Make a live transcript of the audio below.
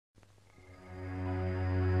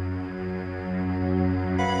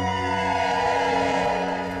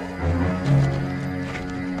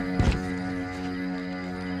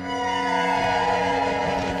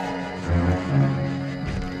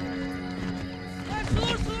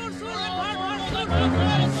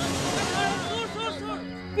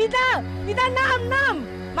পিতা পিতা নাম নাম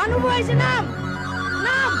মানুহ বহাইছে নাম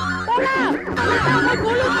নাম পলা মই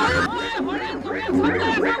গলো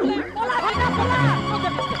পলা পলা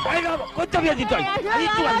ক'ত যাবি আজি তই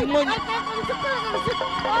এইটো আজি মই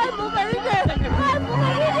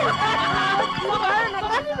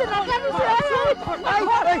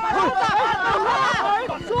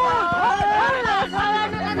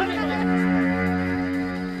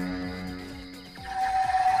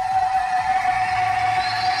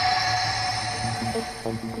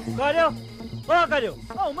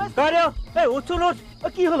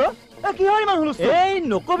কি হল কি হয় ইমান হুলস্থুল এই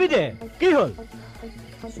নকবি দে কি হল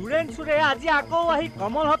সুৰেন সুৰে আজি আকৌ আহি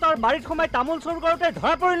কমলহঁতৰ বাৰীত সোমাই তামোল চুৰ কৰোঁতে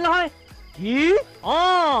ধৰা পৰিল নহয় কি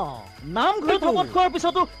নাম ঘৰ খবৰ খোৱাৰ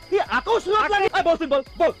পিছতো সি আকৌ চুৰত লাগি বল বল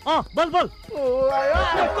বল বল বল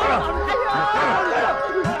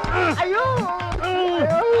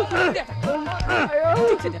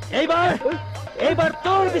এইবাৰ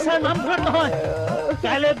তোৰ বিচাৰ নামঘৰত নহয়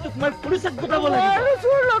কাইলৈ তোক মই পুলিচক গোটাব লাগিব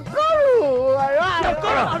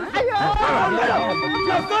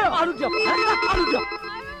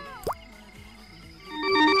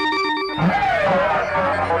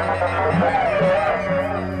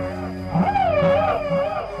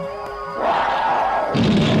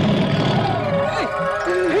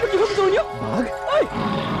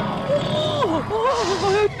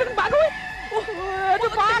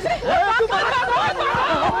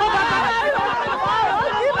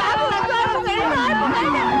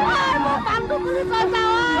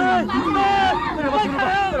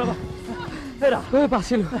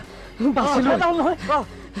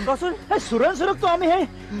সুৰেন সুৰকতো আমি সেই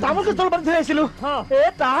তামোল গছৰ বান্ধি থৈ আহিছিলো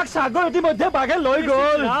তাক সাগৰ ইতিমধ্যে বাঘে লৈ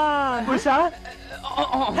গল বুইছা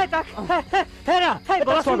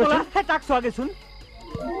তাক চোৱাগেচোন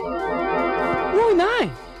নাই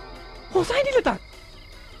সঁচাই দিলে তাক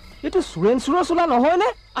এইটো সুৰেন সুৰৰ চোলা নহয় নে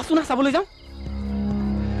আছো না চাবলৈ যাওঁ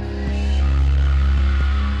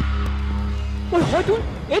হয়তো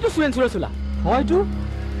এইটো সুৰেন সুৰৰ চোলা হয়তো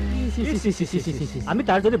আমি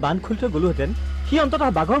তাৰ যদি বান্ধ খুলি থৈ গলোহেঁতেন সি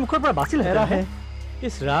অন্ততঃ বাঘৰ মুখৰ পৰা বাচিলহেঁতেন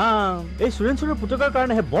ইছ ৰাম এই সুৰেন সুৰৰ পুতেকৰ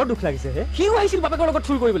কাৰণেহে বৰ দুখ লাগিছে সিও আহিছিল বাপেকৰ লগত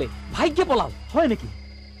চুৰ কৰিবলৈ ভাগ্যে পলাল হয় নেকি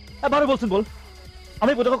এবাৰ বলচোন বল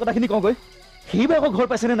আমি পুতেকৰ কথাখিনি কওঁগৈ সি বা আকৌ ঘৰ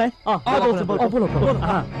পাইছেনে নাই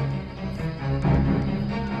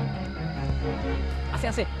আছে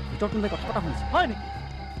আছে ভিতৰত কোনোবাই কথা পতা শুনিছে হয় নেকি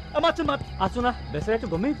মাতচোন মাত আছো না বেচেৰাটো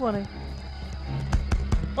গমেই পোৱা নাই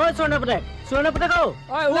ঐ সুৰেন পুতেক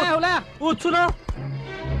উঠছো ন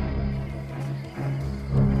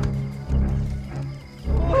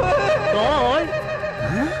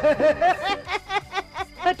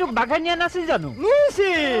তোক বাঘে নিয়া নাছিল জানো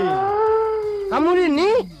কামুৰি নি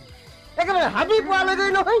একেবাৰে হাবি পোৱালৈকে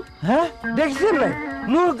নহয় দেখিছে নাই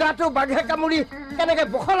মোৰ গাটো বাঘে কামুৰি কেনেকে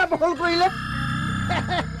বখলা বখল কৰিলে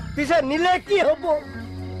পিছে নিলে কি হব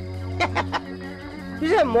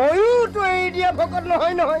পিছে ময়োতো এৰি দিয়া ভকত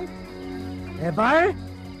নহয় নহয় এবাৰ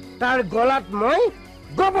তাৰ গলাত মই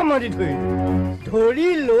গপ মাৰি ধৰি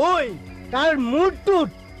লৈ তাৰ মূৰটোত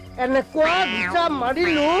এনেকুৱা ঘুচা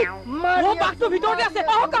মাৰিলো বাঘটো ভিতৰতে আছে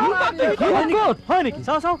হয় নেকি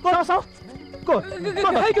চাওঁ চাওঁ চাওঁ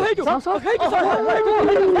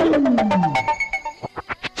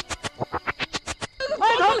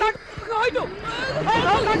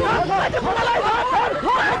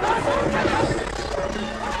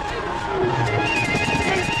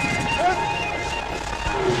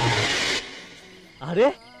আৰে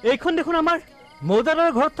এইখন দেখোন আমাৰ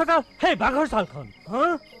মৌজাদাৰৰ ঘৰত থকা সেই বাঘৰ চালখন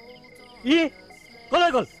ই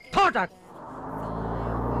কলৈ গল থ তাক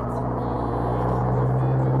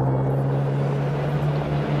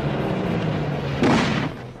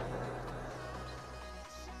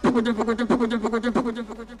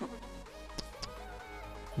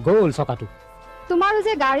গ'ল চকাটো তোমাৰো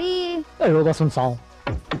যে গাড়ী ৰ'বাচোন চাওঁ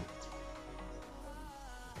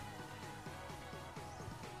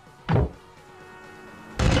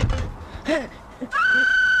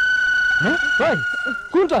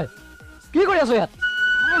কোন তই কি কৰি আছো ইয়াত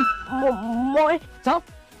মই চাওঁ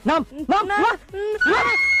নাম নাম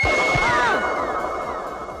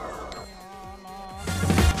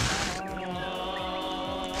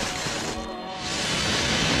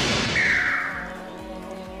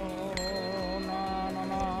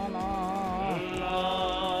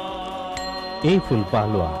এই ফুলপাহ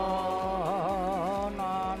লোৱা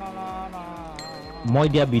মই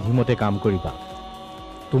দিয়া বিধিমতে কাম কৰিবা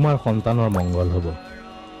তোমাৰ সন্তানৰ মংগল হ'ব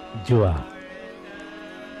যোৱা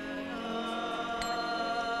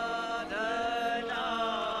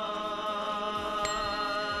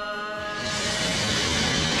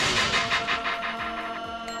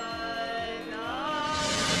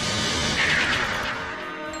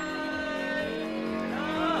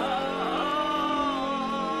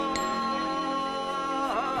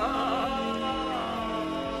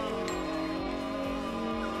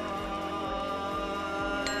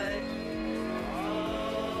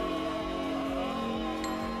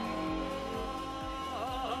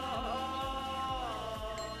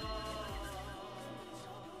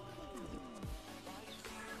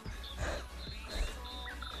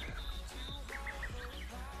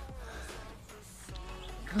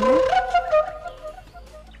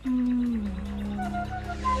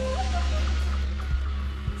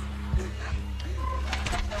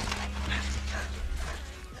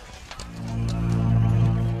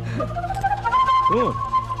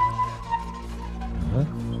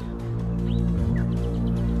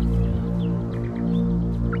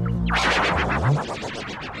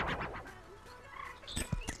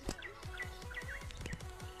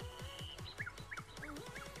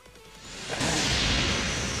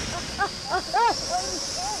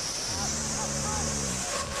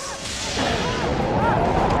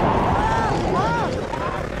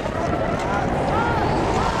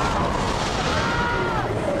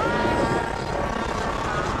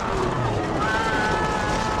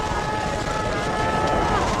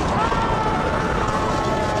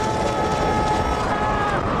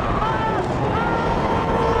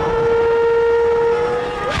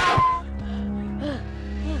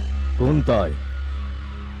কোন তই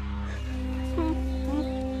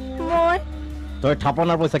তই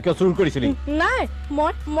থাপনাৰ পইচা কিয় চুৰ কৰিছিলি নাই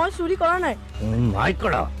মই চুৰি কৰা নাই নাই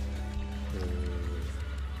কৰা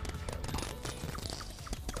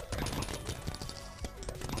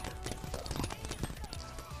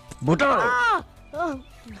বুটৰ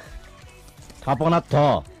থাপনাত থ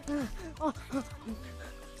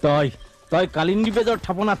তই কালিন্দী বেজৰ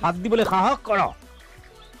থাপনাত হাত দিবলৈ সাহস কৰ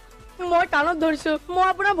মই কাণত ধৰিছো মই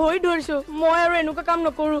আপোনাৰ ভৰি ধৰিছো মই আৰু এনেকুৱা কাম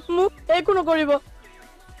নকৰো মোক একো নকৰিব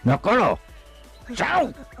নকৰ যাও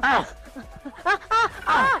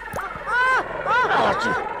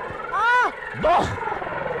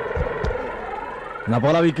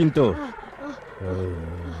নপলাবি কিন্তু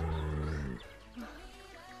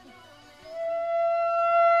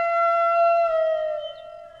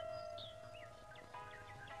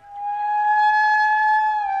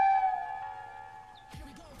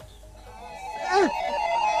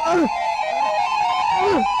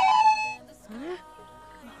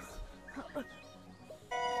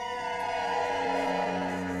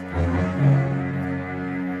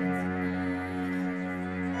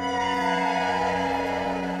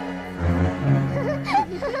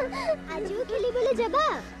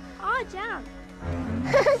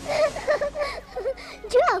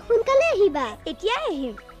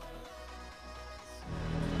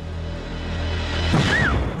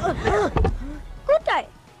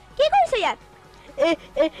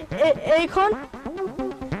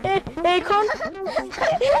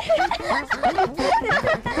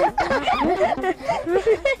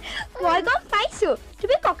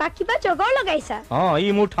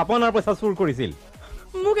ই মোৰ থাপনাৰ পইচা চুৰ কৰিছিল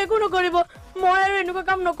মোক একো নকৰিব মই আৰু এনেকুৱা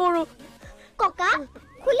কাম নকৰো ককা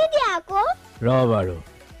খুলি দিয়া আকৌ ৰ বাৰু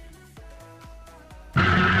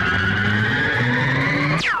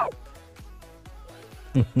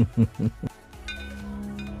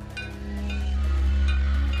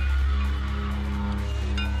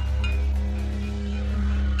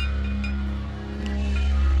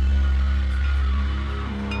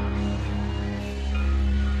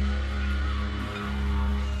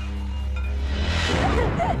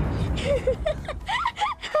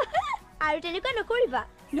আৰু তেনেকুৱা নকৰিবা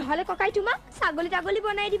নহলে ককাই তোমাক ছাগলী টাগলী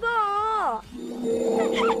বনাই দিব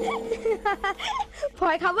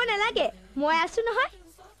ভয় খাব নালাগে মই আছো নহয়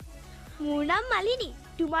মোৰ নাম মালিনী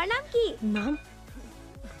তোমাৰ নাম কি নাম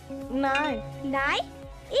নাই নাই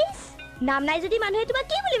ইস নাম নাই যদি মানুহে তোমাক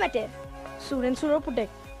কি বুলি মাতে সুৰেন সুৰৰ পুতেক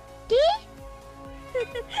কি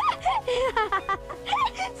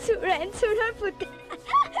সুৰেন সুৰৰ পুতেক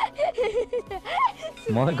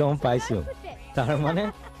মই গম পাইছো তাৰ মানে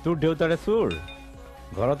তোৰ দেউতাৰে চুৰ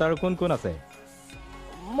ঘৰত আৰু কোন কোন আছে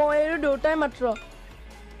মই আৰু দেউতাই মাত্ৰ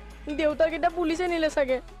দেউতাকেইটা পুলিচে নিলে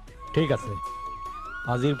চাগে ঠিক আছে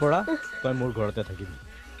আজিৰ পৰা তই মোৰ ঘৰতে থাকিবি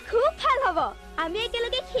খুব ভাল হ'ব আমি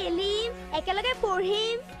একেলগে খেলিম একেলগে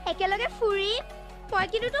পঢ়িম একেলগে ফুৰিম মই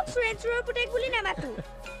কিন্তু তোক সুৰেন সুৰৰ পুতেক বুলি নামাতো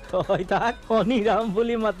তই তাক শনিৰাম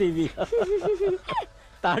বুলি মাতিবি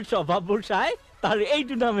তাৰ স্বভাৱবোৰ চাই তাৰ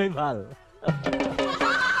এইটো নামেই ভাল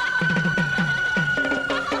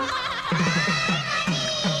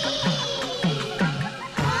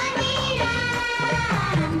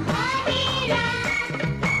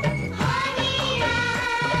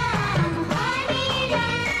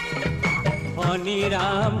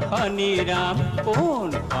हनी राम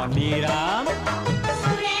कौन हनी राम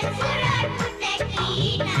सुरेन सुरर पुतेक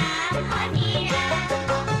की नाम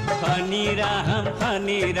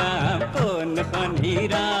हनी राम कौन हनी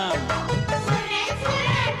राम सुरेन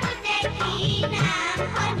सुरर पुतेक की नाम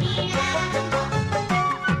हनी राम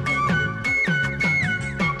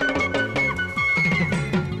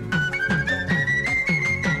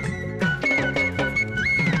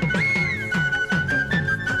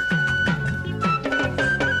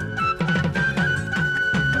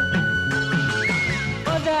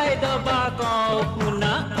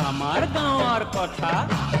আমাৰ গাঁৱৰ কথা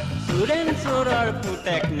সুৰেন সুৰৰ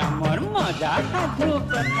পুতেক নামৰ মজা সাধু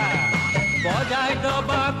কথা বজাই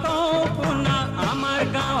দবা কওঁ শুনা আমাৰ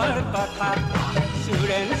গাঁৱৰ কথা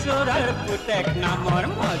সুৰেন চোৰৰ পুতেক নামৰ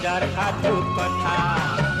মজাৰ সাধু কথা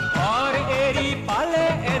ঘৰ এৰি পালে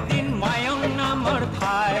এদিন মায়ং নামৰ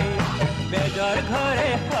ঠাই বেজৰ ঘৰে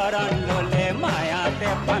শৰণ ললে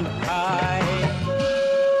মায়াতে পান খায়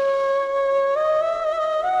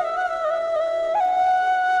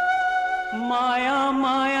মায়া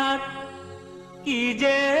মায়া কি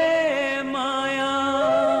যে মায়া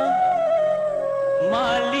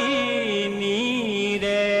মালিনী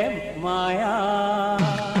রে মায়া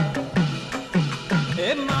এ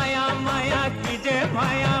মায়া মায়া কি যে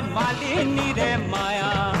মায়া মালিনী রে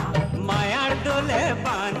মায়া মায়ার দোলে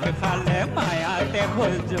বান্ধ খালে মায়াতে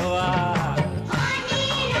ভুল যোৱা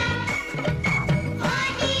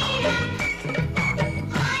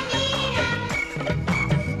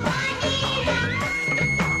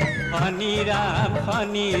হনি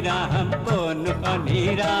ৰাম কোন হনি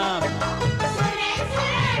ৰাম সুৰেন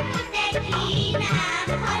সুৰৰ পুতেক কি নাম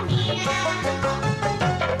হনি ৰাম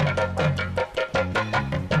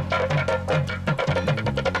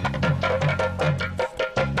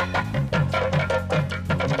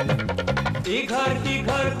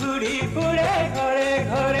ইঘৰ ঘূৰি ফুৰে ঘৰে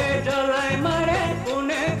ঘৰে জ্বলাই মাৰে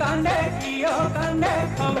কোনে কান্দে কিয় কান্দে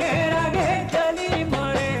খঙে ৰাগে জ্বলি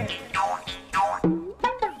মৰে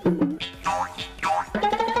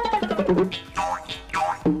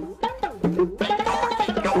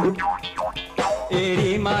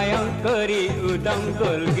এৰি মায়ং কৰি উদং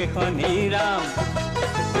গলগে হনি ৰাম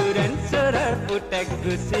সুৰেন চোৰৰ পুতেক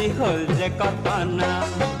গুচি হল যে কটনা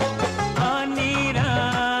হনি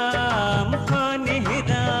ৰাম হনি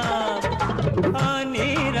ৰাম হনি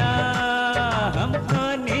ৰাম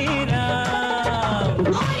হনি ৰাম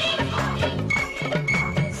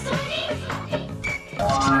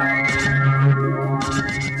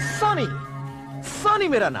सनी सनी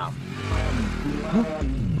मेरा नाम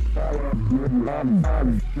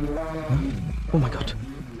Oh my God,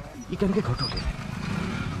 ये केनेके घरটো উঠিলে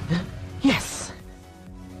Yes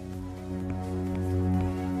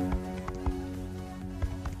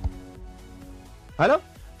हेलो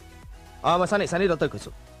मैं सानी सानी दत्तक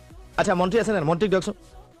কৈছো আচ্ছা মন্ত্ৰী আছে না মন্ত্ৰীক দিয়কচোন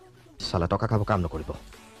সালা টকা খাব কাম নকৰিব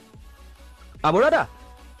বৰা দা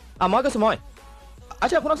মই কৈছো মই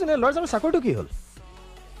আচ্ছা শুনকচোন ল'ৰাজনৰ চাকৰিটো কি হ'ল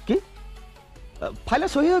কি ফাইলে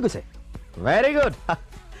সহি হৈ গৈছে ভেৰি গুড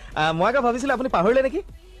মই আকৌ ভাবিছিলোঁ আপুনি পাহৰিলে নেকি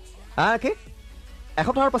কি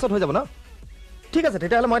এসপ্তাহৰ পাছত হৈ যাব ন ঠিক আছে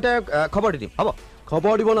তেতিয়াহ'লে মই তাক খবৰ দি দিম হ'ব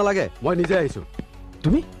খবৰ দিব নালাগে মই নিজে আহিছোঁ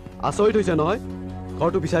তুমি আচৰিত হৈছে নহয়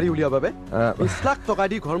ঘৰটো বিচাৰি উলিওৱাৰ বাবে 20 লাখ টকা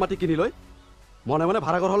দি ঘৰ মাটি কিনি লৈ মনে মনে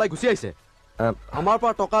ভাড়া ঘৰ হলাই গুচি আহিছে আমাৰ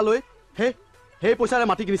পৰা টকা লৈ সেই পইচাৰে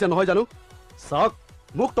মাটি কিনিছে নহয় জানো চাওক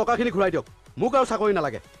মোক টকাখিনি ঘূৰাই দিয়ক মোক আৰু চাকৰি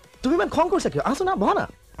নালাগে তুমি ইমান খং কৰিছা কিয় আছো না বহা না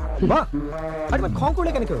বাহ আৰু ইমান খং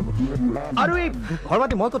কৰিলে কেনেকৈ হ'ব আৰু এই ঘৰ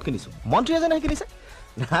মাটি মই ক'ত কিনিছোঁ মন্ত্ৰী এজনে কিনিছে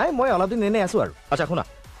নাই মই অলপ দিন এনেই আছোঁ আৰু আচ্ছা শুনা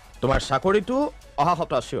তোমাৰ চাকৰিটো অহা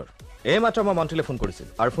সপ্তাহ চিয়'ৰ এইমাত্ৰ মই মন্ত্ৰীলৈ ফোন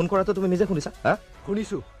কৰিছিলোঁ আৰু ফোন কৰাটো তুমি নিজে শুনিছা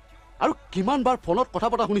শুনিছোঁ আৰু কিমান বাৰ ফোনত কথা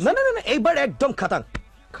পতা শুনিছোঁ নাই নাই নাই এইবাৰ একদম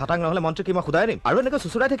খাটাং নহ'লে মন্ত্ৰী কি মই সোধাই দিম আৰু এনেকৈ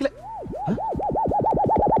চুচুৰাই থাকিলে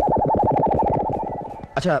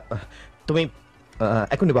আচ্ছা তুমি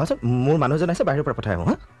একো নিবাচোন মোৰ মানুহজন আছে বাহিৰৰ পৰা পঠাই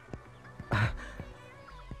আহোঁ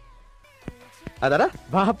দাদা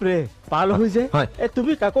বাপৰে পাল হৈ যে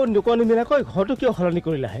তুমি কাকো নোকোৱা নিমিলাকৈ ঘৰটো কিয় সলনি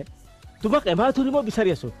কৰিলাহে তোমাক এবাৰ ধৰি মই বিচাৰি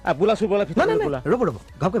আছো বোলাচোন বোলা ৰ'ব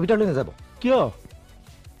ঘৰকৈ ভিতৰলৈ নাযাব কিয়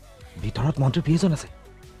ভিতৰত মন্ত্ৰী পি এজন আছে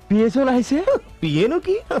পি এজন আহিছে পিয়েনো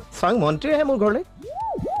কি চাং মন্ত্ৰী আহে মোৰ ঘৰলৈ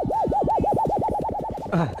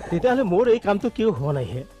তেতিয়াহ'লে মোৰ এই কামটো কিয় হোৱা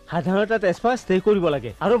নাইহে সাধাৰণতে ট্ৰেন্সফাৰ ষ্টে কৰিব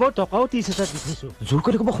লাগে আৰু মই টকাও 30,000 দি থৈছো জোৰ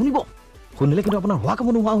কৰি ক'ব শুনিব শুনিলে কিন্তু আপোনাৰ হোৱা কাম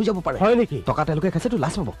নোহোৱা হৈ যাব পাৰে হয় নেকি টকা তেওঁলোকে খাইছেতো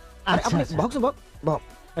লাজ পাব আপুনি বহকচোন বহক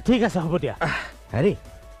ঠিক আছে হ'ব দিয়া হেৰি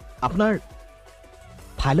আপোনাৰ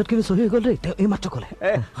ফাইলত কিন্তু চহী হৈ গ'ল দেই তেওঁ এইমাত্ৰ ক'লে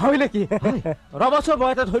হয় নেকি ৰ'বচোন মই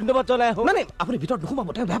এটা ধন্যবাদ জনাই আহোঁ নাই আপুনি ভিতৰত নোসোমাব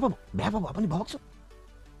তেওঁ বেয়া পাব আপুনি বহকচোন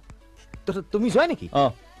তুমি যোৱা নেকি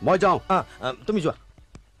মই যাওঁ তুমি যোৱা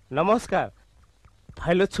নমস্কাৰ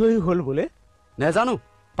ফাইলত চহী হ'ল বোলে নেজানো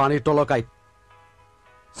পানীৰ তলৰ কাইট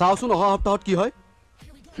চাওচোন অহা সপ্তাহত কি হয়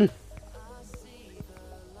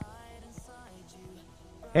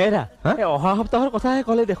এৰা অহা সপ্তাহৰ কথাহে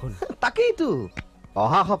ক'লে দেখোন তাকেইতো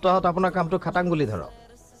অহা সপ্তাহত আপোনাৰ কামটো খাটাং বুলি ধৰক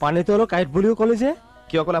পানীৰ তলৰ কাইট বুলিও ক'লে যে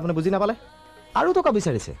কিয় ক'লে আপুনি বুজি নাপালে আৰু টকা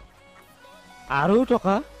বিচাৰিছে আৰু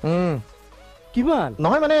টকা কিমান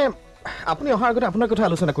নহয় মানে আপুনি অহাৰ আগতে আপোনাৰ কথা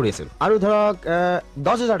আলোচনা কৰি আছিল আৰু ধৰক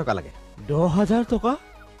 10,000 টকা লাগে 10,000 টকা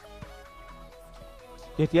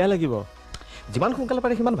কেতিয়া লাগিব যিমান সোনকালে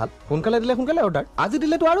পাৰে সিমান ভাল সোনকালে দিলে সোনকালে অৰ্ডাৰ আজি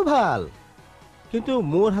দিলেতো আৰু ভাল কিন্তু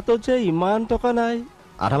মোৰ হাতত যে ইমান টকা নাই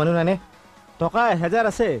আধা মানুহ নাই নে টকা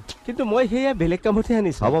 1000 আছে কিন্তু মই হেয়া বেলেগ কামতে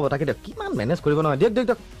আনিছো হ'ব তাকে দিয়ক কিমান মেনেজ কৰিব নহয় দিয়ক দিয়ক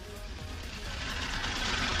দিয়ক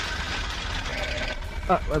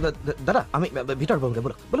দাদা আমি ভিতৰত বহোগে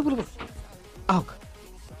বলক বলক বলক আহক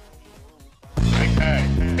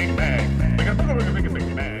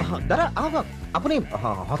দাদা আহক আপুনি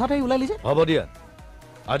হঠাৎ আহি ওলাই লিছে হ'ব দিয়া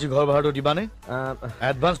আজি ঘৰ ভাড়াটো দিবানে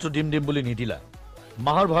এডভান্সটো দিম বুলি নিদিলা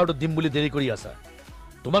মাহৰ ভাড়াটো দিম বুলি দেৰি কৰি আছা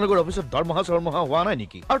তোমালোকৰ অফিচত দৰমহা হোৱা নাই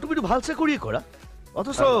নেকি আৰু তুমিতো ভালছে কৰিয়ে কৰা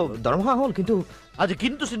অথচ দৰমহা হ'ল কিন্তু আজি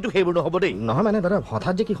কিন্তু সেইবোৰ নহ'ব দেই নহয় মানে দাদা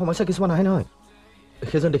হঠাৎ যে কি সমস্যা কিছুমান আহে নহয়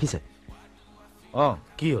সেইজন দেখিছে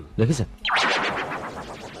কি হ'ল দেখিছে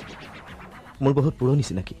মোৰ বহুত পুৰণি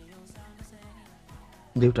চিনাকি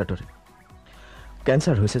দেউতাৰ দৰে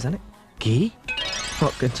কেঞ্চাৰ হৈছে জানে কি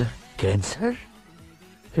কেঞ্চাৰ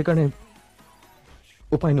সেইকাৰণে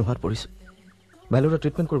উপায় নোহোৱাত পৰিছোঁ বেলেগত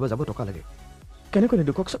ট্ৰিটমেণ্ট কৰিব যাব টকা লাগে কেনেকৈ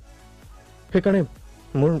নিদিওঁ কওকচোন সেইকাৰণে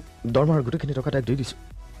মোৰ দৰমহাৰ গোটেইখিনি টকা তাইক দি দিছোঁ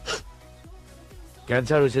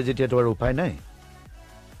কেঞ্চাৰ হৈছে যেতিয়া তোমাৰ উপায় নাই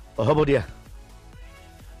হ'ব দিয়া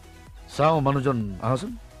চাওঁ মানুহজন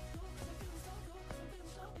আহচোন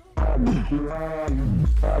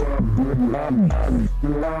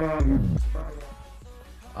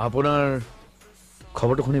আপোনাৰ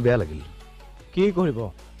খবৰটো শুনি বেয়া লাগিল কি কৰিব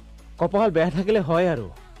কপাল বেয়া থাকিলে হয় আৰু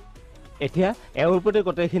এতিয়া এওঁৰ ওপৰতে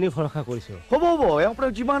গোটেইখিনি ভৰসা কৰিছো হ'ব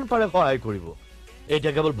আপোনাক যিমান পাৰে সহায় কৰিব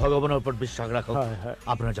এতিয়া কেৱল ভগৱানৰ ওপৰত বিশ্বাস ৰাখক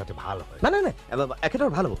আপোনাৰ যাতে ভাল হয় নাই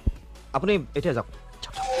একেবাৰে ভাল হ'ব আপুনি এতিয়া যাওক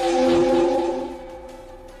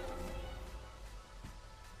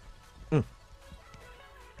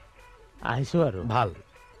আহিছো আৰু ভাল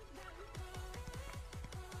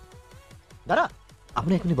দাদা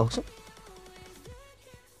আপুনি একমিনিট বহকচোন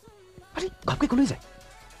আৰে ঘপকে কলৈ যায়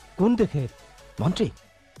কোন দেখে মন্ত্ৰী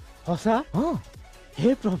সঁচা হে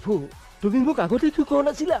প্ৰভু তুমি মোক আগতে কি কোৱা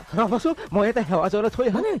নাছিলা ৰবাচোন মই এটা সেৱা জনাই থৈ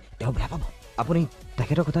আহা তেওঁ বেয়া পাব আপুনি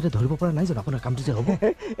তেখেতৰ কথাতে ধৰিব পৰা নাই জানো আপোনাৰ কামটো যে হ'ব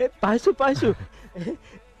পাইছো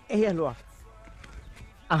এয়া লোৱা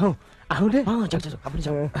আহো দে যাওক আপুনি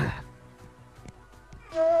যাওক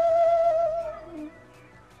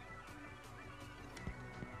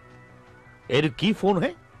এইটো কি ফোন হে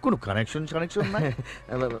কোনো কানেকশ্যন নাই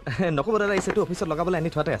নক'ব দাদা এইটো অফিচত লগাবলৈ আনি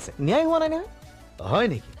থোৱাতে আছে ন্যায় হোৱা নাই নহয় হয়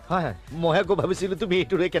নেকি হয় মই আকৌ ভাবিছিলোঁ তুমি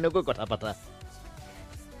এইটোৰে কেনেকৈ কথা পাতা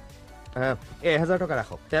 1000 টকা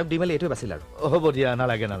ৰাখক তেওঁক দি মেলি এইটোৱে বাচিল আৰু হ'ব দিয়া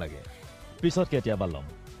নালাগে পিছত কেতিয়াবা ল'ম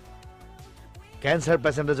কেঞ্চাৰ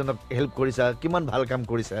পেচেণ্ট এজনক হেল্প কৰিছা কিমান ভাল কাম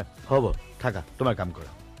কৰিছা হ'ব থাকা তোমাৰ কাম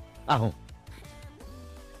কৰা আহোঁ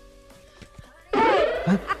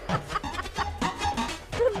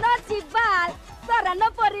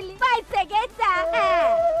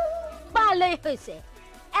ভালোই হয়েছে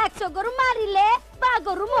 100 গরু মারিলে বা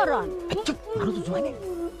গরু মরণ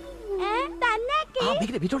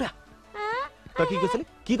ভিতরে তই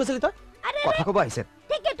কি কৈছিলি তই কথা কব আহিছে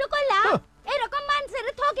ঠিকটো কইলা এরকম মানুষের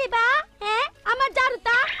ঠকিবা আমার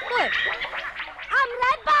জারুতা আমরা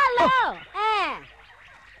ভালো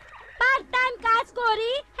পার্ট টাইম কাজ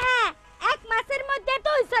করি এক মাসের মধ্যে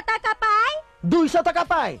 200 টাকা পাই 200 টাকা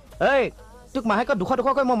পাই এই তোক মাহেকত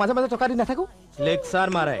 200 কৈ মই মাজে মাজে টকা দি নাথাকো লেকচাৰ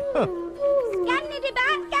মাৰে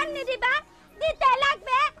কেন নিদিবা দিতে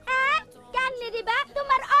লাগবে কেন নিদিবা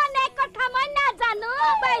তোমাৰ অনেক কথা মই না জানো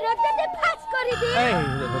বাইৰতে দে ফাস কৰি দি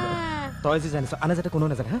তই যে জানিছ আনে যাতে কোনো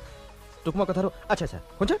নাজানে তোক মই কথাটো আচ্ছা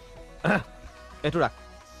শুনছ এইটো ৰাখ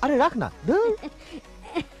আৰে ৰাখ না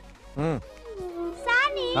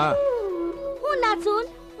সানি শুনাচোন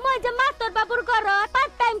মই যে মাষ্টৰ বাবুৰ ঘৰত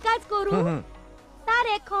পাৰ্ট টাইম কাজ কৰো তাৰ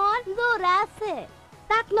এখন জোৰা আছে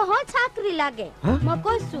তাক নহয় চাকৰি লাগে মই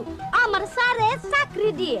কৈছো আমাৰ সাৰে চাকৰি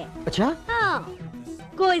দিয়ে আচ্ছা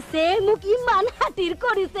কইছে মোক ইমান হাতিৰ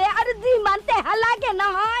কৰিছে আৰু যিমান তেহা লাগে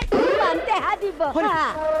নহয় ইমান তেহা দিব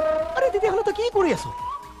আৰে তেতিয়াহ'লে তই কি কৰি আছ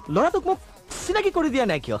ল'ৰাটোক মোক চিনাকি কৰি দিয়া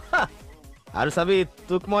নাই কিয় আৰু চাবি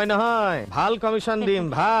তোক মই নহয় ভাল কমিশ্যন দিম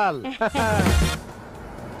ভাল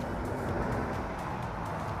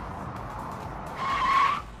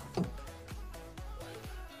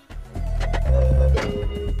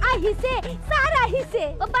আহিছে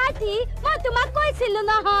ও বাটি মই তোমাক কৈছিলো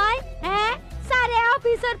নহয় সারে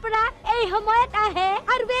অফিসৰ পৰা এই সময়ত আহে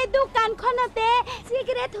আৰু এই দোকানখনতে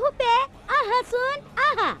সিগাৰেট হুপে আহাচোন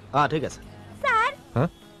আহা ঠিক আছে স্যাৰ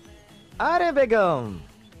আৰে বেগম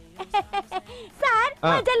স্যাৰ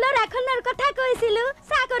মই যে ল'ৰাখনৰ কথা কৈছিলো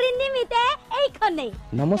চাকৰি নিমিতে এইখনে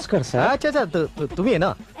নমস্কাৰ স্যাৰ আচ্ছা তুমি না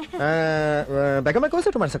বেগমে কৈছে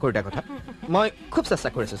তোমাৰ চাকৰিটাৰ কথা মই খুব চেষ্টা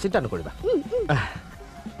কৰিছো চিন্তা নকৰিবা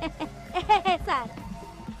স্যার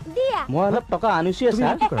দিয়া মই অলপ টকা আনিছো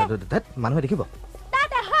স্যার মানুহে দেখিব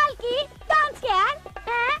তাতে হল কি ডান্স কেন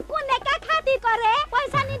কোনে কা খাতি কৰে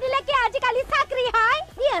পয়সা নিদিলে কি আজিকালি চাকৰি হয়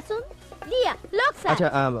দিয়াচোন দিয়া লক্সা আচ্ছা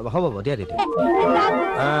হ'ব হ'ব দিয়া দিয়া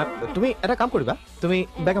তুমি এটা কাম কৰিবা তুমি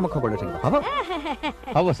বেগ আমাক খবৰ লৈ থাকিবা হ'ব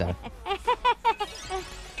হ'ব ছাৰ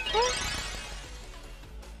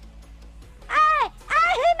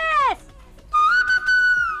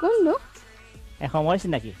কোননো এসময়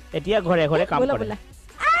চিনাকি এতিয়া ঘৰে ঘৰে কাম কৰে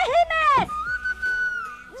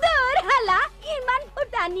দূৰ হালা ইমান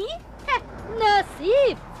ফুটানি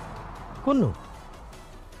নসিব কোননো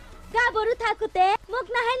গাবৰু থাকোতে মোক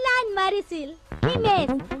নহয় লাইন মাৰিছিল ইমেজ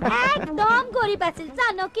একদম গৰীব আছিল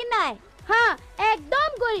জানো কি নাই হা একদম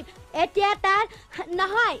গৰীব এতিয়া তাৰ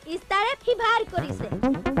নহয় ইস্তাৰে ফিভাৰ কৰিছে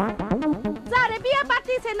যাৰে বিয়া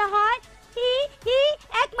পাতিছে নহয় হি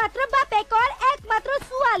একমাত্ৰ বাপেকৰ একমাত্ৰ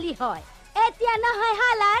ছোৱালী হয় এতিয়া নহয়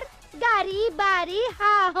হালাৰ গাড়ী বাড়ী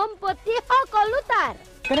হা সম্পত্তি সকলো তাৰ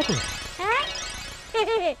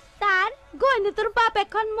তাৰ গণিতৰ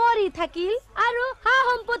বাপেখন মৰি থাকিল আৰু হা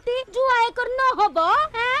সম্পত্তি জুৱায়েকৰ নহব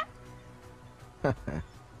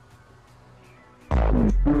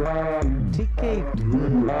ঠিকেই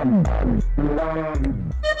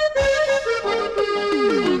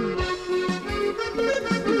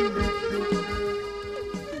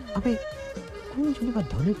আবে কোনজনী বা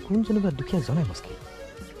ধনী কোনজনী বা দুখীয়া জনাই মুস্কিল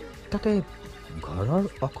তাতে ঘৰৰ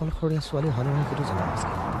অকলশৰীয়া ছোৱালী হলে নহয় সেইটো জনা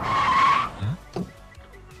মুস্কিল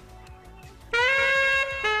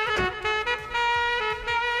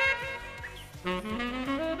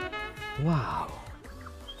ৱাও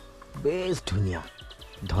বেছ ধুনীয়া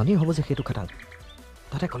ধনী হ'ব যে সেইটো খাটাং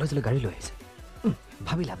তাতে কলেজলৈ গাড়ী লৈ আহিছে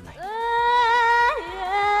ভাবি লাভ নাই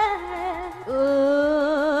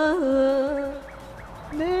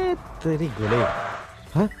তেৰি গ'লে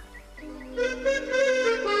হা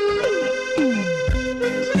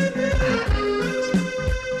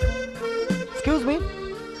এক্সকিউজ মি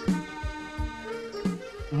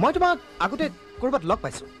মই তোমাক আগতে ক'ৰবাত লগ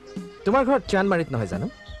পাইছোঁ তোমাৰ ঘৰত চান্দমাৰীত নহয় জানো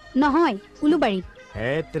নহয় উলুবাৰীত হে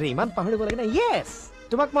তেৰি ইমান পাহৰিব লাগে না য়েছ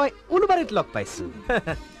তোমাক মই উলুবাৰীত লগ পাইছোঁ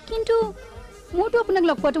কিন্তু মোৰতো আপোনাক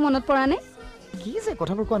লগ পোৱাটো মনত পৰা নাই কি যে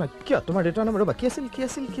কথাবোৰ কোৱা নাই কিয় তোমাৰ দেউতাৰ নাম ৰ'বা কি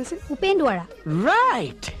আছিল উপেন দুৱাৰা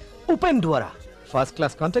ৰাইট উপেন দুৱাৰা ফাৰ্ষ্ট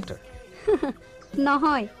ক্লাছ কণ্ট্ৰেক্টৰ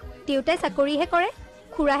নহয় দেউতাই চাকৰিহে কৰে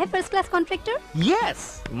খুৰাহে ফাৰ্ষ্ট ক্লাছ কণ্ট্ৰেক্টৰ য়েছ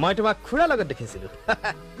মই তোমাক খুৰাৰ লগত দেখিছিলোঁ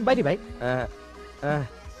বাইদি বাই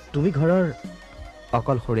তুমি ঘৰৰ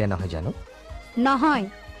অকলশৰীয়া নহয় জানো নহয়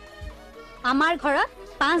আমাৰ ঘৰত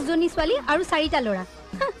 5 জনী ছোৱালী আৰু 4টা ল'ৰা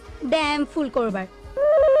ডেম ফুল কৰবাৰ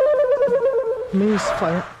মিছ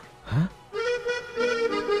ফায়াৰ হা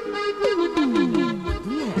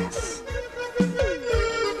য়েছ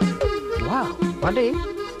ৱাও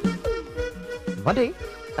বাডি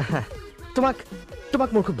তোমাক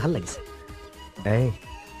মোৰ খুব ভাল লাগিছে এই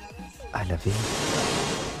আই লাভ ইউ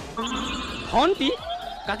ভণ্টি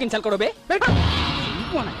কাক insult কৰবে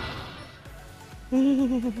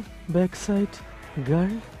back side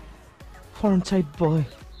girl front side বয়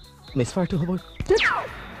মিছ ফায়াৰটো হ'ব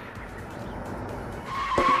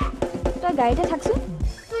তই গাড়ীতে থাকচোন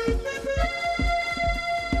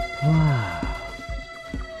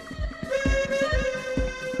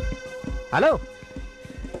হেল্ল'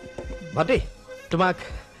 ভণ্টি তোমাক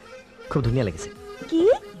খুব ধুনীয়া লাগিছে কি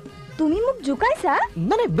তুমি মোক জুকাইছা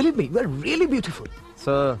মানে believe me U R really beautiful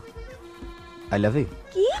so I love you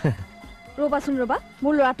কি ৰবাচোন ৰবা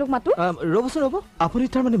মোৰ ল'ৰাটোক মাতো ৰ'বচোন ৰ'ব আপুনি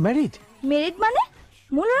তাৰ মানে মেৰিড মানে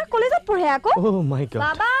মোৰ ল'ৰা কলেজত পঢ়ে আকৌ অ' মাই গড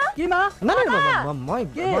বাবা কি মা নাই মই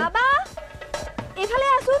বাবা এইফালে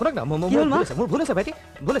আছো শুনক না মোৰ ভুল আছে ভাইটি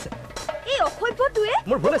ভুল আছে এই অসভ্যটোৱে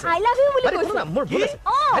মোৰ ভুল আছে আই লাভ ইউ বুলি আৰে কৈছে শুনক না মোৰ ভুল আছে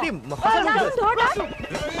আৰে ধৰ তাক।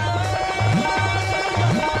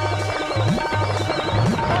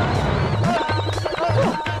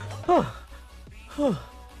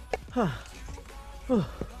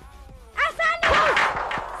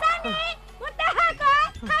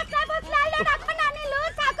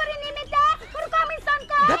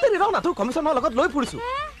 তোৰ কমিশ্যনৰ লগত লৈ ফুৰিছো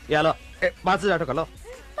ইয়াল 5,000 টকা ল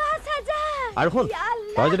আৰু শুন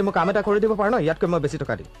তই যদি মোক কাম এটা কৰি দিব পাৰ ন ইয়াতকৈ মই বেছি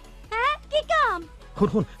টকা দিম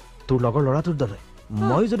শুন তোৰ লগৰ ল'ৰাটোৰ দৰে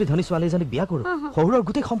মই যদি ধনী ছোৱালী এজনীক বিয়া কৰোঁ শহুৰৰ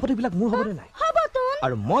গোটেই সম্পত্তিবিলাক মোৰ হ'বনে নাই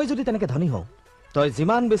আৰু মই যদি তেনেকে ধনী হওঁ তই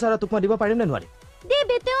যিমান বিচাৰা তোক মই দিব পাৰিম নে নোৱাৰিম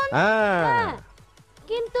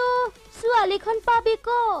কিন্তু ছোৱালীখন পাবি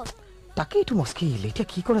ক'ত তাকেইতো মুস্কিল এতিয়া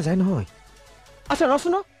কি কৰা যায় নহয় আচ্ছা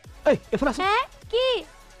ৰচোন এই এফালে আছো কি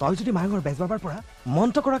তই যদি মায়ঙৰ বেজবাবাৰ পৰা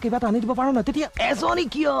মন্ত্ৰ কৰা কিবা এটা আনি দিব পাৰ ন তেতিয়া এজনী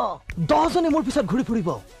কিয় 10 জনী মোৰ পিছত ঘূৰি ফুৰিব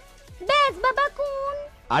বেজবাবা কোন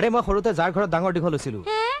আৰে মই সৰুতে যাৰ ঘৰত ডাঙৰ দীঘল হৈছিলো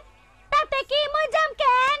তাতে কি মই যাম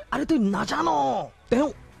কেন আৰে তই নাজান তেওঁ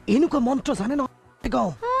এনেকুৱা মন্ত্ৰ জানে ন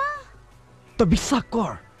গম তই বিশ্বাস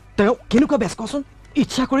কৰ তেওঁ কেনেকুৱা বেজ কচোন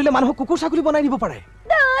ইচ্ছা কৰিলে মানুহক কুকুৰ ছাগলী বনাই দিব পাৰে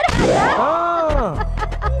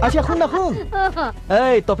আচ্ছা শুন না শুন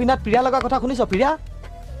এই তপিনাত প্ৰিয়া লগা কথা শুনিছ প্ৰিয়া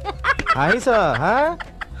আহিছ হা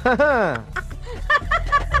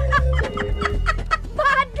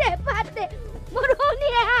বাদে মোৰ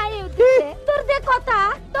শুনিয়ে হাঁহি উঠিছে তোৰ যে কথা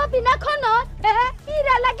তপিনা খন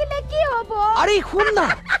হীৰা লাগিলে কি হ'ব আৰে শুন না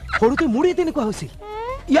সৰুতে মুড়ি তেনেকুৱা হৈছিল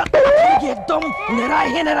ইয়াত একদম নেৰাই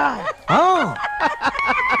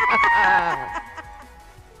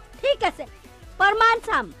ঠিক আছে প্ৰমাণ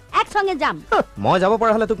চাম একসঙ্গে যাম মই যাব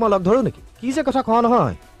পৰা হলে তোক মই লগ ধৰো নেকি কি যে কথা কোৱা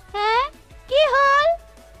নহয় হে কি হল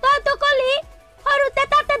তই তো কলি সৰুতে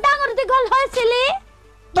তাতে ডাঙৰ দীঘল হৈছিলি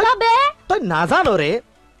তবে তই নাজানো ৰে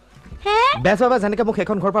হে বেছ বাবা যেনেকে মোক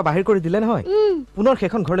সেইখন ঘৰৰ পৰা বাহিৰ কৰি দিলে নহয় পুনৰ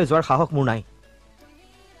সেইখন ঘৰলৈ যোৱাৰ সাহস মোৰ নাই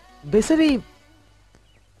বেচেৰি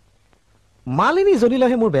মালিনী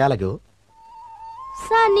জনিলেহে মোৰ বেয়া লাগে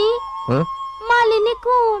সানি মালিনী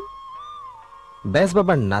কোন বেছ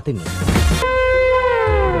বাবাৰ নাতিনী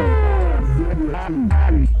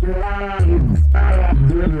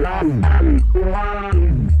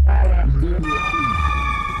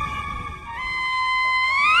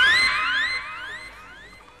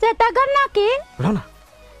চেতাগৰ নাকি ৰনা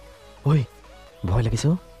ঐ ভয় লাগিছে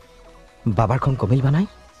বাবাৰ খন কমিল বা নাই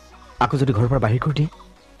আকৌ যদি ঘৰৰ পৰা বাহিৰ কৰি দিয়ে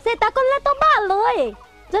চেতা কৰলে তো ভালোই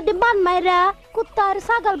যদি বান মাইৰা কুত্তাৰ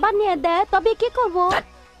ছাগল বানিয়ে দেয় তবে কি কৰব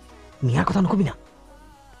মিয়াৰ কথা নকবি না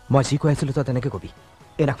মই যি কৈ আছিলো তই তেনেকে কবি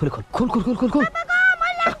এই নাক ফুলি খোল খোল খোল খোল খোল খোল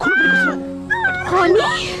হনি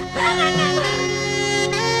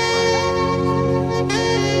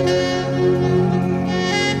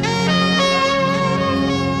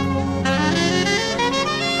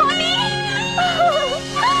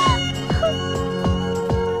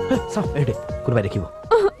কোনোবাই দেখিব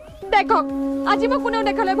দেখক আজি মই কোনেও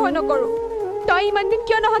দেখালে ভয় নকৰো তই ইমান দিন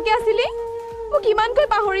কিয় নহাকে আছিলি মোক ইমানকৈ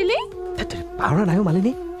পাহৰিলি পাহৰা নাইও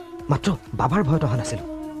মালিনী মাত্ৰ বাবাৰ ভয়ত অহা নাছিলো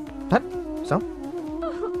চাওঁ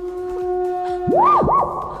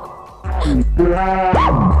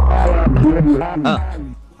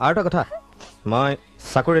আৰু এটা কথা মই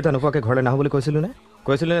চাকৰি এটা নোপোৱাকে ঘৰলৈ নাহো বুলি কৈছিলো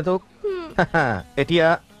নে তোক এতিয়া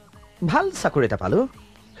ভাল চাকৰি এটা পালো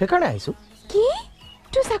সেইকাৰণে আহিছো কি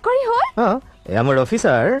তোৰ চাকৰি হ'ল এয়া মোৰ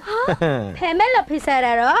অফিচাৰ ফেমেল অফিচাৰ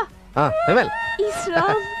আৰু ফেমেল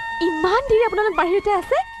ইছৰাম ইমান দেৰি আপোনালোক বাহিৰতে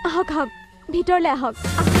আছে আহক আহক ভিতৰলৈ আহক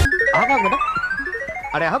আহক বেটা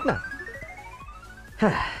আৰে আহক না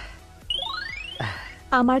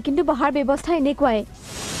আমাৰ কিন্তু বহাৰ ব্যৱস্থা এনেকুৱাই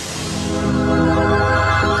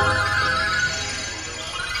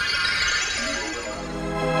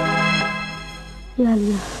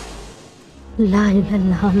লা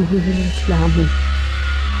ইলাহা ইল্লাল্লাহ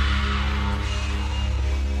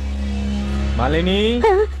মালিনী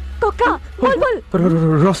ককা বল বল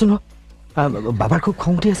ৰচোন বাবাৰ খুব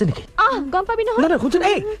খং উঠি আছে নেকি গম পাবি নহয় না শুনচোন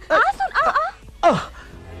এই আচোন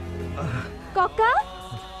ককা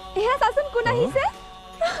এয়া চাচোন কোন আহিছে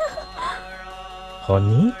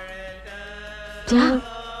হনি যা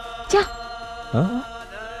যা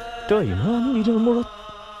তই ইমান দিনৰ মূৰত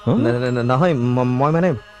নহয় মই মানে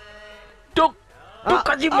তোক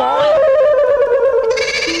আজি মই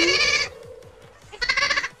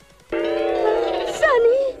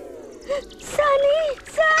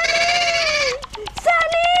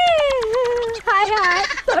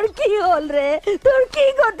তোর কি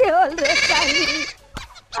গতি হল রে সানি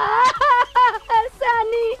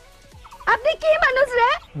সানি আপনি কি মানুষ রে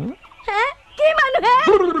হ্যাঁ কি মানুষ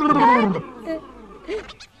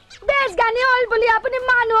বেশ গানি হল বলি আপনি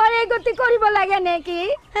মানুহৰ এই গতি কৰিব লাগে নেকি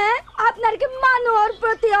হ্যাঁ আপনাৰ কি মানুহৰ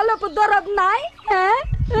প্ৰতি অলপ দৰদ নাই হ্যাঁ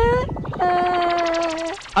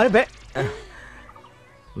আৰে বে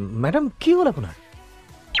ম্যাডাম কি হল আপনাৰ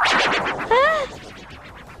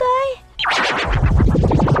তাই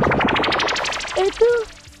এইটো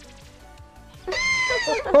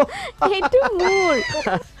মোৰ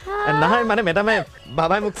নহয় মানে মেডামে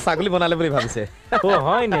বাবাই মোক ছাগলী বনালে বুলি ভাবিছে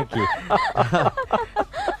হয় নেকি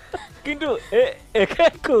কিন্তু একে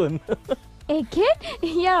কোন একে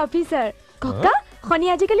ইয়াৰ অফিচাৰ ককা খনি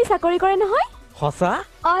আজিকালি চাকৰি কৰে নহয় সঁচা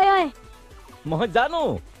অয় মই জানো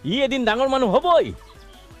ই এদিন ডাঙৰ মানুহ হ'বই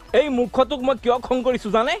এই মুখটোক মই কিয় খং কৰিছো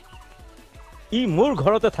জানে ই মোৰ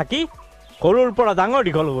ঘৰতে থাকি সৰুৰ পৰা ডাঙৰ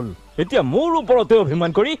দীঘল হ'ল এতিয়া মোৰ ওপৰতে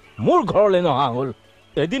অভিমান কৰি মোৰ ঘৰলৈ নহা হ'ল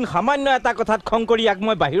এদিন সামান্য এটা কথাত খং কৰি ইয়াক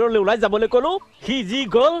মই বাহিৰলৈ ওলাই যাবলৈ ক'লো সি যি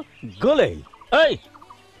গ'লেই এই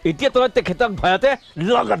এতিয়া তই তেখেতক ভয়তে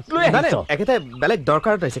লগত লৈ আহিছ একেতে বেলেগ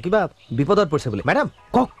দৰকাৰত আহিছে কিবা বিপদত পৰিছে বুলি মেডাম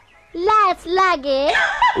কওক লাজ লাগে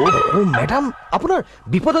ও মেডাম আপোনাৰ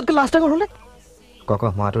বিপদতকৈ লাজ ডাঙৰ হ'লে কক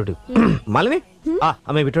মই আঁতৰ দিওঁ মালিনী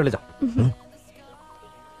আমি ভিতৰলৈ যাওঁ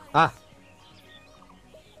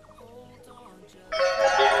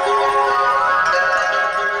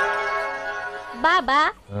বাবা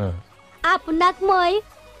আপোনাক মই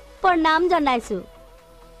প্ৰণাম জনাইছো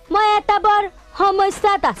মই এটা বৰ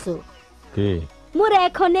সমস্যাত আছো কি মোৰ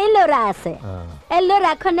এখনেই ল'ৰা আছে এই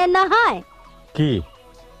ল'ৰাখনে নহয় কি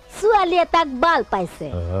ছোৱালী এটাক বাল পাইছে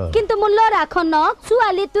কিন্তু মোৰ ল'ৰাখনক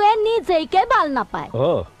ছোৱালীটোৱে নিজেইকে বাল নাপায়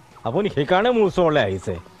আপুনি সেইকাৰণে মোৰ ওচৰলৈ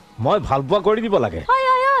আহিছে মই ভাল পোৱা কৰি দিব লাগে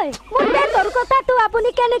মোৰ পেটৰ কথাটো আপুনি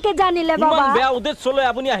কেনেকে জানিলে বাবা ইমান বেয়া উদ্দেশ্য লৈ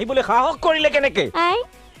আপুনি আহিবলৈ সাহস কৰিলে কেনেকে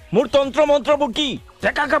মোৰ তন্ত্ৰ মন্ত্ৰবোৰ কি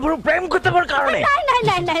ডেকা গাভৰু প্ৰেম কটাবৰ কাৰণে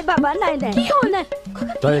নাই বাবা নাই কি হ'ল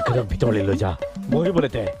তই একেবাৰে ভিতৰলৈ লৈ যা বহিবলৈ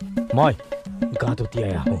দে মই গাটো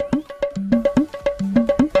তিয়াই আহোঁ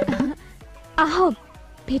আহক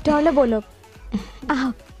ভিতৰলৈ বলক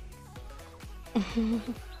আহক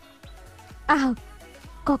আহক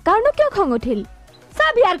ককাৰনো কিয় খং উঠিল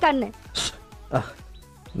চাবিয়াৰ কাৰণে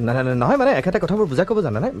নহয় মানে একেটা কথাবোৰ বুজাই ক'ব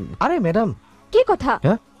জানা নাই আৰে মেডাম কি কথা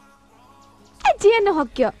যিয়ে নহওক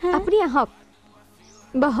কিয় আপুনি আহক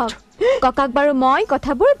বহক ককাক বাৰু মই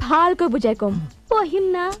কথাবোৰ ভালকৈ বুজাই ক'ম পঢ়িম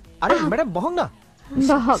না আৰে মেডাম বহক না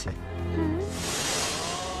বহক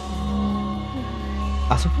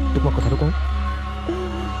আছো তোক মই কথাটো কওঁ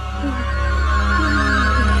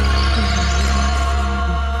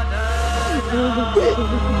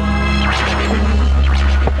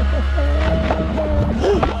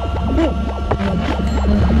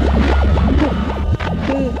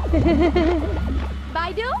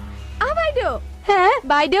বাইদেউ বাইদেউ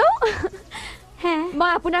বাইদেউ মই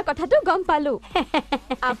আপোনাৰ কথাটো গম পালো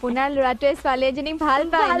আপোনাৰ ল'ৰাটোৱে ছোৱালী এজনীক ভাল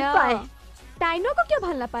পায় ন তাইনো আকৌ কিয়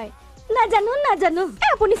ভাল নাপায় নাজানো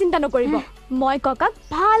আপুনি চিন্তা নকৰিব মই ককাক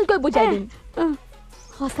ভালকৈ বুজাই দিম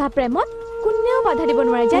সঁচা প্ৰেমত কোনেও বাধা দিব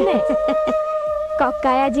নোৱাৰে জানে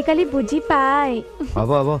ককাই আজিকালি বুজি পায়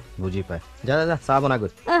হ'ব বুজি পায় যা চাহ বনা গৈ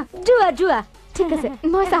যোৱা ঠিক আছে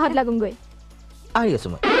মই চাহত লাগোগৈ আহি আছো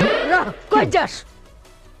মই কৈ যাস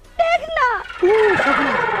দেখ না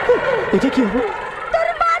এতিয়া কি হ'ব তোৰ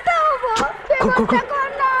মাথা হ'ব ব্যৱস্থা কৰ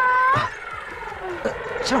না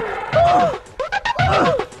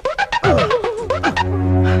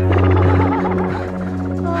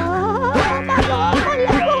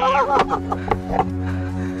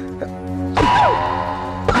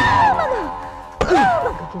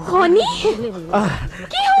হনি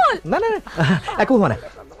কি হ'ল না একো হোৱা নাই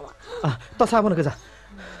তই চাহ বনাকে যা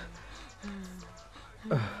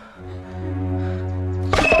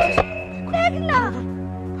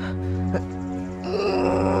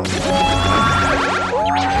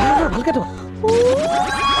ভালকে তো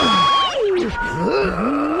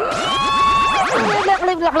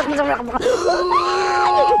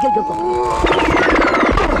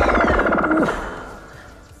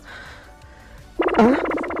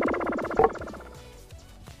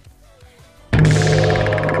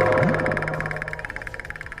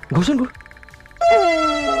ঘোষণ কর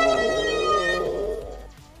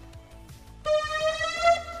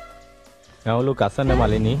এওঁলোক আছেনে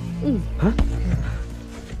মালিনী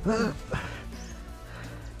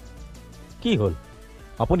কি হ'ল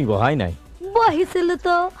আপুনি বহাই নাই বহিছিলো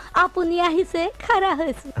তো আপুনি আহিছে খাৰা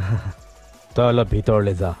হৈছে তই অলপ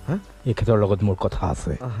ভিতৰলৈ যা এখেতৰ লগত মোৰ কথা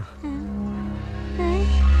আছে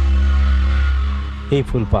এই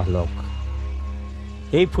ফুলপাহ লওক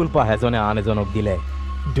এই ফুলপাহ এজনে আন এজনক দিলে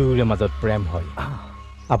দুয়োৰে মাজত প্ৰেম হয়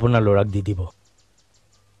আপোনাৰ ল'ৰাক দি দিব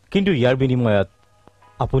কিন্তু ইয়াৰ বিনিময়ত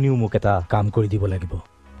আপুনিও মোক এটা কাম কৰি দিব লাগিব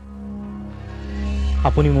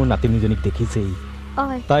আপুনি মোৰ নাতিনীজনীক দেখিছেই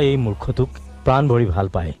তাই এই মূৰ্খটোক প্ৰাণ ভৰি ভাল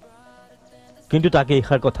পায় কিন্তু তাকে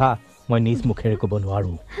এইষাৰ কথা মই নিজ মুখেৰে ক'ব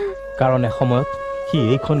নোৱাৰোঁ কাৰণ এসময়ত সি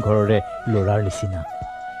এইখন ঘৰৰে ল'ৰাৰ নিচিনা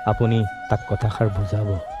আপুনি তাক কথাষাৰ বুজাব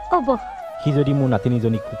সি যদি মোৰ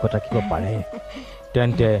নাতিনীজনীক কুকত ৰাখিব পাৰে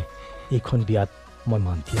তেন্তে এইখন বিয়াত মই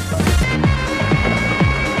মান্তি আছোঁ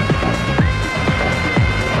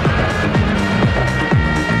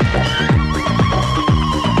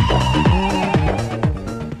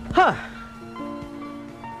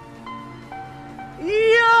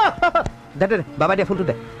দে বাবা দিয়া ফুলটো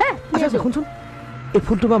দে শুনচোন এই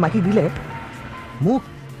ফুলটো মই মাইকীক দিলে মোক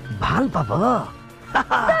ভাল পাব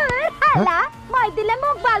মই দিলে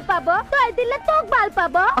মোক ভাল পাব তই দিলে তোক ভাল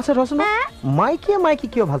পাব আচ্ছা ৰচোন মাইকী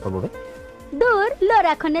কিয় ভাল পাব বে দূৰ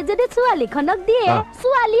ল'ৰাখনে যদি ছোৱালীখনক দিয়ে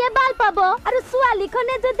ছোৱালীয়ে ভাল পাব আৰু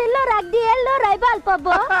ছোৱালীখনে যদি ল'ৰাক দিয়ে ল'ৰাই ভাল পাব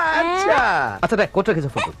আচ্ছা দে ক'ত ৰাখিছ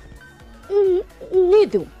ফুলটো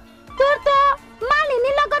নিদো তোৰ তো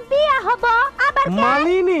মালিনীৰ লগত বিয়া হ'ব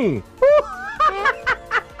মালিনী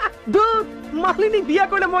মালিনী বিয়া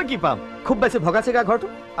কৰিলে মই কি পাম খুব বেছি ভগা চিগা ঘৰটো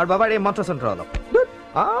আৰু বাবাৰ এই মন্ত্ৰ চন্ত্ৰ অলপ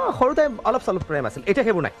সৰুতে অলপ চলপ প্ৰেম আছিল এতিয়া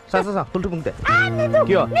সেইবোৰ নাই চা চা চা ফুলটো পুং দে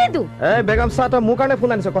কিয় নিদু এই বেগম চা তই মোৰ কাৰণে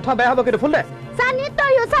ফুল আনিছ কথা বেয়া হ'ব কিন্তু ফুল দে সানি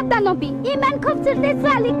তইও সাবধান হবি ইমান খুবসুরত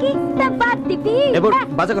ছোৱালী কি তা বাদ দিবি এইবোৰ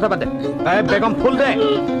বাজে কথা বাদ দে এই বেগম ফুল দে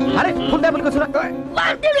আৰে ফুল দে বুলি কৈছ না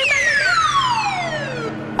বাদ দিবি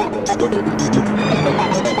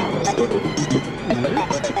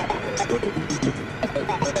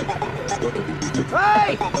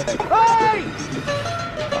এই এই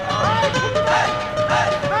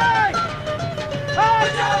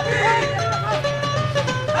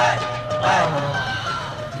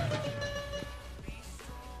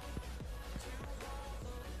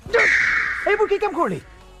এইবোৰ কি কাম কৰিলি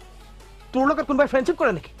তোৰ লগত কোনোবাই ফ্ৰেণ্ডশ্বিপ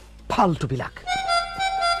কৰে নেকি ফালতু বিলাক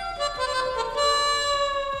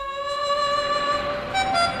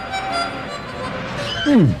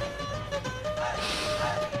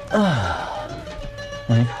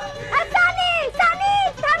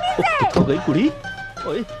हो गई कुड़ी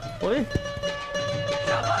ओए ओए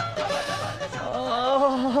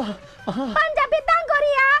पंजाबी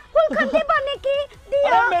डांगरिया फुलखन দিব নেকি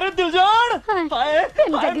দিও मेरे दिलजान हाय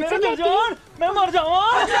पंजाबी से दिलजान मैं मर जाऊं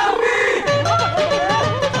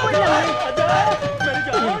मेरी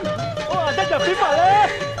जान ओ आजा जफ्फी पाले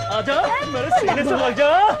आजा मेरे सीने से लग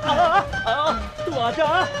जा तू आजा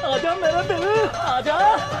आजा मेरा दिल आजा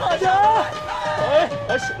आजा ओए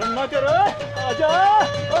शर्म ना कर आजा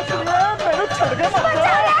ओ सुनिए मेरे छड़ के मत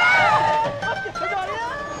जा कितने जा रही है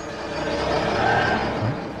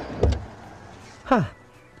हाँ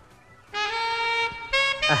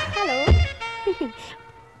Hello.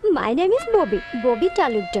 My name is Bobby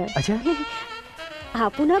Talukdar. আচ্ছা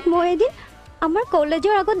আপোনাক মই এদিন আমাৰ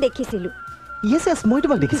কলেজৰ আগত দেখিছিলো ইয়েস ইয়েস মই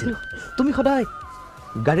তোমাক দেখিছিলো তুমি সদায়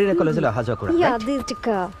গাড়ীৰে কলেজলৈ অহা যোৱা কৰা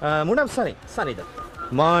ইয়াদিষ্টিকা মোৰ নাম সানি দত্ত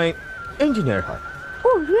মই ইঞ্জিনিয়াৰ হয়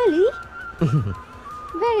Oh really?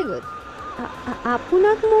 Very good.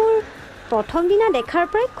 আপোনাক মোৰ প্ৰথম দিনা দেখাৰ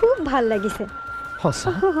পৰাই খুব ভাল লাগিছে সঁচা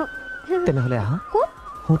তেনেহ'লে আহা ক'ত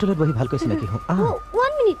হোটেলত বহি ভালকৈ চিনাকি হওঁ আহা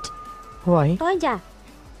 1 minute হোৱাই তই যা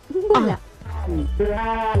ব'লা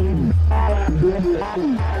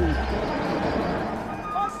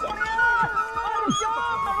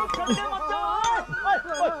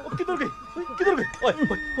किधर गई ओए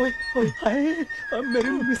ओए ओए हाय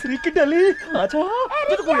मेरी मिस्री की डली आजा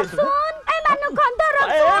सुन ए मानु खंदर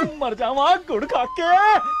मर जावा गुड़ खा के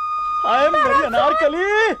आए मेरी अनारकली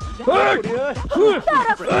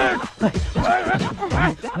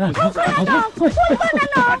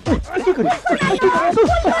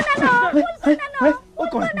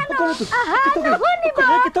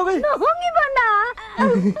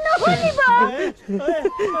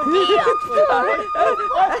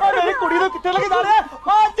मेरी कुड़ी तो कितने लगे जा रहे हैं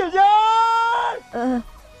चल जा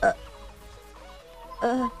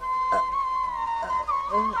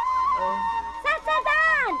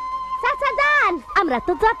সাসাদান আমরা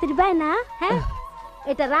তো জাতির ভাই না হ্যাঁ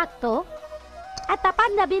এটা রাখতো এটা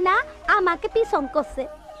পাঞ্জাবি না আমাকে পিছন করছে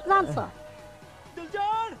জানছ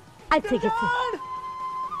আচ্ছা ঠিক আছে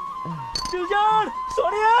दिलजान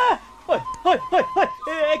सोनिया ओए ओए ओए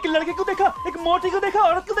एक लड़के को देखा एक मोटी को देखा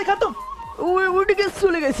औरत को देखा तुम ওই উঠে গেছে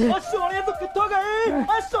চলে গেছে सोनिया तू कित्थों गई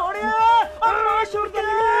सोनिया शुरू कर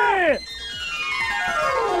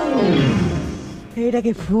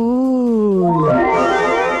এটাকে ফুল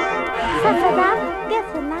সাসাদান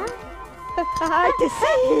গেছে না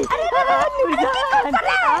আইতেছি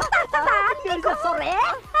সাসাদান কি করছো রে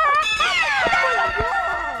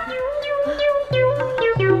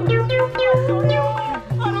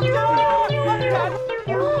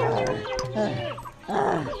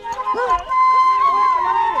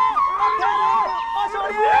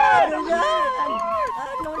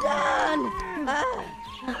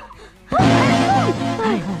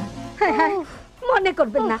মনে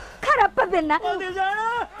করবেন না খারাপ পাবেন না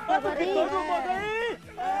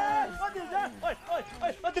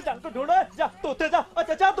दिलजान को ढूंढो जा तोते जा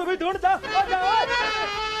अच्छा जा तू भी ढूंढ जा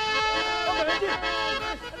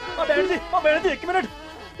बहन जी 1 मिनट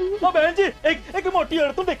बहन जी एक मोटी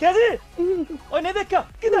औरत तुम देखा जी ओए नहीं देखा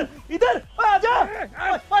किधर इधर आजा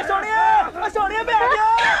सोनिया बहन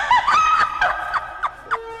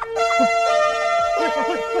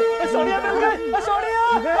सोनिया मिल गई सोनिया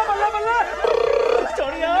बल्ला बल्ला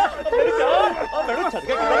सोनिया मेरी जान मैडम छत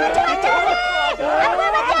के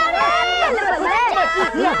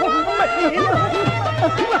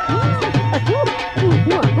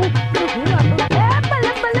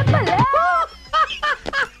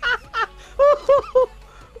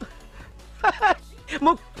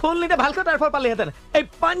মোক ফুল নিতে ভালকৈ তাৰ ফল পালেহেঁতেন এই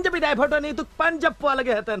পাঞ্জাবী ড্ৰাইভাৰটো আনি তোক পাঞ্জাব পোৱা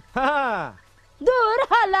লাগেহেঁতেন দূর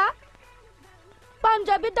হালা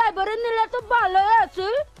পাঞ্জাবি ড্রাইভারে নিলে তো ভালো আছে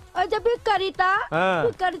और जब भिकारिता हाँ।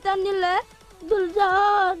 भिकारिता नीले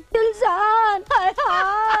दुलजान दुलजान हाय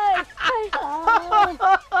हाय हाय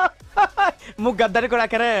हाय मुख गद्दारी करा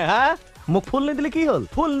करे हाँ मुख फूल नहीं दिले की होल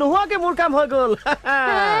फूल नुआ के मोर काम हो गल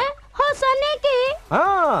हसने की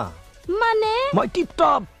हाँ माने मैं टिप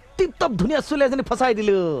टॉप दुनिया सुले जनी फसाई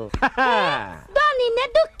दिलु दानी ने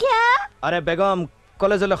दुखिया अरे बेगम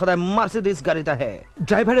कॉलेज ले खदा मर्सिडीज गाड़ीटा है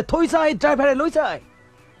ड्राइवरे थई जाय ड्राइवरे लई जाय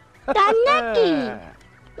तान्ना की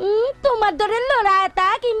তোমার দরে লড়া এটা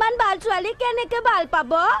কিমান বাল ছোৱালী কেনেকে বাল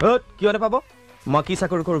পাব কিয় নাপাব মই কি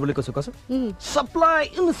চাকৰি কৰো বুলি কৈছো সাপ্লাই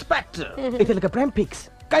ইন্সপেক্টৰ এতিয়ালৈকে প্ৰেম ফিক্স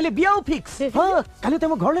কাইলে বিয়াও ফিক্স কালি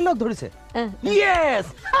তেওঁ ঘৰলৈ লগ ধৰিছে ইয়েস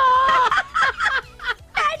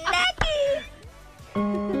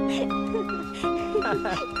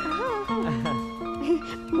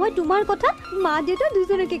মই তোমাৰ কথা মা দেউতা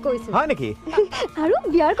দুজনকে কৈছো হয় নেকি আৰু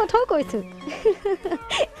বিয়াৰ কথাও কৈছো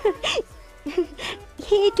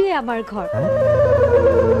এইটোৱে আমাৰ ঘৰ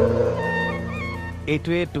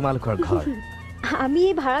এইটোৱে তোমালোকৰ ঘৰ আমি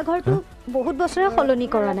এই ভাড়া ঘৰটো বহুত বছৰে সলনি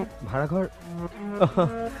কৰা নাই ভাড়া ঘৰ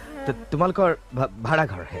তোমালোকৰ ভাড়া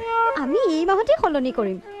ঘৰ হে আমি এই মাহতে সলনি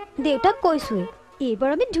কৰিম দেউতাক কৈছোৱে এইবাৰ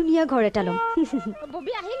আমি ধুনীয়া ঘৰ এটা ল'ম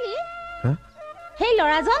ববি আহিলি হেই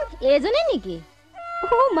লৰাজন এজনে নেকি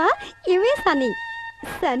ও মা এৱে সানি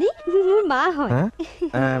সানি মোৰ মা হয়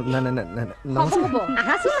না হ'ব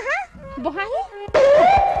আহাচোন আহা বহাহি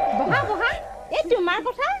বহা এই তোমাৰ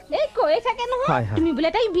কথা এই কৈ থাকে নহয় তুমি বোলে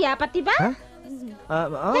তাই বিয়া পাতিবা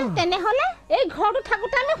তেনেহলে এই ঘৰটো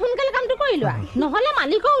থাকোতে আমি সোনকালে কামটো কৰি লোৱা নহলে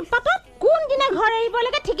মালিকৰ উৎপাতত কোন দিনা ঘৰ এৰিব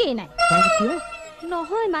লাগে ঠিকেই নাই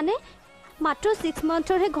নহয় মানে মাত্ৰ 6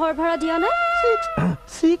 মান্থৰহে ঘৰ ভাড়া দিয়া নাই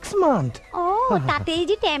 6 মান্থ তাতেই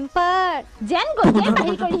যি টেম্পাৰ যেন গতিয়ে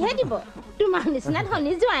বাহিৰ কৰিহে দিব তোমাৰ নিচিনা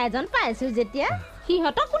ধনী জোৱা এজন পাইছো যেতিয়া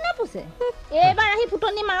সিহঁতক কোনে পুছে এইবাৰ আহি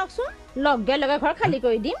ফুটনি মাৰকচোন লগে লগে ঘৰ খালী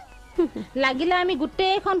কৰি দিম লাগিলে আমি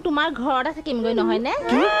গোটেইখন তোমাৰ ঘৰতে থাকিমগৈ নহয় নে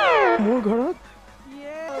মোৰ ঘৰত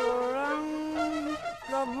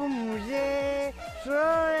प्रभु मुझे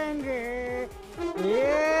छोड़ेंगे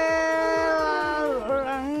ये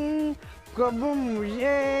कब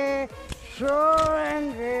मुझे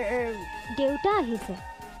छोड़ेंगे দেউতা আহিছে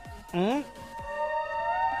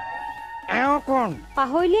এও কোন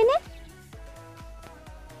পাহৰিলে নে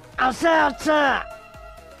আছে আছে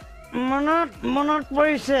মনত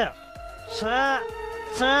পৰিছে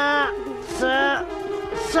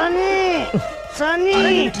সানি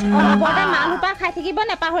বৰটা মালুপা খাই থাকিব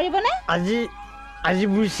নেপাহৰিব নে আজি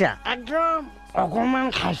বুইছা একদম অকণমান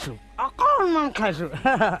খাইছো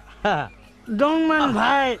ডোন্ট মান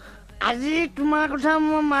ভাই আজি তোমাৰ কথা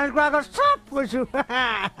মই মালিকৰ আগত চব কৈছো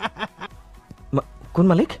কোন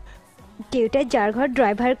মালিক দেউতাই যাৰ ঘৰ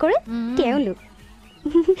ড্ৰাইভাৰ কৰে তেওঁলোক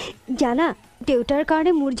জানা দেউতাৰ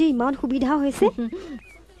কাৰণে মোৰ যে ইমান সুবিধা হৈছে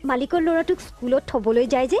মালিকৰ ল'ৰাটোক স্কুলত থবলৈ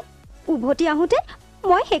যায় যে উভতি আহোঁতে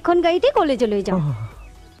মই সেইখন গাড়ীতে কলেজলৈ যাওঁ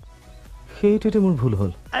সেইটোতে মোৰ ভুল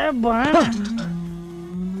হ'ল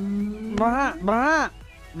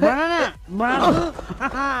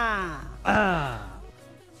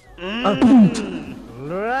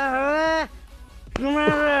ল'ৰা হ'লে তোমাৰ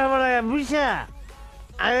হ'ব লাগে বুজিছা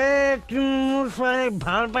আৰে তুমি মোৰ ছোৱালীক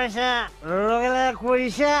ভাল পাইছা লগে লগে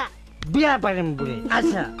কৰিছা বিয়া পাতিম বুলি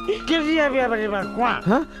আচ্ছা কেতিয়া বিয়া পাতিবা কোৱা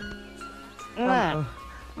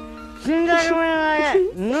চিন্তা কৰিব নালাগে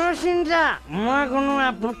চিন্তা মই কোনো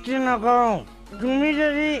আপত্তি নকৰোঁ তুমি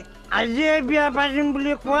যদি আজিয়ে বিয়া পাতিম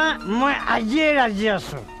বুলি কোৱা মই আজিয়ে ৰাজি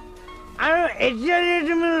আছোঁ আৰু এতিয়া যদি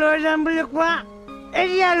তুমি লৈ যাম বুলি কোৱা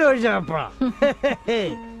এতিয়া লৈ যাব পৰা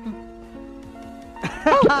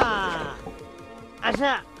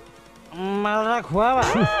আচ্ছা মালটা খোৱাবা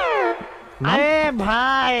আৰে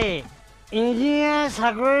ভাই ইঞ্জিনিয়াৰ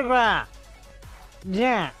চাকৰি কৰা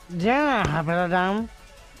দিয়া না হাফ এটা দাম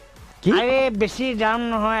আৰে বেছি দাম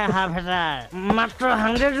নহয় হাফ এটাৰ মাত্ৰ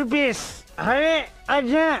 100 rupees আৰে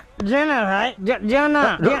দিয়া না ভাই দিয়া না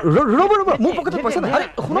ৰ'ব মোৰ পকেটত পইচা নাই আৰে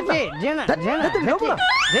শুনক না দিয়া না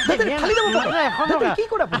খালি যাব কি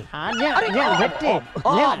কৰে আপুনি আৰে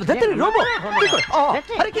ৰ'ব কি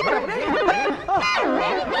কৰে আৰে কি কৰে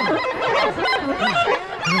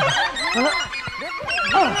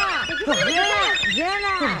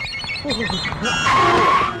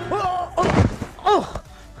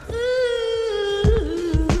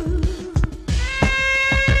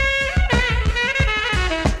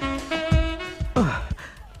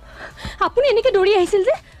আপুনি এনেকে দৌৰি আহিছিল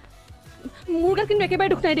যে মোৰ গাত কিন্তু একেবাৰে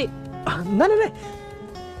দুখ নাই দেই নাই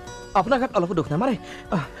আপোনাৰ গাত অলপ দুখ নাই মানে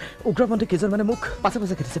উগ্ৰপন্থী কেইজন মানে মোক পাছে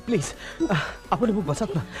পাছে খেদিছে প্লিজ আপুনি মোক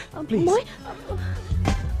বচাওক না প্লিজ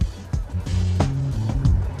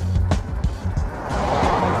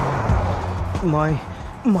মই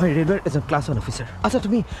মই ৰেলৱেৰ এজন ক্লাছ 1 অফিচাৰ আচ্ছা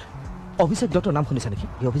তুমি অভিষেক দত্তৰ নাম শুনিছা নেকি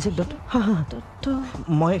এই অভিষেক দত্ত দত্ত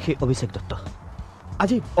মই সেই অভিষেক দত্ত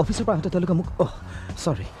আজি অফিচৰ পৰা আহোঁতে তেওঁলোকে মোক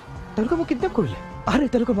চৰি তেওঁলোকে মোক কিডনেপ কৰিলে আৰে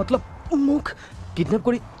তেওঁলোকৰ মতলব মোক কিডনেপ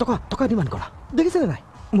কৰি টকা ডিমাণ্ড কৰা দেখিছেনে নাই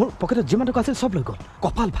মোৰ পকেটত যিমান টকা আছিল চব লৈ গ'ল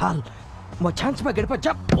কপাল ভাল মই চান্স পাই গেট পাই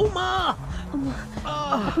যাম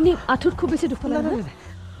আপুনি আঁঠুত খুব বেছি দুখ পালে নাই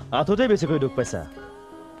আঁঠুতে বেছিকৈ দুখ পাইছা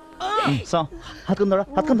চাওঁ হাতখন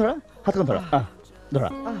ধৰা ধৰা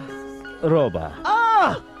ৰবা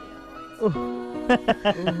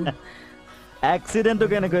এক্সিডেণ্টটো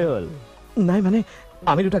কেনেকৈ হ'ল নাই মানে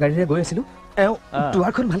আমি দুটা গাড়ীৰে গৈ আছিলোঁ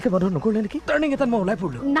দুৱাৰখন ভালকে বন্ধ নকৰিলে নেকি টাৰ্ণিং এটাত মই ওলাই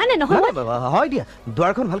পৰিলোঁ নাই নহয় হয় দিয়া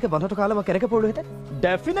দুৱাৰখন ভালকে বন্ধ থকা হ'লে মই কেনেকৈ পৰিলোহেঁতেন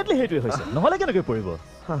ডেফিনেটলি সেইটোৱে হৈছে নহ'লে কেনেকৈ পৰিব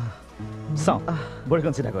চাওঁ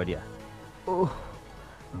ভৰিখন চিধা কৰি দিয়া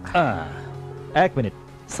 1 মিনিট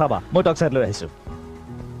চাবা মই টক চাইড লৈ আহিছোঁ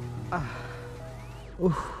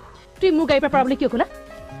তুমি মোৰ গাড়ীৰ পৰা পাবলৈ কিয় ক'লা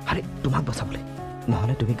আৰে তোমাক বচাবলৈ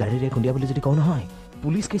নহ'লে তুমি গাড়ীৰে খুন্দিয়া বুলি যদি কওঁ নহয়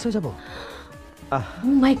পুলিচ কেছ হৈ যাব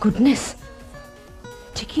মাই গুডনেছ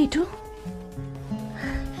ঠিকেই এইটো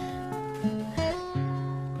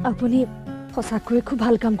আপুনি সঁচাকৈয়ে খুব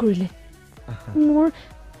ভাল কাম কৰিলে মোৰ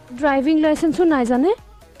ড্ৰাইভিং লাইচেন্সো নাই জানে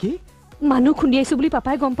কি মানুহ খুন্দিয়াইছোঁ বুলি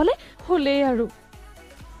পাপাই গম পালে হ'লেই আৰু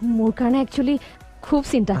মোৰ কাৰণে একচুৱেলি খুব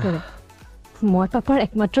চিন্তা কৰে মই পাপাৰ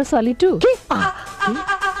একমাত্ৰ ছোৱালীটো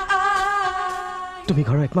তুমি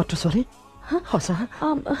ঘৰৰ একমাত্ৰ ছোৱালী সঁচা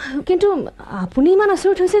কিন্তু আপুনি ইমান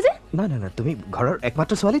আচৰিত হৈছে যে নাই তুমি ঘৰৰ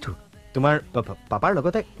একমাত্ৰ ছোৱালীটো তোমাৰ পাপাৰ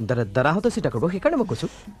লগতে দাদাহঁতে চিন্তা কৰিব সেইকাৰণে মই কৈছোঁ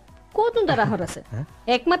ক'তনো দাদাহঁত আছে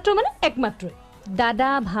একমাত্ৰ মানে একমাত্ৰই দাদা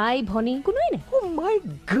ভাই ভনী কোনোৱেই নাই মাই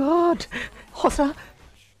গড সঁচা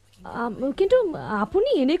কিন্তু আপুনি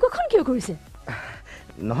এনেকুৱাখন কিয় কৰিছে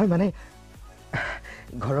নহয় মানে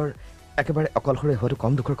ঘৰৰ একেবাৰে অকলশৰে হোৱাটো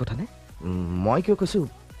কম দুখৰ কথা নে মই কিয় কৈছোঁ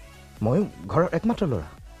ময়ো ঘৰৰ একমাত্ৰ ল'ৰা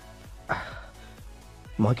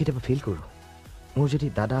মই কেতিয়াবা ফিল কৰোঁ মোৰ যদি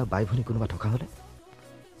দাদা বাই ভনী কোনোবা থকা হ'লে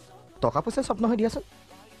টকা পইচা চব নহয় দিয়াচোন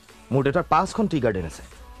মোৰ দেউতাৰ 5খন টি গাৰ্ডেন আছে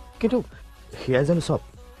কিন্তু সেয়া জানো চব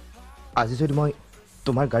আজি যদি মই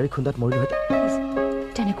তোমাৰ গাড়ী খুন্দাত মৰিলোহেঁতেন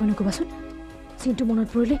তেনেকৈ নক'বাচোন চিন্তু মনত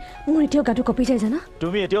পৰিলে মোৰ এতিয়াও গাটো কঁপি যায় জানা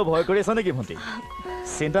তুমি এতিয়াও ভয় কৰি আছা নেকি ভণ্টি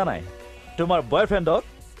চিন্তা নাই তোমাৰ বয়ফ্ৰেণ্ডক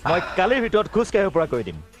মই কালিৰ ভিতৰত খোজ কাঢ়িব পৰা কৰি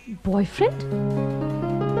দিম বয়ফ্ৰেণ্ড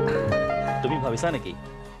তুমি ভাবিছা নেকি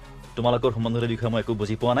তোমালোকৰ সম্বন্ধৰ বিষয়ে মই একো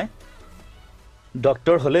বুজি পোৱা নাই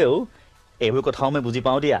ডক্টৰ হ'লেও এইবোৰ কথাও মই বুজি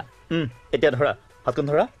পাওঁ দিয়া এতিয়া ধৰা হাতখন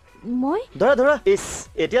ধৰা মই ধৰা ইছ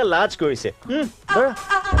এতিয়া লাজ কৰিছে ধৰা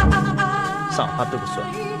চাওঁ হাতটো গুচোৱা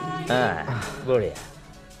বঢ়িয়া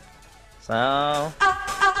চাওঁ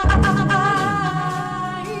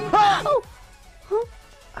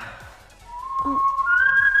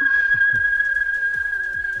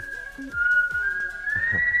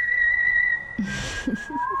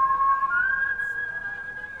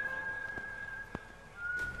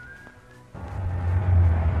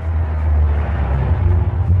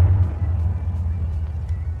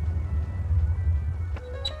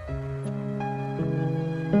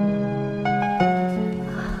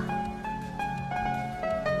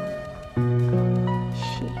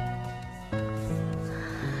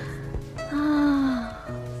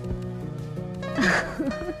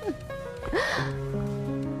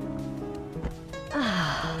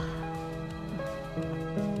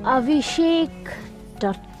অভিষেক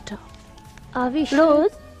দত্ত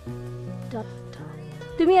ৰোজ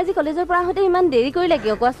তুমি আজি কলেজৰ পৰা আহোঁতে ইমান দেৰি কৰিলে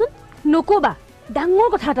কিয় কোৱাচোন নক'বা ডাঙৰ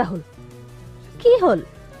কথা এটা হ'ল কি হ'ল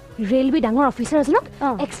ৰেলৱে ডাঙৰ অফিচাৰ এজনক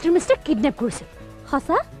এক্সট্ৰিমিষ্টে কিডনেপ কৰিছে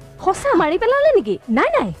সঁচা মাৰি পেলালে নেকি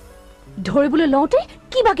নাই ধৰিবলৈ লওঁতে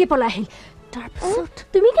কিবাকে পলাই আহিল তাৰপিছত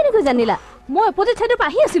তুমি কেনেকৈ জানিলা মই অপজিট চাইডৰ পৰা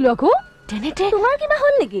আহি আছিলোঁ আকৌ তেনেতে তোমাৰ কিবা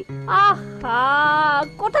হ'ল নেকি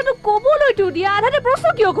কথাটো ক'বলৈতো দিয়া আধাতে প্ৰশ্ন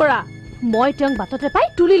কিয় কৰা মই তেওঁক বাটতে পাই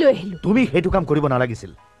তুলি লৈ আহিলোঁ তুমি সেইটো কাম কৰিব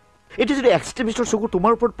নালাগিছিল এইটো যদি এক্সট্ৰিমিষ্টৰ চকু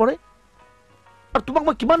তোমাৰ ওপৰত পৰে আৰু তোমাক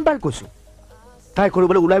মই কিমান বাৰ কৈছোঁ তাই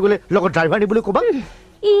কৰিবলৈ ওলাই গ'লে লগত ড্ৰাইভাৰ নিবলৈ ক'বা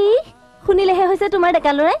শুনিলেহে হৈছে তোমাৰ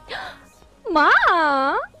ডেকা ল'ৰাই মা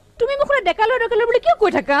তুমি মোক ডেকা ল'ৰা বুলি কিয়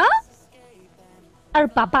কৈ থাকা আৰু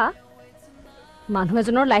পাপা মানুহ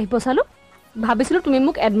এজনৰ লাইফ বচালো ভাবিছিলোঁ তুমি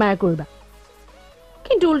মোক এডমায়াৰ কৰিবা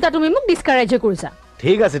কিন্তু উল্টা তুমি মোক ডিছকাৰেজ কৰিছা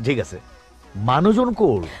ঠিক আছে মানুহজন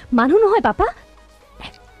ক'ৰ মানুহ নহয় পাপা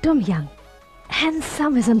একদম য়াং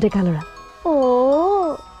হেণ্ডচাম এজন ডেকা ল'ৰা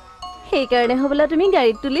সেইকাৰণে হ'বলা তুমি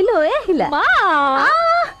গাড়ীত তুলি লৈ আহিলা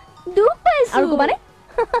দুখ পাইছোঁ আৰু ক'বানে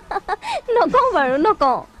নকওঁ বাৰু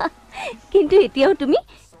নকওঁ কিন্তু এতিয়াও তুমি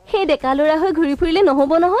সেই ডেকা ল'ৰা হৈ ঘূৰি ফুৰিলে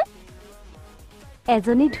নহ'ব নহয়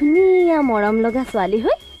এজনী ধুনীয়া মৰম লগা ছোৱালী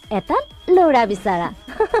হৈ এটা ল'ৰা বিচাৰা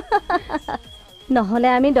নহ'লে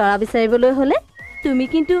আমি দৰা বিচাৰিবলৈ হ'লে তুমি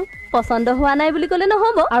কিন্তু পছন্দ হোৱা নাই বুলি ক'লে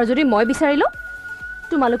নহ'ব আৰু যদি মই বিচাৰিলো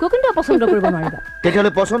তোমালোকেও কিন্তু পছন্দ কৰিব নোৱাৰিবা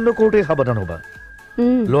তেতিয়াহ'লে পছন্দ কৰোঁতে সাৱধান হ'বা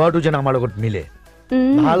ল'ৰাটো যেন আমাৰ লগত মিলে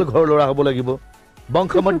ভাল ঘৰ ল'ৰা হ'ব লাগিব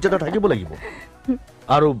বংশ মৰ্যাদা থাকিব লাগিব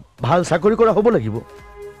আৰু ভাল চাকৰি কৰা হ'ব লাগিব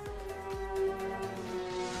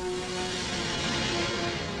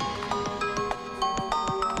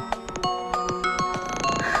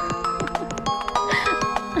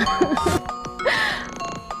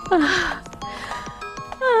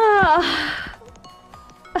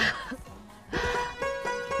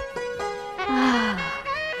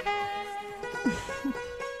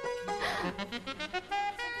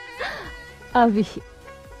Avi,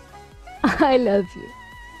 I love you.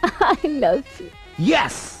 I love you.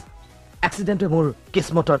 Yes! Accident মোৰ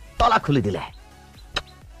কিসমতৰ তলা খুলি দিলে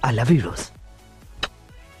I love you, Rose.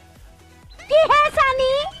 কি হে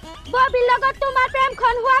সানি ববিৰ লগত তোমাৰ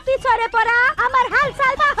প্ৰেমখন হোৱা পিছৰে পৰা আমাৰ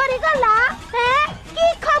হালচাল পাহৰি গলা হে কি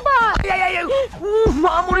খবৰ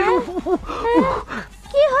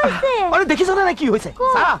কি হৈছে আৰে দেখিছ না কি হৈছে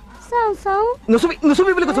চাও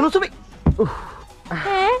নুচুবি বুলি কৈছ নুচুবি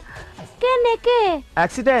হে কেনেকে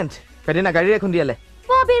এক্সিডেন্ট পেদিনা গাড়ী এখন দিয়ালে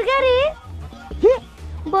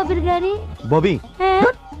ববিৰ গাড়ী ববি হে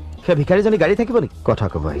হে ভিখাৰীজনী গাড়ী থাকিব নেকি কথা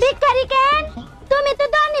ক'ব ভিখাৰী কেন তুমি তো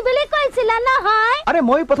ধনী বুলি কৈছিলা নহয় আৰে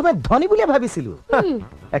মই প্ৰথমে ধনী বুলি ভাবিছিলো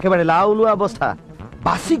একেবাৰে লাউলু অৱস্থা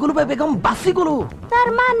বাসি গলো বেগম বাসি গলো তাৰ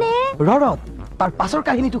মানে ৰ তাৰ পাছৰ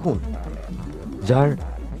কাহিনীটো শুন যাৰ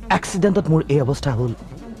এক্সিডেন্টত মোৰ এই অৱস্থা হ'ল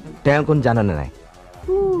তেওঁ কোন জানানে নাই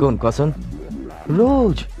কোন কচোন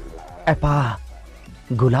ৰোজ এপা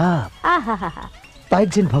গোলাপ তাইক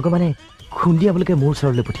যেন ভগৱানে খুন্দিয়াবলৈকে মোৰ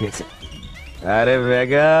ওচৰলৈ পঠিয়াইছে আৰে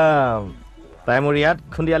বেগম তাই মোৰ ইয়াত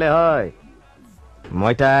খুন্দিয়ালে হয়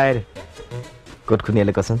মই তাইৰ ক'ত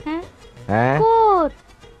খুন্দিয়ালে কচোন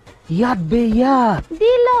ইয়াত বে ইয়াত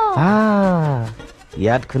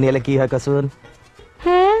ইয়াত খুন্দিয়ালে কি হয় কচোন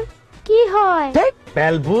কি হয়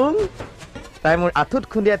পেলবুম তাই মোৰ আঁঠুত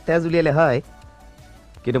খুন্দিয়াই তেজ উলিয়ালে হয়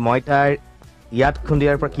কিন্তু মই তাইৰ ইয়াত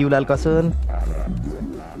খুন্দিয়াৰ পৰা কি ওলাল কচোন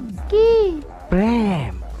কি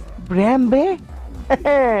প্ৰেম প্ৰেম বে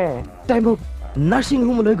তাই মোক নাৰ্ছিং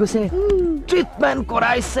হোম লৈ গৈছে ট্ৰিটমেণ্ট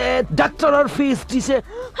কৰাইছে ডাক্তৰৰ ফিজ দিছে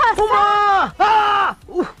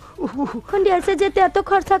খুন্দিয়াইছে যেতিয়া তো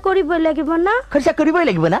খৰচা কৰিবই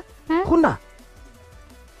লাগিব না শুন না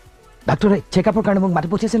ডাক্তৰে চেকআপৰ কাৰণে মোক মাতি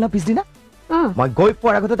পঠিয়াইছিল ন পিছদিনা মই গৈ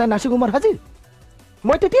পোৱাৰ আগতে তাই নাৰ্ছিং হোমত হাজিৰ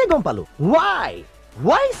মই তেতিয়াই গম পালো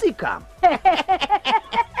Why is he come?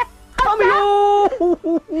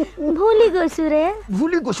 ভুলি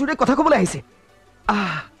গৈছো ৰে কথা ক'বলৈ আহিছে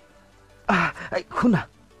শুনা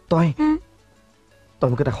তই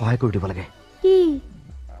মোক এটা সহায় কৰি দিব লাগে কি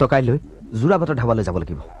তই কাইলৈ যোৰাবাটৰ ধাবালৈ যাব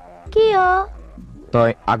লাগিব কিয় তই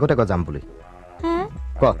আগতে ক যাম বুলি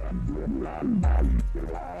ক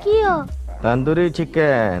কিয় তন্দুৰী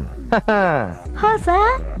চিকেন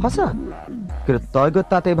সঁচা কিন্তু তই গৈ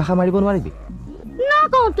তাতে ভাষা মাৰিব নোৱাৰিবি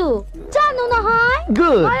নকওঁতো জানো নহয়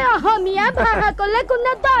মই অসমীয়া ভাষা ক'লে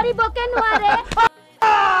কোনে ধৰিবকে নোৱাৰে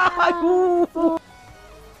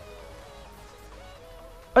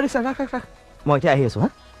আৰে ৰাখ মই এতিয়া আহি আছো হা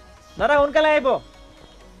দাদা সোনকালে আহিব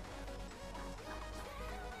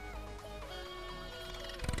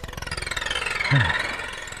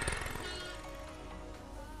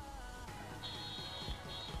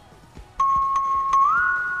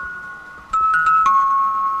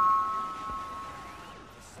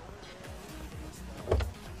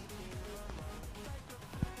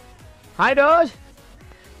Hi, Rose.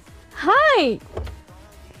 Hi.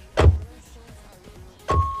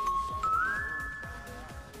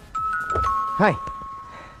 Hi.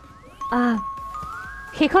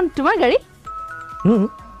 সেইখন তোমাৰ গাড়ী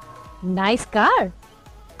নাইস কাৰ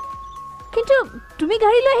কিন্তু তুমি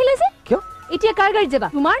গাড়ী লৈ আহিলে যে কিয় এতিয়া কাৰ গাড়ীত যাবা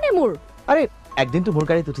তোমাৰ নে মোৰ আৰে একদিন তো মোৰ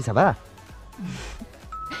গাড়ীত উঠি চাবা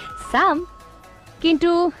চাম কিন্তু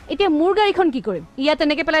এতিয়া মোৰ গাড়ীখন কি কৰিম ইয়াত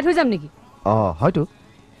এনেকে পেলাই থৈ যাম নেকি হয়তো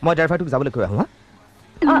মই ড্ৰাইভাৰটোক যাবলৈ কৈ আহোঁ হা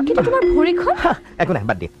কিন্তু তোমাৰ ভৰিখন একো নাই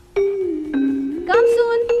বাদ দিয়া কাম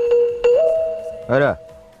চুন আৰে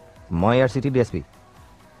মই ইয়াৰ চিটি ডিএছপি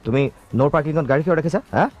তুমি নো পাৰ্কিঙত গাড়ী কিয় ৰাখিছা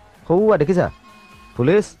হা সৌৱা দেখিছা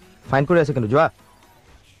পুলিচ ফাইন কৰি আছে কিন্তু যোৱা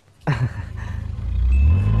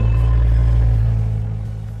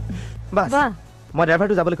বাস মই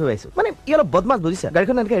ড্ৰাইভাৰটো যাবলৈ কৈ আহিছোঁ মানে ই অলপ বদমাছ বুজিছা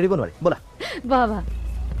গাড়ীখন এনেকৈ এৰিব নোৱাৰে ব'লা বাবা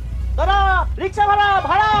দাদা ৰিক্সা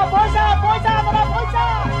ভাড়া পইচা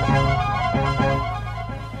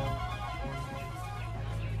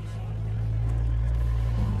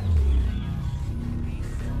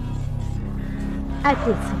I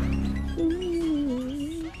think so.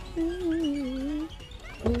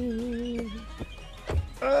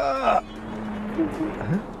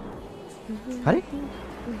 আৰে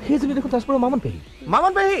সেইজনী দেখোন তেজপুৰৰ মামন পেহী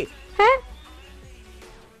হে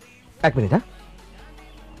 1 মিনিট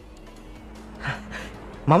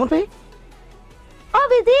মামন পেহী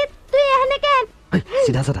অভিজিৎ তুই এখানে কেন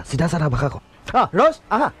চিধা চাধা ভাষা কওঁ ৰোজ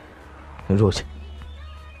আহা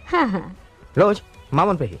ৰোজ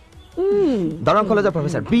মামন পেহী দৰং কলেজৰ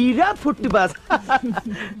প্ৰফেচাৰ বিৰাট ফূৰ্তিবাজ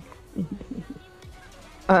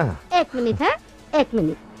 1 মিনিট হা 1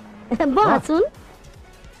 মিনিট বহাচোন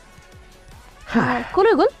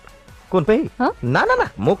কলৈ গ'ল কোন পেহী না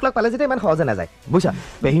মোক লগ পালে যেতিয়া ইমান সহজে নাযায় বুজিছা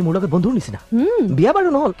পেহী মোৰ লগত বন্ধুৰ নিচিনা বিয়া বাৰু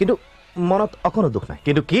নহ'ল কিন্তু মনত অকণো দুখ নাই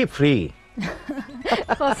কিন্তু কি ফ্ৰী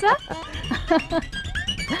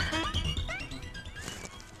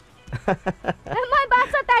মই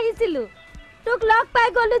বাছত আহিছিলো তোক লগ পাই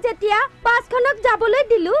গলো যেতিয়া বাছখনক যাবলৈ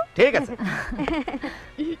দিলো ঠিক আছে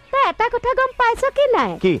তই এটা কথা গম পাইছ কি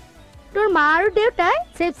নাই কি তোৰ মা আৰু দেউতাই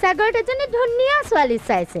শিৱসাগৰত এজনী ধুনীয়া ছোৱালী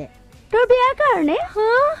চাইছে তোৰ বিয়াৰ কাৰণে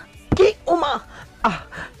কি ও মা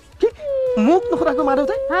কি মোক নসুধাকৈ মা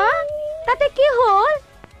দেউতাই হা তাতে কি হ'ল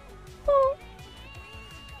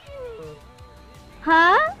হা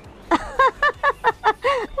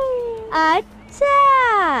আচ্ছা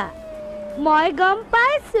মই গম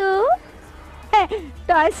পাইছো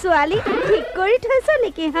তই ছোৱালী ঠিক কৰি থৈছ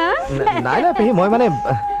নেকি হা নাই পেহী মই মানে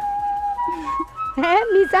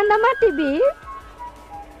মিছা নামাতিবি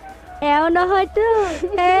এও নহয়তো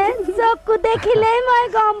চকু দেখিলেই মই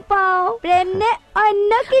গম পাওঁ প্ৰেম নে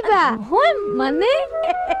অন্য কিবা মানে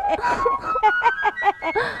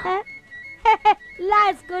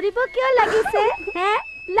লাজ কৰিব কিয় লাগিছে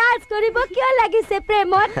লাজ কৰিব কিয় লাগিছে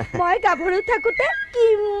প্ৰেমত মই গাভৰু থাকোতে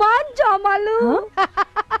কিমান জমালো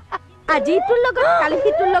আজি ইটোৰ লগত কালি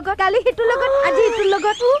সিটোৰ লগত কালি সিটোৰ লগত আজি ইটোৰ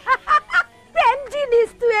লগত প্ৰেম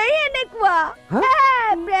জিনিছটোৱেই এনেকুৱা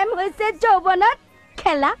প্ৰেম হৈছে যৌৱনত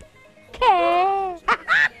খেলা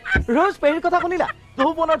ৰোজ পেহীৰ কথা শুনিলা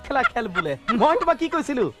যৌৱনত খেলা খেল বোলে মই তোমাক কি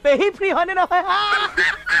কৈছিলো পেহী ফ্ৰী হয়নে নহয়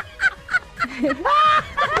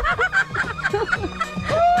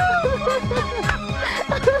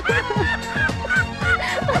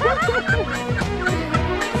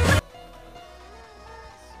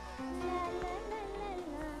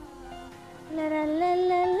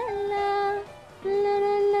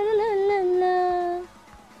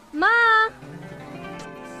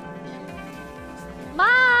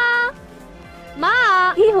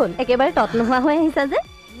কি হ'ল একেবাৰে তত নোহোৱা হৈ আহিছা যে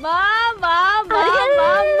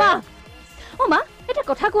অ মা এটা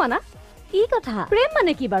কথা কোৱা না কি কথা প্ৰেম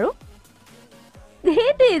মানে কি বাৰু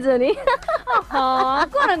এইজনী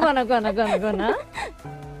কোৱা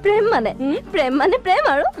প্ৰেম মানে প্ৰেম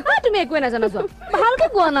আৰু তুমি একোৱে নাজানো যোৱা ভালকে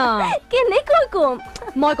কোৱা না কেনেকৈ কম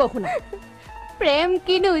মই কওঁ শুনা প্ৰেম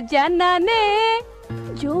কিনো জানানে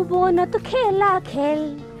যৌৱনত খেলা খেল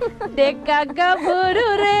ডেকা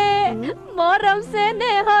গাভৰুৰে মৰম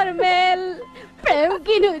চেনেহৰ মেল প্ৰেম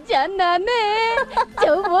কিনো জানানে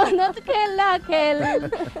যৌৱনত খেলা খেল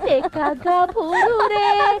ডেকা গাভৰুৰে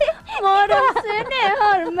মৰম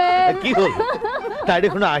চেনেহৰ মেল কি হ'ল তাই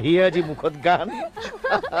দেখোন আহিয়ে আজি মুখত গান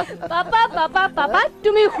পাপা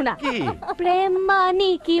তুমি শুনা কি প্ৰেম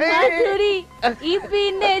মানি কি মাধুৰী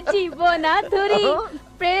ইপিনে জীৱনা ধুৰি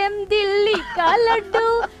প্ৰেম দিল্লী কা লাড্ডু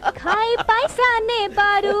খাই পাইছানে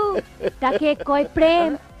বাৰু তাকে কয় প্ৰেম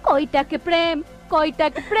কয়টাকে প্ৰেম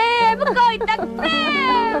কয়টাকে প্ৰেম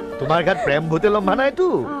তোমাৰ গাত প্ৰেম ভূতে লম্ভা নাইতো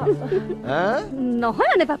নহয়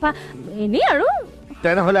মানে পাপা এনেই আৰু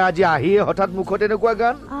তেনেহলে আজি আহিয়ে হঠাৎ মুখত এনেকুৱা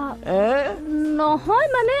গান নহয়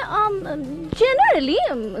মানে জেনেৰেলি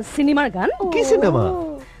চিনেমাৰ গান কি চিনেমা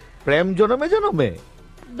প্ৰেম জনমে জনমে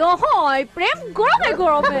নহয় প্ৰেম গৰমে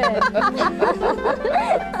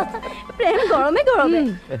প্ৰেম গৰমে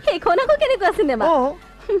সেইখন আকৌ কেনেকুৱা চিনেমা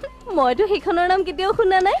মইতো সেইখনৰ নাম কেতিয়াও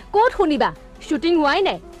শুনা নাই ক'ত শুনিবা শ্বুটিং হোৱাই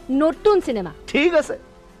নাই নতুন চিনেমা ঠিক আছে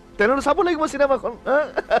তেনেহ'লে চাব লাগিব চিনেমাখন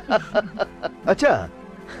আচ্ছা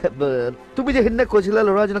তুমি যে সেইদিনা কৈছিলা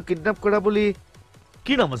ল'ৰাজনক কিডনেপ কৰা বুলি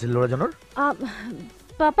কি নাম আছিল ল'ৰাজনৰ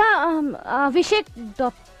পাপা অভিষেক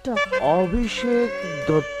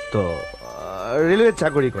দত্ত ৰেলৱেত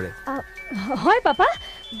চাকৰি কৰে হয় পাপা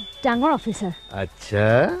ডাঙৰ অফিচাৰ আচ্ছা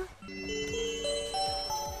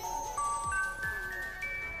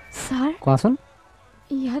ছাৰ কোৱাচোন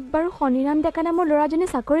ইয়াত বাৰু শনিৰাম ডেকা নামৰ ল'ৰাজনে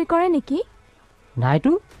চাকৰি কৰে নেকি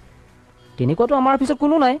নাইতো তেনেকুৱাতো আমাৰ অফিচত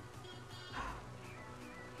কোনো নাই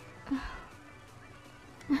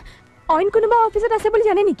অইন কোনোবা অফিচত আছে বুলি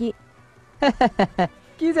জানে নেকি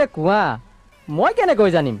কি যে কোৱা মই কেনেকৈ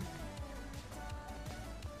জানিম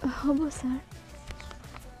হ'ব ছাৰ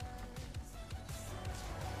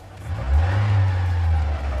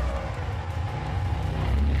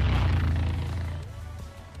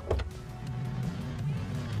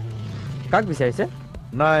কাক বিচাৰিছে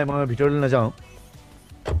নাই মই ভিতৰলৈ নাযাওঁ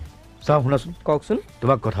চাওঁ শুনাচোন কওকচোন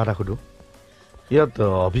তোমাক কথা এটা সুধো ইয়াত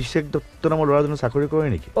অভিষেক দত্ত নামৰ ল'ৰাজনে চাকৰি কৰে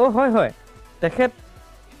নেকি অ হয় হয় তেখেত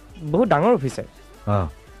বহুত ডাঙৰ অফিচাৰ অঁ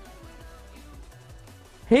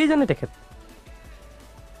সেইজনে তেখেত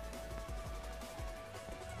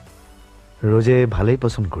ৰোজে ভালেই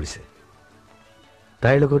পচন্দ কৰিছে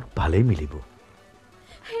তাইৰ লগত ভালেই মিলিব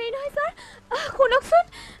হেৰি নহয় ছাৰ শুনকচোন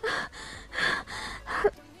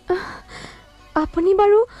আপুনি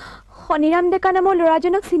বাৰু শনিৰাম ডেকা নামৰ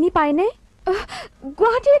ল'ৰাজনক চিনি পায়নে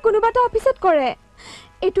গুৱাহাটীৰ কোনোবা এটা অফিচত কৰে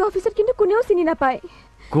এইটো অফিচত কিন্তু কোনেও চিনি নাপায়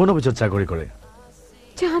কোন অফিচত চাকৰি কৰে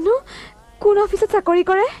জানো কোন অফিচত চাকৰি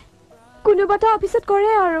কৰে কোনোবা এটা অফিচত কৰে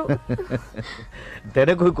আৰু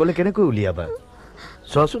তেনেকৈ ক'লে কেনেকৈ উলিয়াবা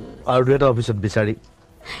চোৱাচোন আৰু দুই এটা অফিচত বিচাৰি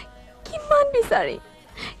কিমান বিচাৰি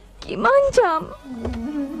কিমান যাম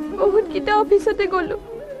বহুতকেইটা অফিচতে গ'লো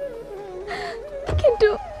কিন্তু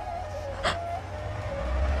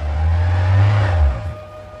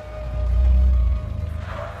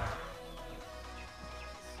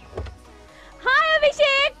হাই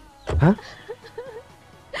অভিষেক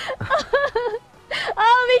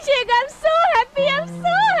অভিষেক I'm so happy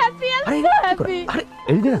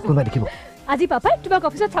এৰি দে না কোনোবাই দেখিব আজি পাপাই তোমাক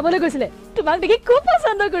অফিচত চাবলৈ গৈছিলে তোমাক দেখি খুব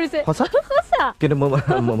পছন্দ কৰিছে সঁচা কিন্তু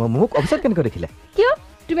মোক অফিচত কেনেকৈ দেখিলে কিয়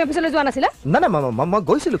তুমি অফিচলৈ যোৱা নাছিলা না না মই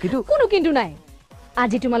গৈছিলোঁ কিন্তু কোনো কিন্তু নাই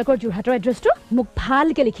আজি তোমালোকৰ যোৰহাটৰ এড্ৰেছটো মোক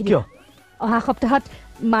ভালকে লিখি দিবা অহা সপ্তাহত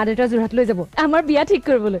মা দেউতা যোৰহাট লৈ যাব আমাৰ বিয়া ঠিক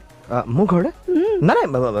কৰিবলৈ মোৰ ঘৰলৈ না নাই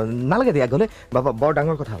নালাগে দিয়া গ'লে বৰ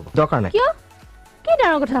ডাঙৰ কথা হ'ব দৰকাৰ নাই কিয় কি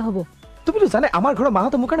ডাঙৰ কথা হ'ব তুমিতো জানে আমাৰ ঘৰৰ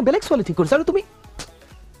মাহঁতে মোৰ কাৰণে বেলেগ ছোৱালী ঠিক কৰিছে আৰু তুমি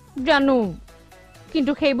জানো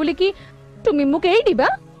কিন্তু সেই বুলি কি তুমি মোক এৰি দিবা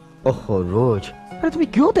অহ ৰোজ আৰে তুমি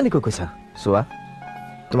কিয় তেনেকৈ কৈছা চোৱা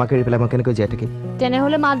তোমাক এৰি পেলাই মই কেনেকৈ জীয়াই থাকিম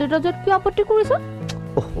তেনেহ'লে মা দেউতা য'ত কিয় আপত্তি কৰিছা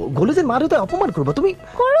অহ গ'লে যে মা দেউতাই অপমান কৰিব তুমি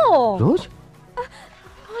কৰো ৰোজ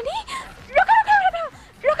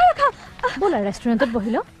ৰখা ব'লা ৰেষ্টুৰেণ্টত বহি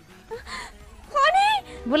লওঁ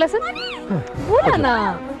ব'লাচোন ব'লা না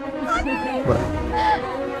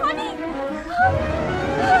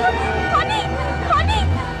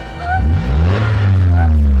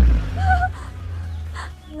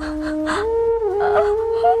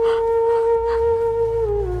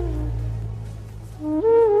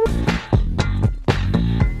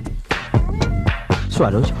চোৱা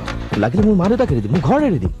ৰোজ লাগিলে মোৰ মা দেউতাক এৰি দিম মোৰ ঘৰ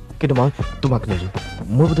এৰি দিম কিন্তু মই তোমাক নিদিওঁ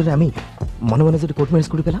মোৰ বদলে আমি মনে মনে যদি কোৰ্ট মেৰেজ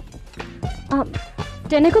কৰি পেলাম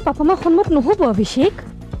তেনেকৈ পাপা মা সন্মত নহ'ব অভিষেক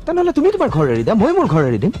তেনেহ'লে তুমি তোমাৰ ঘৰ এৰি দিয়া মই মোৰ ঘৰ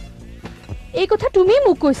এৰি দিম এই কথা তুমি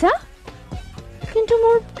মোক কৈছা কিন্তু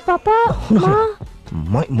মোৰ পাপা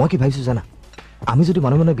মই কি ভাবিছোঁ জানা আমি যদি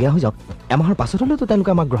মনে মনে বিয়া হৈ যাওঁ এমাহৰ পাছত হ'লেতো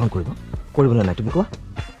তেওঁলোকে আমাক গ্ৰহণ কৰিবলৈ নাই তুমি কোৱা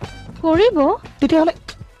কৰিব তেতিয়াহ'লে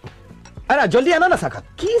জলদি আনা না চাকাত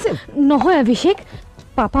কি যে নহয় অভিষেক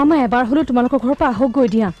পাপা মা এবাৰ হ'লেও তোমালোকৰ ঘৰৰ পৰা আহক গৈ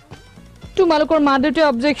দিয়া তোমালোকৰ মা দেউতাই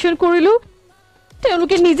অবজেকশ্যন কৰিলো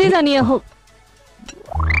তেওঁলোকে নিজে জানি আহক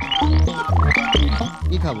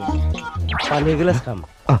কি খাব পানী এগিলাচ খাম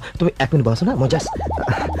তুমি এক মিনিট বহাচোন না মই জাষ্ট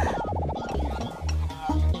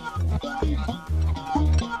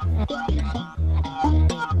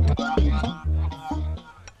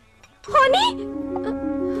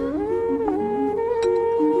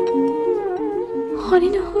হনি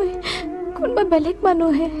নহয় কোনোবা বেলেগ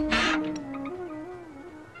মানুহে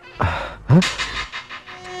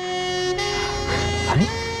আৰে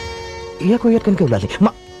ইয়াক কেনেকৈ ওলালি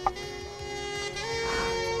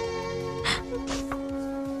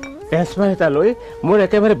পেচমা এটা লৈ মোৰ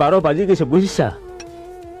একেবাৰে 12 বাজি গৈছে বুজিছা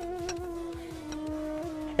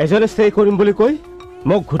এজনে ষ্টে কৰিম বুলি কৈ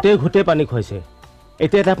মোক ঘুটে পানী খুৱাইছে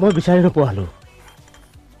এতিয়া তাক মই বিচাৰি নোপোৱালো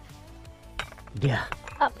দিয়া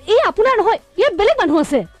এই আপোনাৰ নহয় ইয়াত বেলেগ মানুহ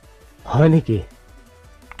আছে হয় নেকি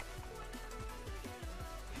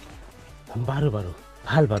বাৰু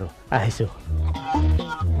ভাল আহিছো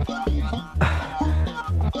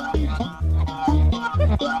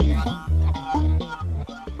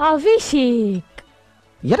অভিষেক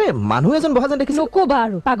ইয়াৰে মানুহ এজন বহা যেন দেখিছো নক'বা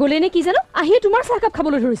আৰু পাগলে নে কি জানো আহিয়ে তোমাৰ চাহকাপ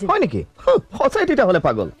খাবলৈ ধৰিছে হয় নেকি সঁচাই তেতিয়াহ'লে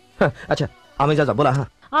পাগল আচ্ছা আমি যা ব'লা হা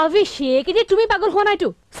অভিষেক এতিয়া তুমি পাগল হোৱা নাইতো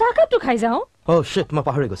চাহকাপটো খাই যাওঁ শিট মই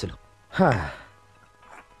পাহৰি গৈছিলো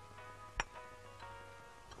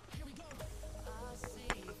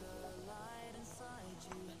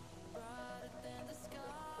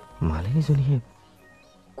মালিনীজনীহে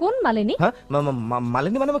কোন মালিনী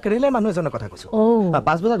মালিনী মানে মই কেৰেলাৰ মানুহ এজনৰ কথা কৈছো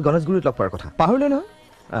 5 বজাত গণেশগুৰিত লগ পোৱাৰ কথা পাহৰিলে নহয়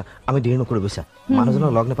আমি দেৰি নকৰো বুজিছা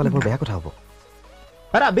মানুহজনক লগ নাপালে বৰ বেয়া কথা হ'ব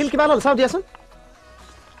বিল কিমান হ'ল চাওঁ দিয়াচোন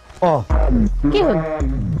কি হ'ল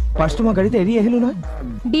পাৰ্চটো মই গাড়ীতে এৰি আহিলো নহয়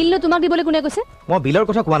বিলনো তোমাক দিবলৈ কোনে কৈছে মই বিলৰ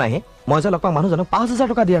কথা কোৱা নাই মই যে লগ পাম মানুহজনক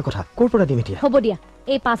 5000 টকা দিয়াৰ কথা ক'ৰ পৰা দিম এতিয়া হ'ব দিয়া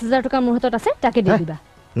এই 5000 টকা মোৰ হাতত আছে তাকে দি দিবা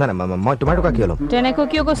না না মই তোমাৰ টকা কিয় ল'ম তেনেকৈ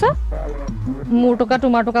কিয় কৈছা মোৰ টকা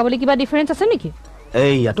তোমাৰ টকা বুলি কিবা ডিফাৰেন্স আছে নেকি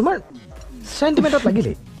এইয়া তোমাৰ সেন্টিমেন্টত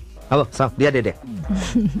লাগিলে হ'ব চাও দিয়া দে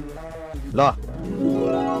ল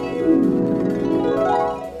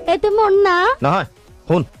এইটো মন না নহয়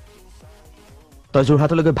শুন তই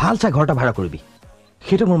যোৰহাটলৈকে ভাল চাই ঘৰ এটা ভাড়া কৰিবি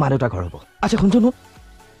সেইটো মোৰ মা দেউতা ঘৰ হ'ব আচ্ছা শুনচোন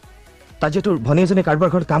তাই যে তোৰ ভনী এজনী কাৰোবাৰ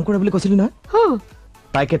ঘৰত কাম কৰে বুলি কৈছিলি নহয়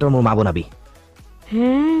তাইকে তই মোৰ মা বনাবি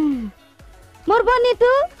মোৰ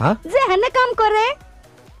ভনীটো যে হেনে কাম কৰে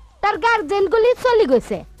তাৰ গাৰ্জেন গুলি চলি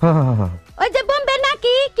গৈছে ওই যে বম্বে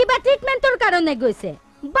নাকি কিবা ট্ৰিটমেন্টৰ কাৰণে গৈছে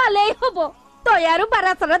ভালেই হ'ব তই আৰু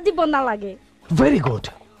বাৰা চাৰা দিব নালাগে ভেৰি গুড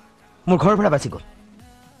মোৰ ঘৰ ভাড়া বাচি গ'ল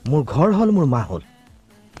মোৰ ঘৰ হ'ল মোৰ মা হ'ল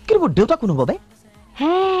কিন্তু মোৰ দেউতা কোন হ'ব বে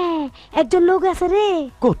একজন লোক আছে রে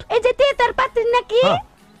ক'ত এই যে থিয়েটার পার্টি নাকি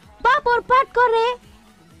বাবর পাঠ করে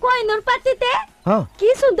কইনুর পার্টিতে কি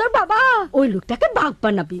সুন্দর বাবা ওই লোকটাকে বাঘ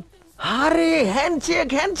বানাবি আরে হ্যান্ডশেক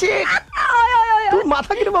তোৰ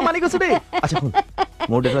মাথা কিবা মানি গৈছে দেই আচ্ছা শুন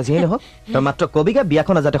মোৰ দেউতা যিয়ে নহওক তই মাত্ৰ কবিকে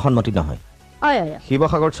বিয়াখন যাতে সন্মতি নহয়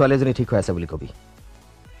শিৱসাগৰত ছোৱালী এজনী ঠিক হৈ আছে বুলি কবি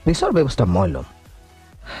পিছৰ ব্যৱস্থা মই ল'ম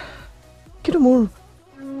কিন্তু মোৰ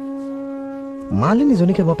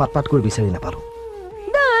মালিনীজনীকে মই পাত কৰি বিচাৰি নাপালো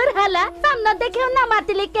দূৰ হালা সামনে দেখেও না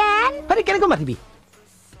মাতিলি কেন আৰে কেনেকৈ মাতিবি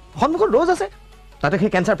সন্মুখত ৰোজ আছে তাতে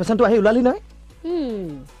সেই কেঞ্চাৰ পেচেণ্টটো আহি ওলালি নহয়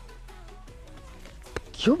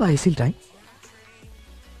কিয় আহিছিল তাই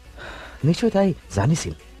নিশ্চয় তাই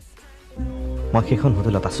জানিছিল মই সেইখন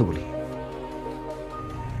হোটেলত আছো বুলি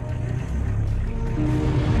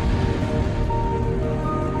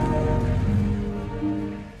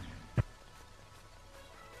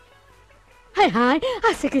হাই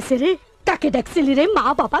আছে কিসে রে তাকে দেখছিলি রে মা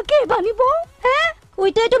বাবা কে বানিব হ্যাঁ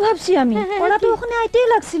ওইটাই তো ভাবছি আমি ওরা তো ওখানে আইতেই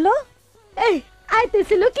লাগছিল এই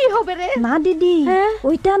আইতেছিল কি হবে রে না দিদি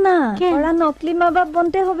ওইটা না ওরা নকলি মা বাপ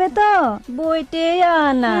বনতে হবে তো বইতে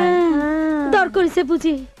আনা দর করেছে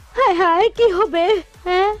বুঝি হাই হাই কি হবে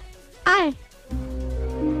হ্যাঁ আয়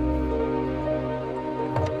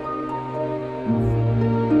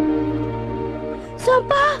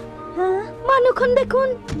চম্পা মানুখন দেখুন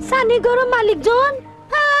সানি ঘর মালিক জন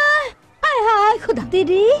হাই হাই খুদা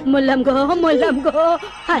দিদি মল্লাম গো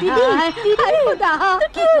দিদি হাই খুদা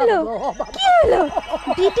কি হলো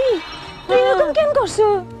দিদি এরকম কেন করছো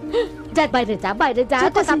যা বাইরে যা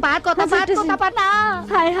কথা পাত না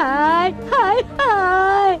হাই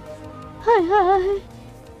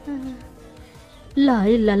লা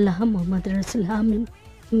ইলাহা মুহাম্মাদ রাসূলুল্লাহ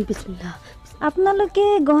বিসমিল্লাহ আপোনালোকে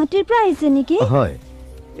গুৱাহাটীৰ পৰা আহিছে নেকি হয়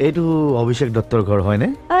এইটো অভিষেক দত্তৰ ঘৰ হয়নে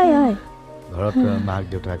হয় ঘৰত মাক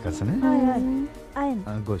দেউতাক আছেনে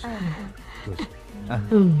গৈছো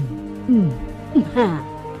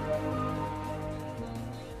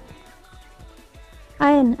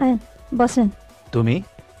আইন বসেন তুমি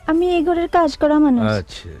আমি এই ঘরের কাজ করা মানুষ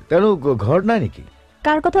আচ্ছা তেনো ঘর নাই নেকি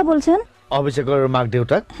কার কথা বলছেন অভিষেকৰ মাক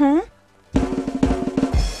দেউতাক হ্যাঁ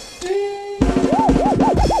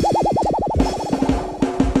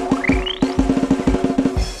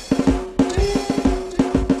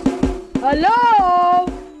Hello.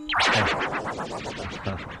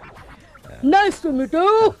 Nice to meet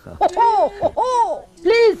you.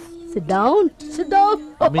 Please sit down.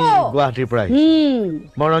 আমি গুৱাহাটীৰ পৰা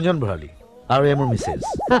মই ৰঞ্জন ভৰালী আৰু এমৰ মিছেছ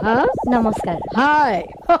নমস্কাৰ হাই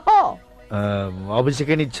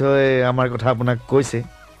অভিষেকে নিশ্চয় আমাৰ কথা আপোনাক কৈছে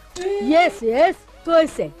yes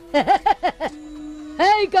কৈছে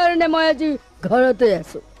সেই কাৰণে মই আজি ঘৰতে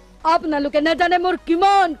আছো আপোনালোকে নাজানে মোৰ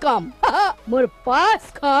কিমান কাম মোৰ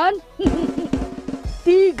পাঁচখন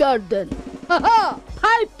টি গাৰ্ডেন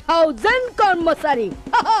 5000 কৰ্মচাৰী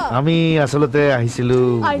আমি আসলতে আহিছিলো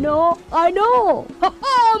I know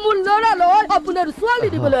মোৰ ল'ৰালৈ আপোনাৰ ছোৱালী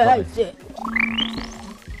দিবলৈ আহিছে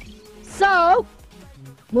so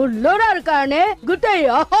মোৰ ল'ৰাৰ কাৰণে গোটেই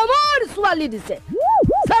অসমৰ ছোৱালী দিছে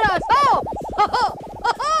সাৰা সব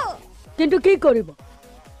কিন্তু কি কৰিব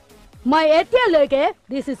মই এতিয়ালৈকে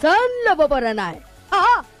ডিসিশন ল'ব পৰা নাই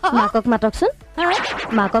মাকক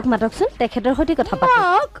মাতকচোন তেখেতৰ সৈতে কথা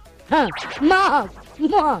পাতক মাক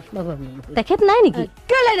তেখেত নাই নেকি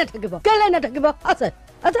কেলে নাথাকিব আছে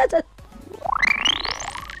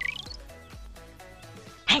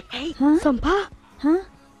চম্পা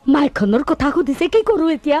মাইখনৰ কথা সুধিছে কি কৰো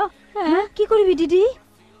এতিয়া কি কৰিবি দিদি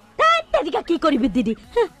কি কৰিবি দিদি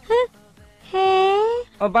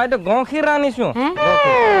বাইদেউ গাখীৰ আনিছো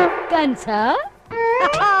কাঞ্চা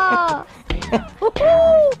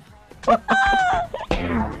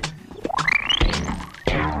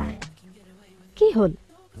কি হল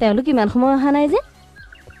তেওঁলোক ইমান সময় অহা নাই যে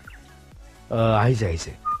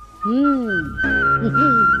আহিছে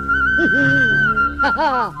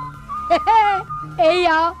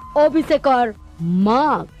এইয়া অভিষেকৰ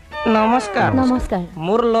মাক নমস্কাৰ নমস্কাৰ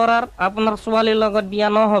মোৰ ল'ৰাৰ আপোনাৰ ছোৱালীৰ লগত বিয়া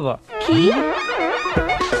নহ'ব কি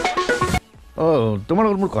তোমাৰ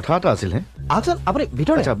লগত মোৰ কথা এটা আছিল হে আহকচোন আপুনি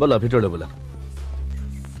ভিতৰলৈ আচ্ছা ব'লা ভিতৰলৈ ব'লা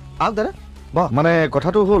আহক দাদা বহ মানে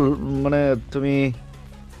কথাটো হ'ল মানে তুমি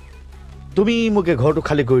মোক এই ঘৰটো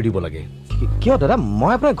খালী কৰি দিব লাগে কিয় দাদা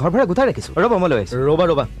মই আপোনাৰ ঘৰ ভাড়া গোটাই ৰাখিছোঁ ৰ'ব মই লৈ আহিছোঁ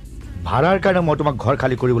ৰ'বা ভাড়াৰ কাৰণে মই তোমাক ঘৰ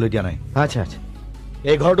খালী কৰিবলৈ দিয়া নাই আচ্ছা আচ্ছা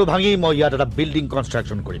এই ঘৰটো ভাঙি মই ইয়াত এটা বিল্ডিং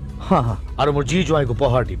কনষ্ট্ৰাকশ্যন কৰিম আৰু মোৰ যি জোঁৱাইক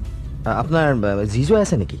উপহাৰ দিম আপোনাৰ যি জোঁৱাই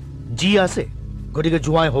আছে নেকি যি আছে গতিকে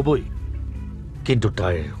জোঁৱাই হ'বই কিন্তু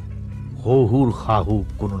তাইৰ শহুৰ শাহু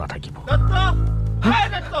কোনো নাথাকিব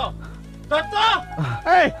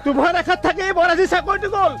তোমাৰ আশাত থাকি মোৰ আজি চাকৰিটো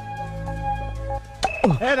গ'ল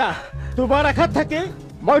হেৰা তোমাৰ আশাত থাকি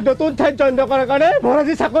মই নতুন ঠাইত জইন কৰাৰ কাৰণে মোৰ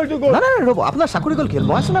আজি চাকৰিটো গ'ল নাই ৰ'ব আপোনাৰ চাকৰি গ'ল কিয়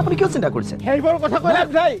মই আছোঁ আপুনি কিয় চিন্তা কৰিছে সেইবোৰ কথা কৈ লাভ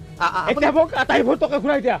নাই এতিয়া মোক আটাইবোৰ টকা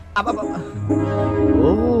ঘূৰাই দিয়া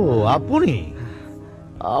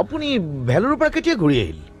আপুনি ভেলোৰৰ পৰা কেতিয়া ঘূৰি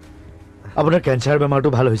আহিল আপোনাৰ কেঞ্চাৰ বেমাৰটো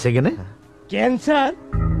ভাল হৈছেগেনে কেঞ্চাৰ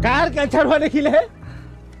কাৰ কেঞ্চাৰ হোৱা দেখিলে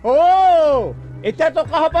এতিয়া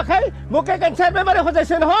টকা হপা খাই মোকে কেঞ্চাৰ বেমাৰে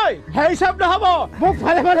সজাইছে নহয় সেই চব নহ'ব মোক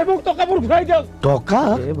ভালে ভালে মোক টকাবোৰ ঘূৰাই দিয়ক টকা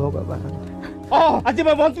ভগৱান আজি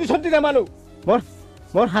মই মন্ত্ৰী চন্ত্ৰী নামানো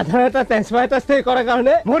মোৰ সাধাৰণ এটা ট্ৰেন্সফাৰ এটা ষ্টে কৰাৰ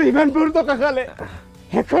কাৰণে মোৰ ইমানবোৰ টকা খালে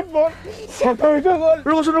শেষত মোৰ চাকৰিটো গ'ল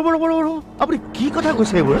ৰ'বচোন ৰ'ব আপুনি কি কথা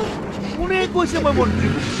কৈছে এইবোৰ কোনে কৈছে মই মন্ত্ৰী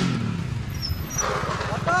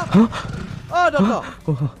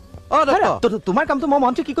তোমাৰ কামটো মই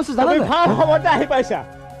মন্ত্ৰী কি কৈছো জানা ভাল সময়তে আহি পাইছা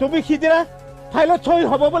তুমি সিদিনা ফাইলত চহী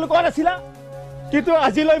হ'ব বুলি কোৱা নাছিলা কিন্তু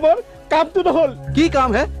আজিলৈ মোৰ কামটো নহ'ল কি কাম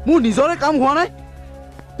হে মোৰ নিজৰে কাম হোৱা নাই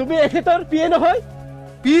তুমি এখেতৰ পিয়ে নহয়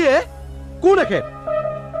পিয়ে কোন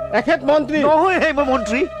এখেত মন্ত্ৰী নহয় হে মই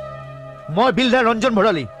মন্ত্ৰী মই বিল্ডাৰ ৰঞ্জন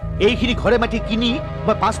ভৰালী এইখিনি ঘৰে মাটি কিনি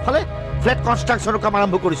মই পাছফালে ফ্লেট কনষ্ট্ৰাকশ্যনৰ কাম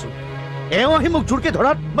আৰম্ভ কৰিছোঁ এওঁ আহি মোক জোৰকে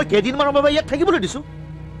ধৰাত মই কেইদিনমানৰ বাবে ইয়াত থাকিবলৈ দিছোঁ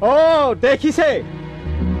দেখিছে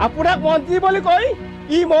আপোনাক মন্ত্ৰী বুলি কৈ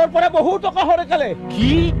ই মোৰ পৰা বহু টকা সৰকালে কি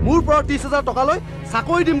মোৰ পৰা 30,000 টকা লৈ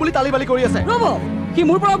চাকৰি দিম বুলি তালি বালি কৰি আছে ৰ'ব সি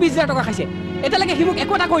মোৰ পৰাও 20,000 টকা খাইছে এতিয়ালৈকে সি মোক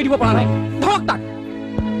একো এটা কৰি দিব পৰা নাই ধৰক তাক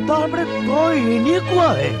তাৰপৰা তই এনেকুৱা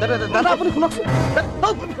হে দাদা আপুনি শুনকচোন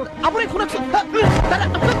আপুনি শুনকচোন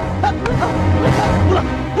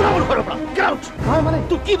মানে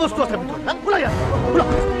তোৰ কি বস্তু আছে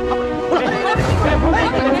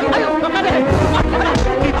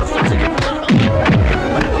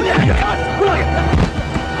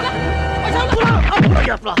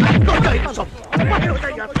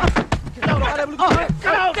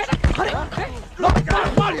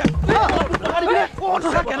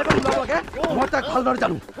মই তাক ভালদৰে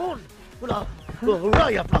জানো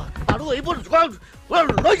আৰু এইবোৰ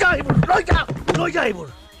লৈ যা এইবোৰ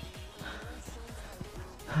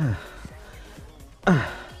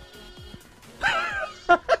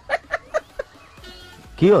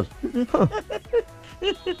কি হ'ল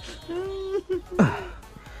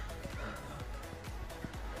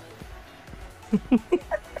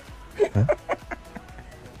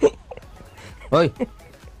ঐ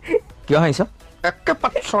কিয় হাঁহিছ একে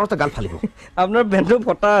পাছৰতে গাল ফালিব আপোনাৰ বেণ্ডু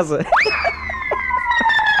ফটা আছে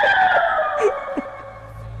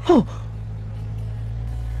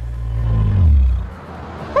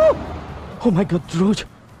Oh my God, Roj.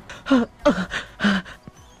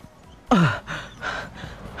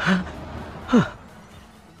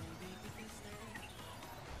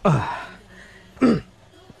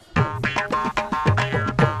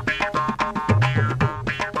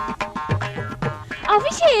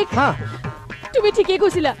 অভিষেক তুমি ঠিকই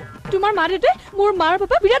কৈছিলা তোমাৰ মা দেউতাই মোৰ মাৰ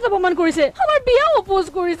পাপা বিৰাট অপমান কৰিছে আমাৰ বিয়া অপোজ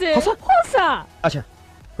কৰিছে সঁচা আচ্ছা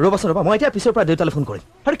ৰ'বাচোন ৰ'বা মই এতিয়া পিছৰ পৰা দেউতালৈ ফোন কৰিম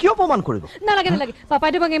আৰু কিয় অপমান কৰিব নালাগে পাপাই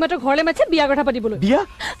তোমাক এইমাত্ৰ ঘৰলৈ মাতিছে বিয়া কথা পাতিবলৈ বিয়া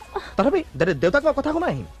তথাপি দেউতাক মই কথা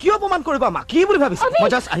শুনাই আহিম কিয় অপমান কৰিব আমাক কি বুলি ভাবিছে মই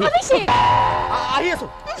জাষ্ট আহি আছো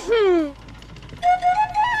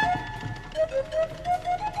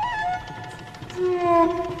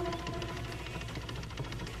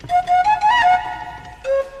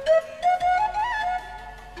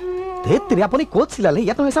ধেত্তেৰি আপুনি ক'ত চিলালে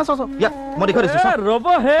ইয়াত নহয় চাওঁ ইয়াত মই দেখুৱাই দিছোঁ ৰ'ব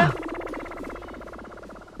হে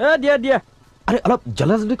দিয়া আৰে অলপ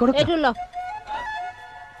জলদি কৰক এইটো ল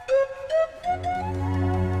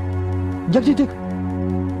জলদি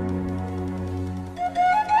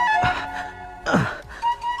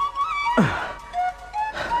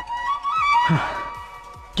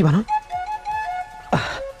কিমান হ'ল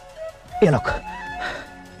এলক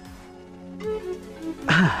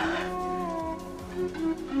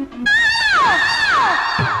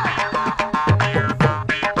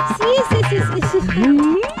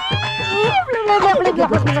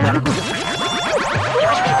মোৰ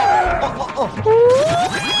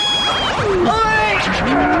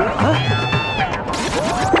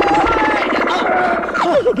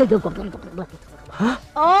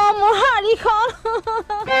হাড়িখন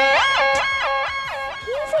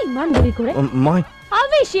কি আছে ইমান দেৰি কৰে মই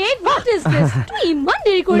অভিষেক what is this তুমি ইমান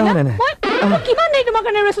দেৰি কৰিলা মই কিমান দেৰি তোমাৰ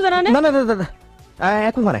কাৰণে ৰৈছো জানানে না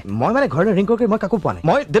একো হোৱা নাই মই মানে ঘৰলৈ ৰিং কৰি মই কাকো পোৱা নাই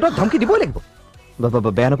মই দেউতাক ধমকি দিবই লাগিব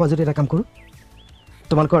বেয়া নোপোৱা যদি এটা কাম কৰোঁ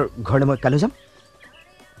তোমালোকৰ ঘৰলৈ মই কালি যাম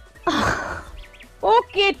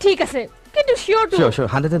ওকে ঠিক আছে কিন্তু শিওৰ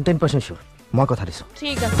 110% শিওৰ মই কথা দিছোঁ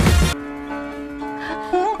ঠিক আছে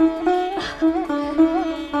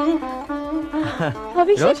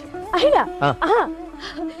অভিষেক আহিলা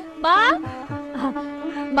মা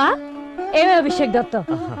মা এই অভিষেক দত্ত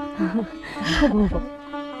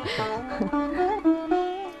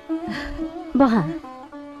বহা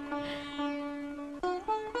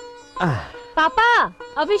পাপা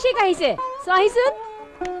অভিষেক আহিছে চোৱাহিচোন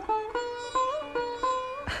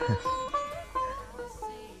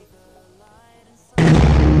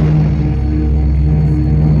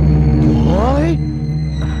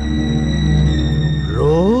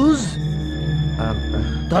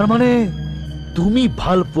তাৰ মানে তুমি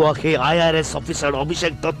ভাল পোৱা সেই IRS অফিচাৰ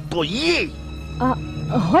অভিষেক দত্ত ইয়ে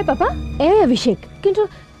হয় পাপা এই অভিষেক কিন্তু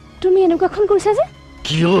তুমি এনেকুৱাখন কৰিছা যে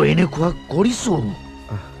কিয় এনেকুৱা কৰিছো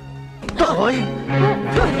তই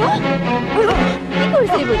কি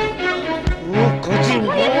কৰিছা এইবোৰ ও কজি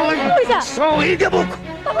মই সহি দেবক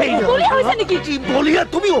বলিয়া হৈছে নেকি বলিয়া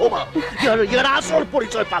তুমি হবা ইয়াৰ আসল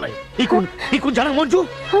পৰিচয় পালে ইকুন জানা মঞ্জু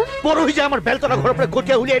পৰহি যে আমাৰ বেলতৰা ঘৰৰ পৰা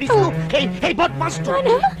গটিয়া উলিয়াই দিছো এই বদমাছটো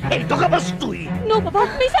এই টকাবাজ তুই নো বাবা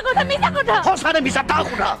মিছা কথা সঁচানে মিছা তা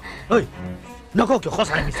শুনা ঐ নকওঁ কিয়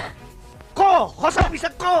সঁচানে মিছা ক সঁচা মিছা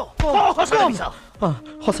ক সঁচা মিছা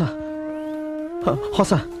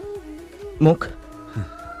সঁচা মোক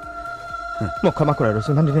ক্ষমা কৰা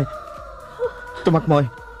ৰচোন ইমান দিনে তোমাক মই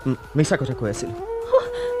মিছা কথা কৈ আছিলোঁ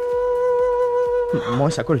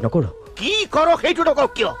মই চাকৰি নকৰোঁ কি কৰ সেইটো নকওঁ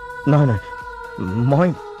কিয় নহয় মই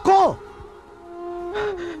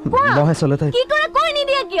আচলতে কি কৰে কৈ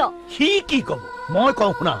নিদিয়া কিয় সি কি ক'ব মই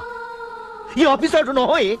কওঁ শুনা ই অফিচাৰটো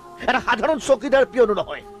নহয় এটা সাধাৰণ চকীদাৰ পিয়নো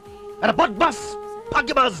নহয় এটা বদমাছ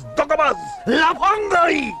ফাঁকিবাজ দগাবাজ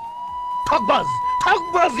লাফাংগাৰী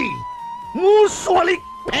ঠগবাজি মোৰ ছোৱালীক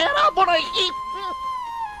ভেড়া বনাই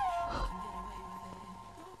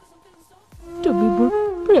তুমি মোৰ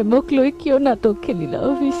প্ৰেমক লৈ কিয় নাটক খেলিলা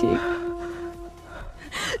অভিষেক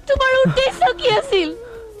তোমাৰ উদ্দেশ্য কি আছিল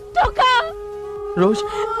টকা ৰোজ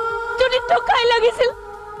যদি টকাই লাগিছিল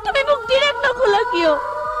তুমি মোক ডিৰেক্ট নকলা কিয়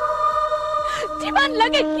যিমান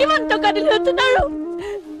লাগে কিমান টকা দিলোহেঁতেন আৰু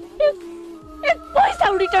এক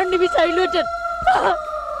পইচাও ৰিটাৰ্ণ নিবিচাৰিলোহেঁতেন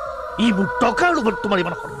ই মোৰ টকাৰ লগত তোমাৰ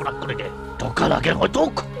ইমান সৰ্বনাশ কৰি দে টকা লাগে হয়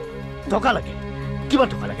তোক টকা লাগে কিমান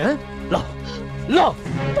টকা লাগে ল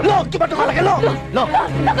কিমান টকা লাগে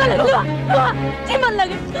যিমান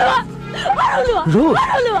লাগে ৰোজ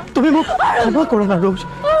তুমি মোক ক্ষমা কৰা না ৰোজ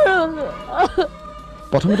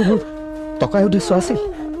প্ৰথমতে মোৰ টকাৰ উদ্দেশ্য আছিল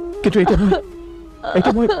কিন্তু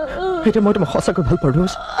এতিয়া মই তোমাক সঁচাকৈ ভাল পাওঁ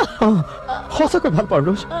ৰোজ সঁচাকৈ ভাল পাওঁ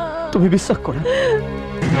ৰোজ তুমি বিশ্বাস কৰা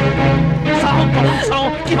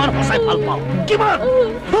কিমান সঁচাই ভাল পাওঁ কিমান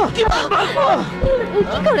ভাল পাওঁ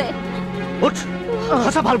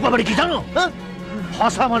সঁচা ভাল পোৱা মানে কি জানো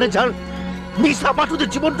সঁচা মানে যাৰ মিছা মাথোতে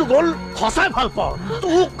জীৱনটো গ'ল সঁচাই ভাল পাওঁ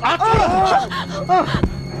তোক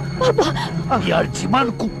ইয়াৰ যিমান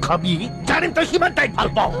কোক খাবি জানিম তই সিমান তাইক ভাল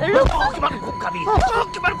পাওঁ কিমান কোক খাবি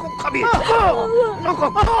কিমান কোক খাবি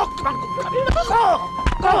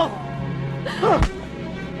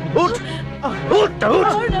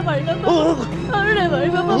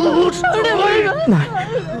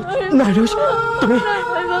নাই ৰোজ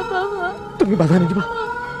তুমি বাধা নিদিবা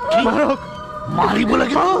মাৰক মাৰিব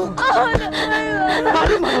লাগিব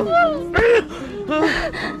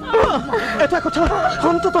এটা কথা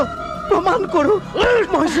অন্তত প্ৰমাণ কৰোঁ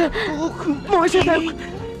মই যে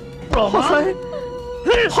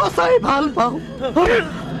সঁচাই ভাল পাওঁ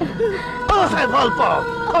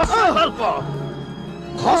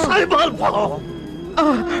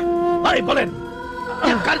বলেন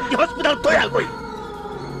হস্পিটাল তৈয়াৰ কৰি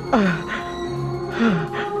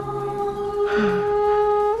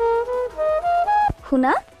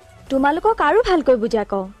শুনা তোমালোকক আৰু ভালকৈ বুজা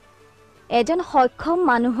কওঁ এজন সক্ষম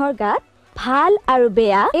মানুহৰ গাত ভাল আৰু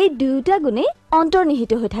বেয়া এই দুয়োটা গুণেই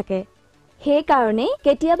অন্তৰ্নিহিত হৈ থাকে সেইকাৰণে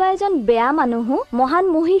কেতিয়াবা এজন বেয়া মানুহো মহান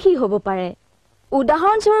মহিষী হ'ব পাৰে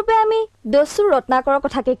উদাহৰণস্বৰূপে আমি দস্যু ৰত্নাকৰৰ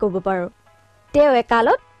কথাকে ক'ব পাৰোঁ তেওঁ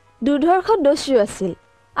একালত দুৰ্ধৰ্ষ দস্যু আছিল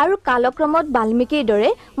আৰু কালক্ৰমত বাল্মীকিৰ দৰে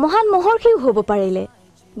মহান মহৰ্ষিও হ'ব পাৰিলে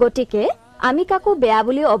গতিকে আমি কাকো বেয়া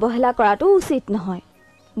বুলি অৱহেলা কৰাটো উচিত নহয়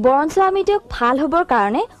বৰঞ্চ আমি তেওঁক ভাল হ'বৰ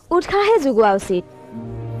কাৰণে উৎসাহে যোগোৱা উচিত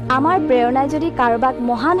আমাৰ প্ৰেৰণাই যদি কাৰোবাক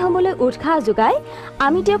মহান হ'বলৈ উৎসাহ যোগায়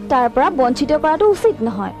আমি তেওঁক তাৰ পৰা বঞ্চিত কৰাটো উচিত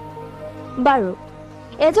নহয় বাৰু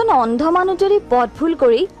এজন অন্ধ মানুহ যদি পথ ভুল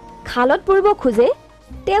কৰি খালত পৰিব খোজে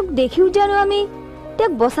তেওঁক দেখিও জানো আমি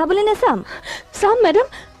তেওঁক বচাবলৈ নেচাম চাম মেডাম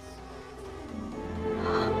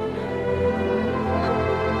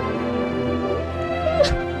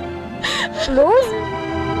रोज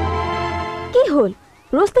কি হল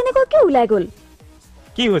रोज তেনেকৈ কি ওলাই গল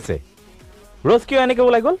কি হৈছে रोज কিয় এনেকৈ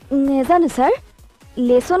ওলাই গল নেজানো স্যার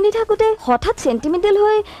লেসন দি থাকোতে হঠাৎ সেন্টিমেন্টাল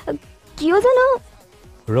হৈ কিয় জানো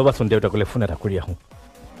ৰবাচোন দেউতাকলে ফোন এটা কৰি আহোঁ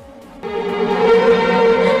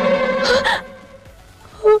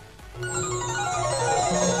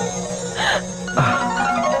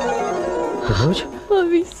रोज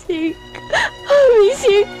अभिषेक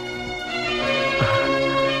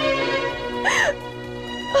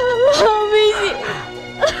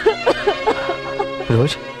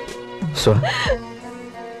रोज चोआ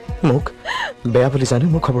মোক বেয়া বুলি জানি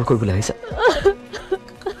মোক খবৰ কৰিবলৈ আহিছা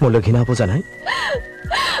মোলৈ ঘৃণা উপজা নাই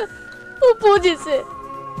উপজিছে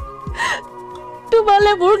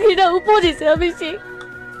তোমালে মোৰ ঘৃণা উপজিছে অভিষেক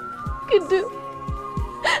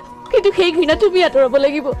কিন্তু সেই ঘৃণা তুমি আঁতৰাব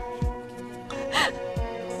লাগিব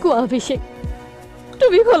কোৱা অভিষেক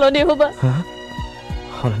তুমি সলনি হ'বা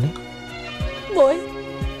সলনি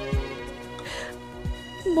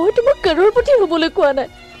মই তোমাক কাৰোৰপতি হ'বলৈ কোৱা নাই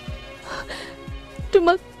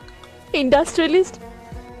তোমাক ইণ্ডাষ্ট্ৰিয়েলিষ্ট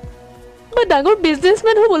বা ডাঙৰ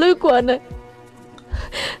বিজনেছমেন হ'বলৈ কোৱা নাই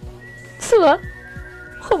চোৱা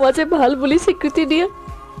সমাজে ভাল বুলি স্বীকৃতি দিয়া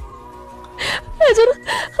এজন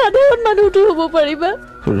সাধাৰণ মানুহটো হ'ব পাৰিবা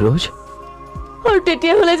रोज আৰু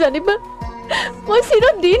তেতিয়াহ'লে জানিবা মই চিৰ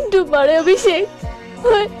দিন তোমাৰে অভিষেক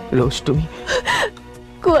रोज তুমি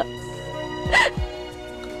কোৱা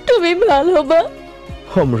তুমি ভাল হ'বা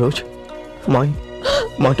হম रोज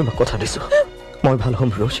মই তোমাক কথা দিছো মই ভাল হম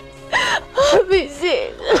रोज অভিষেক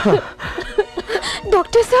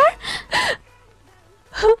ডক্টৰ স্যাৰ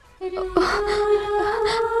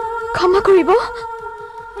ক্ষমা কৰিব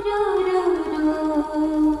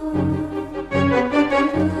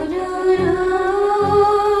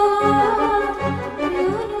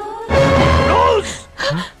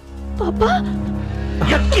পাপা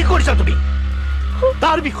ইয়াত কি কৰিছা তুমি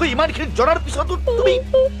তাৰ বিষয়ে ইমানখিনি জনাৰ পিছতো তুমি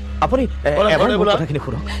আপুনি এবাৰ মোৰ কথাখিনি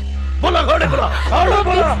শুনক বলা ঘৰতে বলা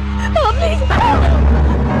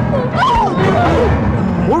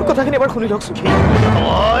মোৰ কথাখিনি এবাৰ শুনি লওকচোন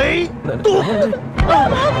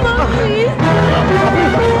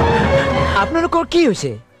আপোনালোকৰ কি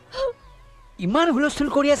হৈছে ইমান হুলস্থুল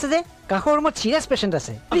কৰি আছে যে কাষৰ ৰুমত চিৰিয়াছ পেচেণ্ট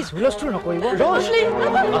আছে প্লিজ হুলস্থুল নকৰিব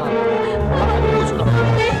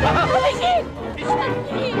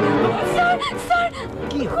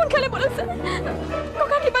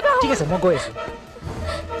ঠিক আছে মই গৈ আছো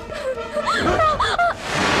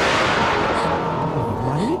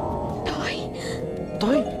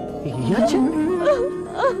তই ইয়াত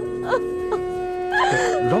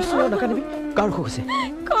ৰচনা নাকানিবি কাৰ অসুখ আছে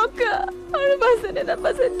ককা আৰু বাচনে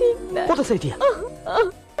নাপাছে ঠিক নাই ক'ত আছে এতিয়া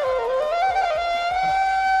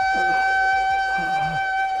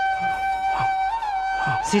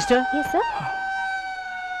সিস্টাৰ Yes, sir.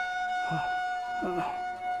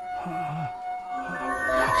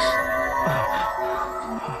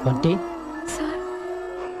 ভণ্টি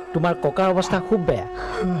তোমাৰ ককাৰ অৱস্থা খুব বেয়া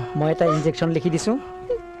মই এটা ইনজেকশ্যন লিখি দিছোঁ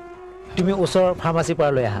তুমি ওচৰৰ ফাৰ্মাচীৰ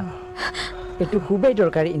পৰা লৈ আহা এইটো খুবেই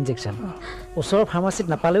দৰকাৰী ইনজেকশ্যন ওচৰৰ ফাৰ্মাচীত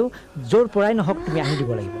নাপালেও য'ৰ পৰাই নহওক তুমি আনি দিব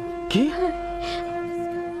লাগিব কি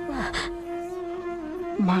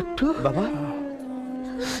মাতটো বাবা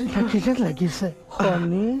চিনাকি যেন লাগিছে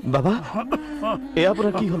শনি বাবা এয়া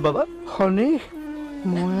আপোনাৰ কি হ'ল বাবা শনি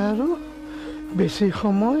মই আৰু বেছি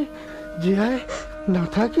সময় জীয়াই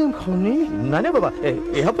নাথাকিম শনি নাই নাই বাবা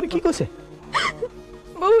এয়া আপুনি কি কৈছে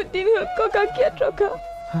বহুত দিন হ'ল ককাক ইয়াত ৰখা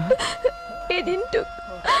এদিনটোক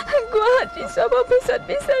গুৱাহাটী সব অফিচত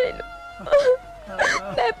বিচাৰিলো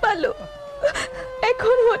নেপালো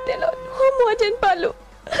এখন হোটেলত সময় যেন পালো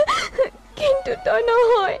কিন্তু তই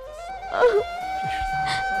নহয়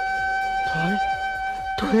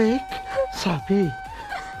তই চাবি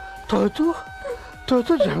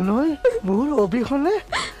তইতো জানই মোৰ অবিহনে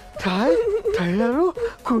তাই আৰু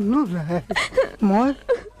কোনো নাই মই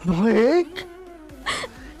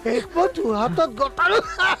তোৰ হাতত গতালো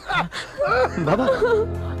বাবা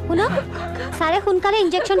শুনক ছাৰে সোনকালে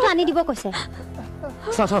ইনজেকশ্যনটো আনি দিব কৈছে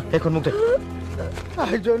চাওঁ এইখন মোক দে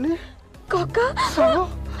আইজনী ককা চাওঁ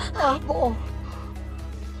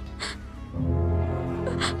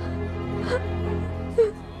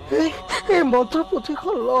এই মন্ত্ৰ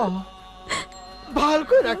পুথিখন ল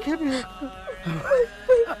ভালকৈ ৰাখিবি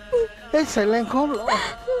এই চেলেংখন ল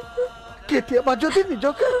কেতিয়াবা যদি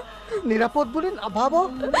নিজকে নিৰাপদ বুলি নাভাব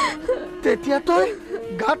তেতিয়া তই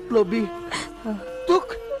গাত লবি তোক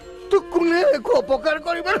তোক কোনে একো অপকাৰ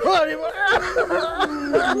কৰিব নোৱাৰিব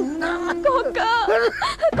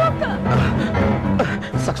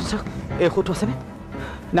চাওকচোন চাওক এই ঔষধটো আছেনে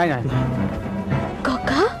নাই নাই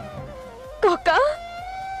ককা ককা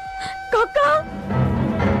ককা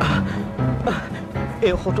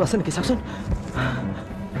এই ঔষধটো আছে নেকি চাওকচোন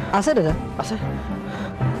আছে দাদা আছে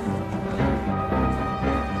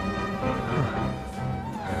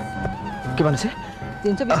কিমান আছে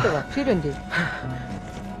 320 টকা 320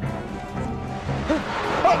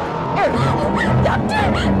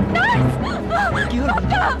 কি হ'ল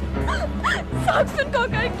চাওকচোন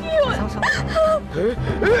ককাৰ কি হ'ল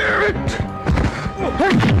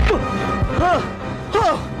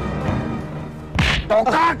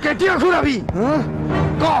টকা কেতিয়া ঘূৰাবি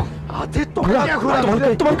আজি টকা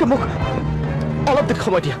ঘূৰাবি তোমালোকে মোক অলপ দেখ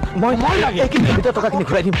সময় দিয়া মই এইখিনিৰ ভিতৰত টকাখিনি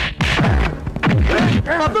ঘূৰাই দিম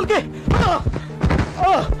আপোনালোকে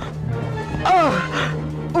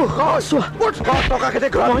টকাখিনি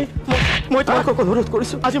ঘূৰাই মই তোমালোকক অনুৰোধ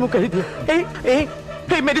কৰিছোঁ আজি মোক এৰি দিয়া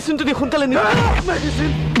এই মেডিচিনটো দি সোনকালে নিব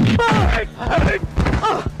মেডিচিন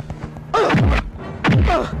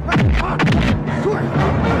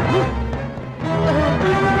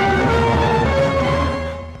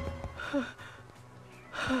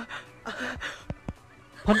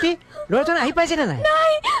ভণ্টি ল'ৰাজন আহি পাইছেনে নাই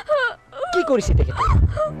কি কৰিছে তেখেতে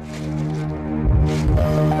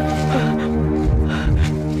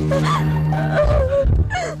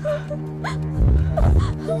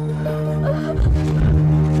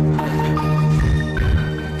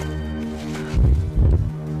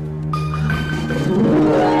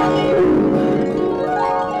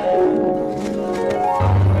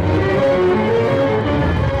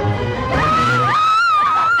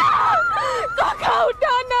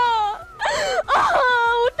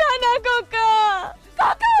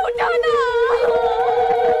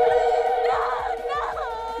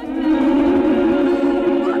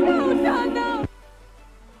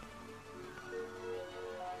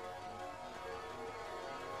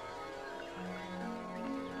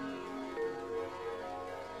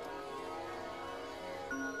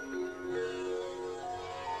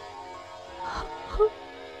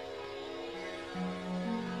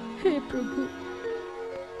হে প্ৰভু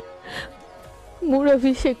মোৰ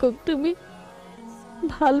অভিষেকক তুমি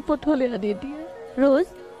ভাল পথলৈ আনি দিয়া ৰোজ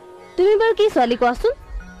তুমি বাৰু কি ছোৱালী কোৱাচোন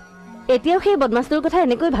এতিয়াও সেই বদমাছটোৰ কথা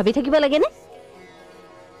এনেকৈ ভাবি থাকিব লাগেনে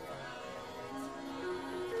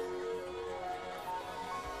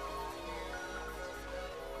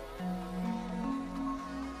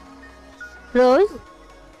ৰোজ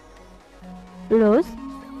ৰোজ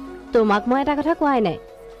তোমাক মই এটা কথা কোৱাই নাই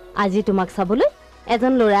আজি তোমাক চাবলৈ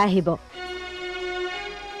এজন ল'ৰা আহিব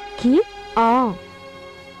কি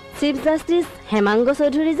চিফ জাষ্টিছ হেমাংগ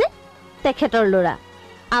চৌধুৰী যে তেখেতৰ ল'ৰা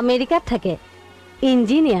আমেৰিকাত থাকে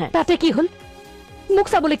ইঞ্জিনিয়াৰ তাতে কি হ'ল মোক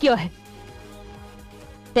চাবলৈ কিয় আহে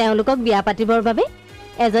তেওঁলোকক বিয়া পাতিবৰ বাবে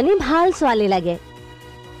এজনী ভাল ছোৱালী লাগে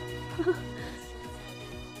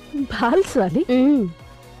ভাল ছোৱালী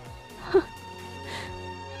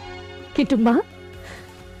কিন্তু মা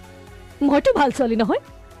মইতো ভাল ছোৱালী নহয়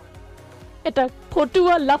এটা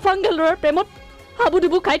ফটুৱা লাফাংগা ল'ৰাৰ প্ৰেমত হাবু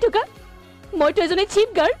দুবু খাই থকা মইতো এজনী চিপ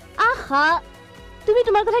গাৰ্ল আহা তুমি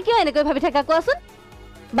তোমাৰ কথা কিয় এনেকৈ ভাবি থাকা কোৱাচোন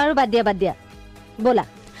বাৰু বাদ দিয়া ব'লা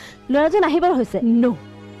ল'ৰাজন আহিবৰ হৈছে নো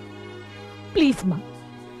প্লিজ মা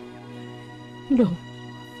নো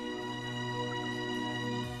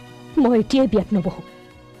মই এতিয়াই বিয়াত নবহো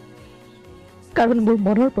কাৰণ মোৰ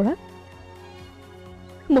মনৰ পৰা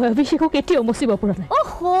মই অভিষেকক এতিয়াও মচিব পৰা নাই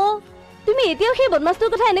অহো তুমি এতিয়াও সেই বদমাছটোৰ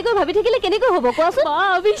কথা এনেকৈ ভাবি থাকিলে কেনেকৈ হ'ব কোৱাচোন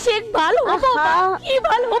অভিষেক ভাল হ'ব কি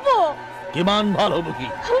ভাল হ'ব কিমান ভাল হ'ব কি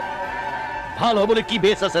ভাল হ'বলৈ কি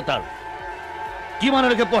বেছ আছে তাৰ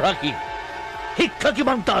কিমানলৈকে পঢ়া কি শিক্ষা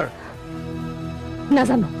কিমান তাৰ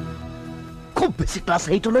নাজানো খুব বেছি ক্লাছ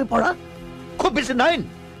 8লৈ পঢ়া খুব বেছি 9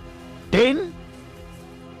 10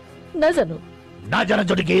 নাজানো নাজানা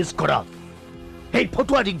যদি গেছ কৰা এই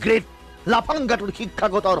ফটুৱা ডিগ্ৰেড লাফাংগাটোৰ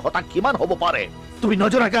শিক্ষাগত অৰ্হতা কিমান হ'ব পাৰে তুমি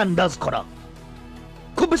নজনাকে আন্দাজ কৰা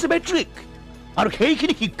খুব বেছি মেট্ৰিক আৰু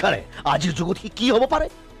সেইখিনি শিক্ষাৰে আজিৰ যুগত সি কি হ'ব পাৰে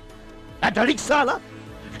এটা ৰিক্সাৱালা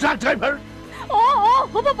ট্ৰাক ড্ৰাইভাৰ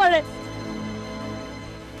হ'ব পাৰে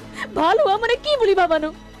ভাল হোৱা মানে কি বুলি ভাবানো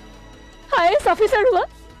আইএছ অফিচাৰ হোৱা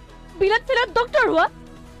বিৰাট ডক্টৰ হোৱা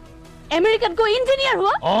আমেৰিকাত গৈ ইঞ্জিনিয়াৰ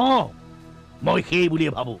হোৱা মই সেই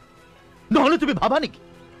বুলিয়ে ভাবো নহ'লে তুমি ভাবা নেকি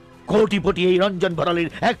কোটিপতি এই ৰঞ্জন ভৰালীৰ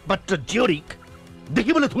একমাত্ৰ জীয়ৰীক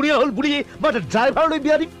দেখিবলৈ ধুনীয়া হ'ল বুলিয়ে মই এটা ড্ৰাইভাৰলৈ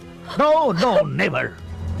বিয়া দিম নো নো নেভাৰ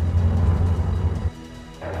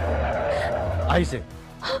আহিছে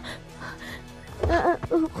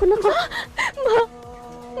শুনক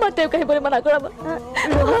মা তেওঁক আহিবলৈ মানা কৰাবা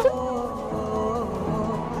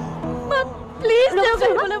প্লিজ তেওঁক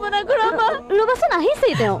আহিবলৈ মানা কৰাবা ৰ'বাচোন আহিছে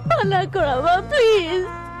তেওঁ মানা কৰাবা প্লিজ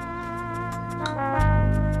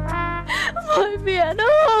মই বিয়া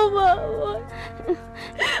নহ'ব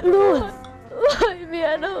মই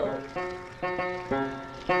বিয়া নহ'ব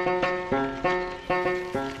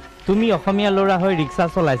তুমি অসমীয়া ল'ৰা হৈ ৰিক্সা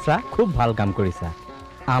চলাইছা খুব ভাল কাম কৰিছা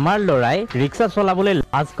আমাৰ ল'ৰাই ৰিক্সা চলাবলৈ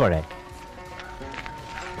লাজ কৰে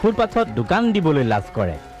ফুটপাথত দোকান দিবলৈ লাজ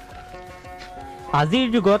কৰে আজিৰ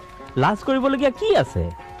যুগত লাজ কৰিবলগীয়া কি আছে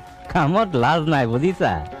কামত লাজ নাই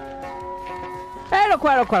বুজিছা এই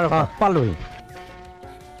ৰখোৱা পালোহি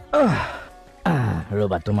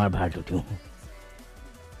ৰ'বা তোমাৰ ভাৰটো দিওঁ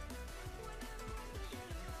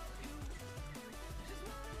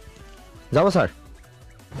যাব ছাৰ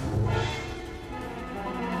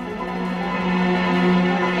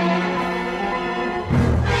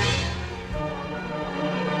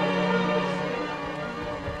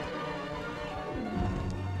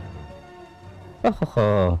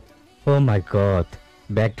Oh my God,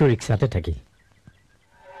 বেগটো ৰিক্সাতে থাকি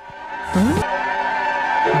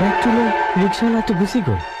বেগটো লৈ ৰিক্সাৱালাটো গুচি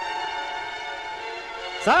গ'ল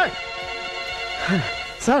ছাৰ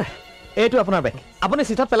ছাৰ এইটো আপোনাৰ বেগ আপুনি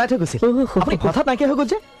চিটত পেলাই থৈ গৈছিল আপুনি কথাত নাইকিয়া হৈ গ'ল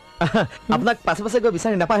যে আপোনাক পাছে পাছে গৈ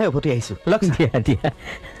বিচাৰি নাপায়হে উভতি আহিছোঁ লওক দিয়া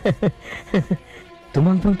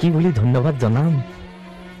তোমাক মই কি বুলি ধন্যবাদ জনাম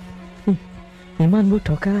ইমানবোৰ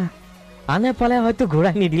টকা আনে পালে হয়তো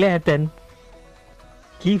ঘূৰাই নিদিলেহেঁতেন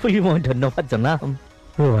কি বুলি মই ধন্যবাদ জনাম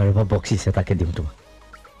ৰ'বা বক্সিছে তাকে দিম তোমাক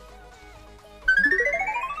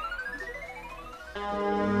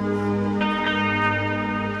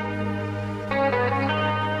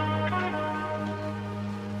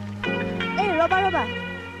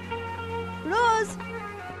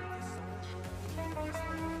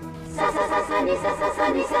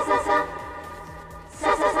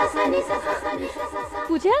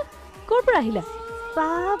পূজা ক'ৰ পৰা আহিলা বা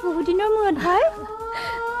বহুত দিনৰ মূৰত হয়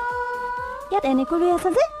ইয়াত এনেকৈ ৰৈ আছা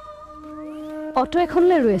যে অটো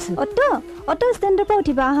এখনলৈ ৰৈ আছো অটো ষ্টেণ্ডৰ পৰা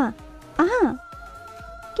উঠিবা আহা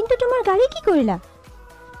কিন্তু তোমাৰ গাড়ী কি কৰিলা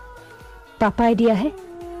পাপাই দিয়াহে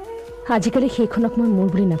আজিকালি সেইখনক মই মোৰ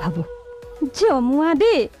বুলি নাভাবোঁ জমুৱা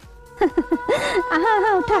দেই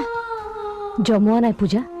আহা উঠা জমুৱা নাই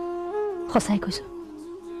পূজা সঁচাই কৈছো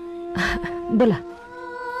ব'লা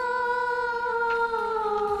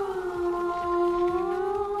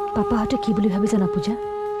পাপাহঁতে কি বুলি ভাবি জানা পূজা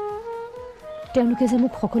তেওঁলোকে যে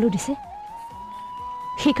মোক সকলো দিছে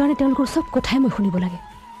সেইকাৰণে তেওঁলোকৰ চব কথাই মই শুনিব লাগে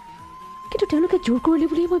কিন্তু তেওঁলোকে জোৰ কৰিলে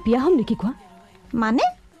বুলি মই বিয়া হ'ম নেকি কোৱা মানে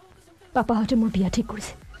পাপাহঁতে মোৰ বিয়া ঠিক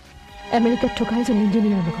কৰিছে আমেৰিকাত থকা এজন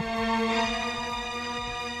ইঞ্জিনিয়াৰৰ লগত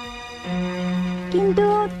কিন্তু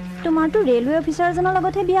তোমাৰতো ৰেলৱে অফিচাৰ এজনৰ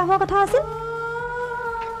লগতহে বিয়া হোৱা কথা আছিল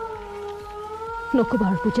নক'বা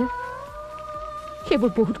আৰু পূজা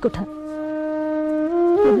সেইবোৰ বহুত কথা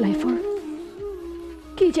মোৰ লাইফৰ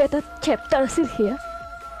কি যে এটা চেপ্টাৰ আছিল সেয়া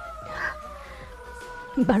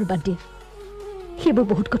বাৰু বাদ দিয়া সেইবোৰ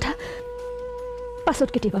বহুত কথা পাছত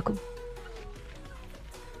কেতিয়াবা ক'ম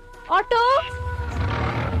অটো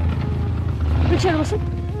ৰিক্সা ৰ'বচোন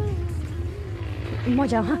মই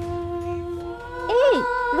যাওঁ হা এই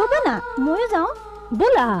ৰ'বা না ময়ো যাওঁ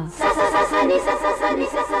ব'লা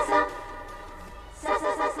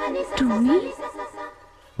তুমি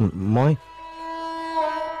মই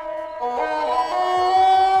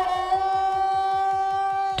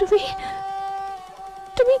তুমি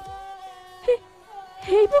তুমি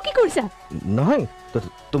সেইবোৰ কি কৰিছা নহয়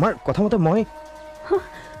তোমাৰ কথা মতে মই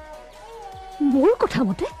মোৰ কথা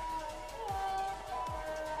মতে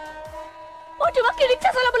মই তোমাক কি ৰিক্সা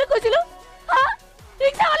চলাবলৈ কৈছিলো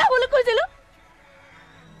ৰিক্সাৱালা হ'বলৈ কৈছিলো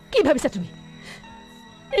কি ভাবিছা তুমি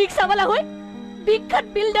ৰিক্সাৱালা হৈ বিখ্যাত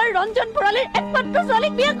বিল্ডাৰ ৰঞ্জন বৰালীৰ একমাত্ৰ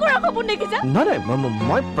ছোৱালীক বিয়া কৰাৰ সপোন দেখিছা নহয়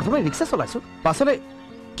মই প্ৰথমে ৰিক্সা চলাইছো পাছলৈ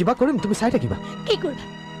কিবা কৰিম তুমি চাই থাকিবা কি কৰিবা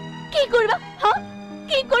কি কৰিবা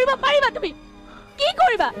কি কৰিবা পাৰিবা তুমি কি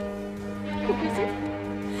কৰিবা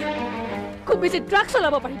খুব বেছি ট্ৰাক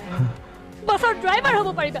চলাব পাৰিবা বাছৰ ড্ৰাইভাৰ হ'ব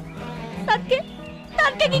পাৰিবা তাতকে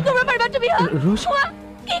কি কৰিব পাৰিবা তুমি কোৱা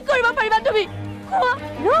কি কৰিব পাৰিবা তুমি কোৱা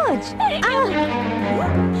ৰোজ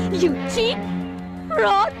ইউ চিট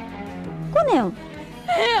ৰড কোনেও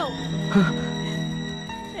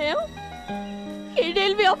এই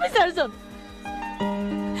ৰেলৱে অফিচাৰজন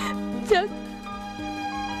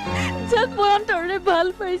যাক মই অন্তৰেৰে ভাল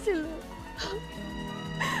পাইছিলো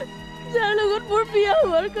যাৰ লগত মোৰ বিয়া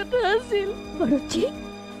হোৱাৰ কথা আছিল আৰু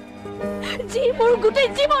যি মোৰ গোটেই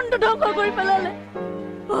জীৱনটো ধ্বংস কৰি পেলালে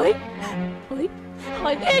Oi, oi,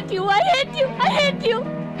 I hate you, I hate you, I hate you.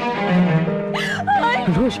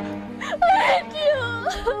 Rose. I hate you.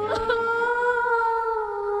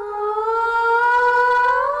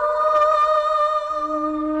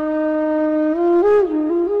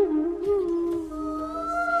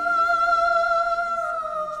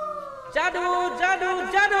 Jadu, jadu,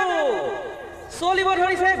 jadu. চলিব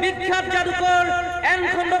ধৰিছে বিখ্যাত যাদুকৰ এন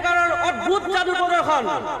খণ্ডকাৰৰ অদ্ভুত যাদু প্ৰদৰ্শন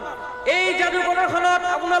এই যাদু প্ৰদৰ্শনত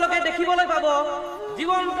আপোনালোকে দেখিবলৈ পাব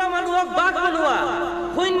জীৱন্ত মানুহক বাঘ বনোৱা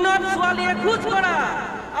শূন্যত ছোৱালীয়ে খোজ কৰা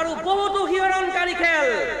আৰু বহুতো শিহৰণকাৰী খেল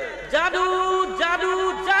যাদু যাদু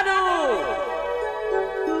যাদু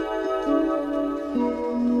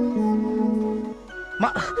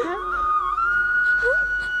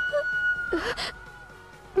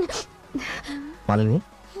মালিনী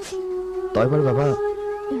তই বাৰু বাবা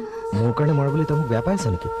মোৰ কাৰণে মৰা বুলি তই মোক বেয়া পাইছ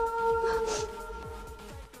নেকি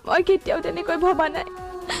মই কেতিয়াও তেনেকৈ ভবা নাই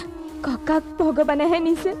ককাক ভগৱানেহে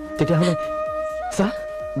নিছে তেতিয়াহ'লে চা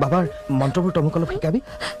বাবাৰ মন্ত্ৰবোৰ তই মোক অলপ শিকাবি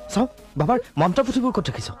চাওঁ বাবাৰ মন্ত্ৰপুথিবোৰ ক'ত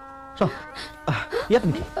ৰাখিছ ইয়াত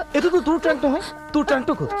নেকি এইটোতো তোৰ ট্ৰাংক নহয় তোৰ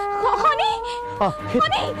ট্ৰাংকটো ক'ত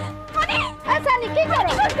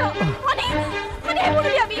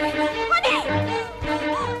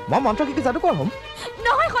মই মন্ত্ৰ শিকি যাদু কৰ হ'ম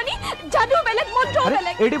নহয় খনি যাদু বেলেগ মন্ত্ৰ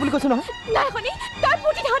বেলেগ এৰি বুলি কৈছো নহয় নাই খনি তাৰ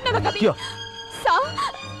পুতি ধান নাগাবি কিয় চা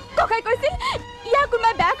ককাই কৈছিল ইয়াক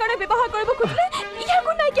কোনোবাই বেয়া কাৰণে ব্যৱহাৰ কৰিব খুজিলে ইয়াৰ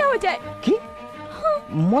গুণ নাইকিয়া হৈ যায় কি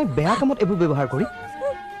মই বেয়া কামত এইবোৰ ব্যৱহাৰ কৰি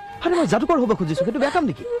আৰে মই যাদুকৰ হ'ব খুজিছো কিন্তু বেয়া কাম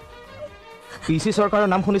নেকি পিসি চৰকাৰৰ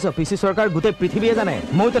নাম শুনিছ পিসি চৰকাৰ গোটেই পৃথিৱীয়ে জানে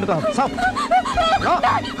মই তেনেকুৱা হ'ব চাওঁ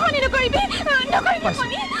খনি নকৰিবি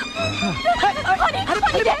খনি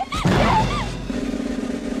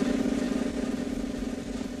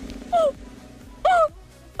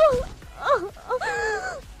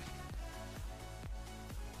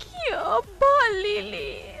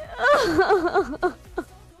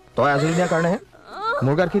তই আজৰি দিয়াৰ কাৰণেহে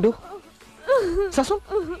মোৰ গাত কি দুখ চাচোন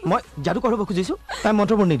মই যাদুকৰ হ'ব খুজিছো তাই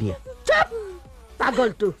মন্ত্ৰবোৰ নিদিয়ে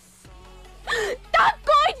পাগলটো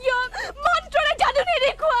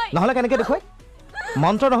নহ'লে কেনেকে দেখুৱাই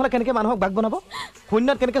মন্ত্ৰ নহ'লে কেনেকে মানুহক বাঘ বনাব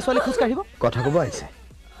শূন্যত কেনেকে ছোৱালী খোজ কাঢ়িব কথা ক'ব আহিছে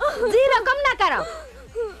যি ৰকম নাকাৰক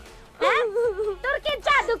তোৰ কি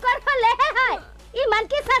যাদুকৰ হলেহে হয় ইমান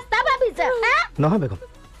কি সস্তা ভাবিছ নহয় বেগম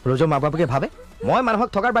ৰজৰ মা বাপকে ভাবে মই মানুহক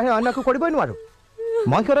থকাৰ বাহিৰে অন্য একো কৰিবই নোৱাৰো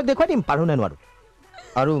মই সিহঁতক দেখুৱাই দিম পাৰো নে নোৱাৰো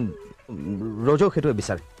আৰু ৰজক সেইটোৱে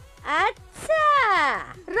বিচাৰে আচ্ছা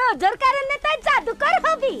ৰজৰ কাৰণে তই যাদুকৰ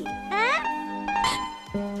হবি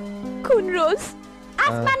কোন ৰজ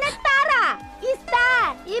আসমানে তাৰা ইস্তাৰ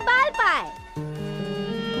ইবাল পায়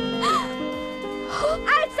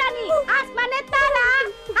আইছানি আসমানে তাৰা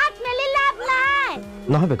হাত মেলি লাভ নাই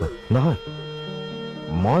নহয় বেগম নহয়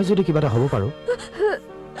মই যদি কিবা এটা হ'ব পাৰো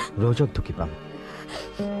ৰজক ঢুকি পাম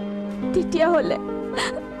তেতিয়াহ'লে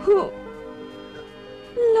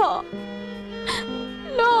ল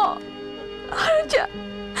আৰু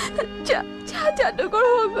যাদুকৰ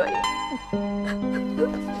হগৈ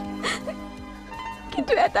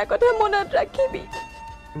কিন্তু এটা কথা মনত ৰাখিবি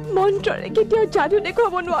মন্ত্ৰৰে কেতিয়াও যাদু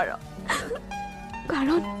দেখুৱাব নোৱাৰ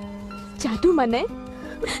কাৰণ যাদু মানে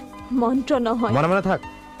মন্ত্ৰ নহয় মনে মনে থাক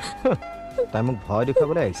তাই মোক ভয়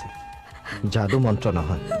দেখুৱাবলৈ আহিছে যাদু মন্ত্ৰ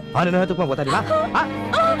নহয় হয় নহয় তোক মই বতাই দিম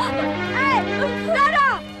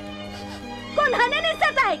কোন হানে নিছে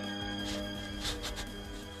তাইক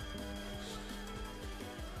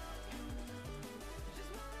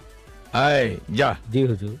যা জি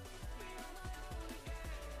হুজুৰ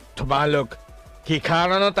তোমালোক কি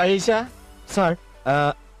কাৰণত আহিছা ছাৰ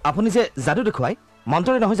আপুনি যে যাদু দেখুৱাই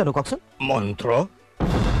মন্ত্ৰৰে নহয় জানো কওকচোন মন্ত্ৰ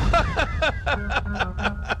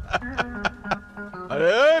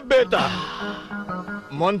আৰে বেটা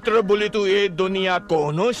মন্ত্ৰ বুলিতো এই দুনিয়াত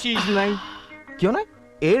কোনো চিজ নাই কিয় নাই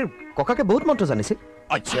এৰ ককাকে বহুত মন্ত্ৰ জানিছিল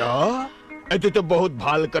আচ্ছা এইটোতো বহুত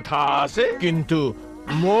ভাল কথা আছে কিন্তু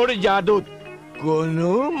মোৰ যাদুত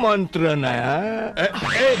কোনো মন্ত্ৰ নাই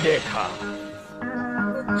এই দেখা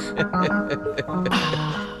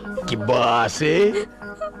কিবা আছে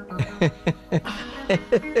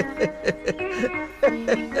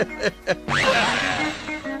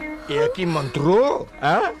কি মন্ত্ৰ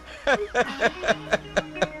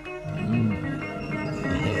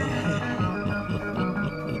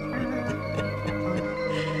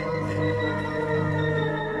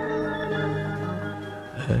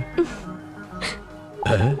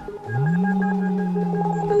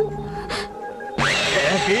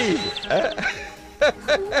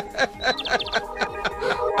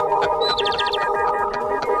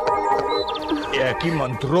কি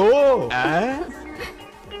মন্ত্ৰ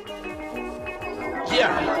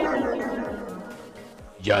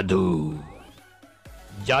যাদু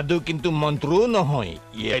जादू किंतु मंत्रो নহয়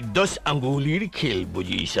ये 10 আঙ্গুলিৰ খেল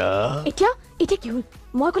বুজিছা এতিয়া কি হল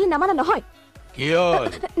মই কলে নামানা নহয় কিয়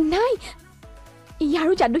নাই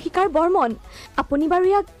ইয়াৰো যাদু শিকাৰ বৰ্মন আপুনি বাৰু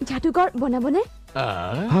ইয়াক যাদুকৰ বনাবনে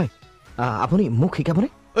হয় আপুনি মোক শিকাবনে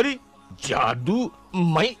अरे जादू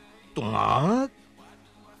মই তোমাক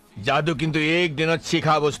जादू किंतु एक दिনত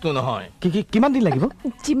শিখা বস্তু নহয় কিমান দিন লাগিব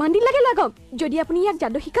যিমান দিন লাগে লাগক যদি আপুনি ইয়াক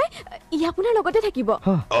যাদু শিকায় ই আপোনাৰ লগতে থাকিব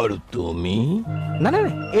আৰু তুমি না না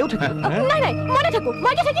এও থাকিব নাই নাই মই নাথাকো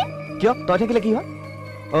মই কি থাকিম কিয় তই থাকিলে কি হয়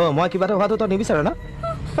মই কিবা এটা হোৱাটো তই নিবিচাৰ না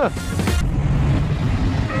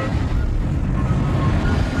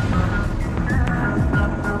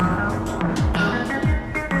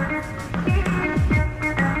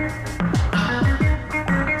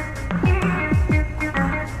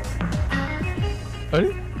अरे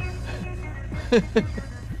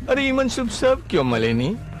अरे इमान चुपचाप क्यों मालिनी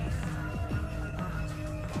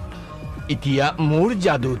इतिया मोर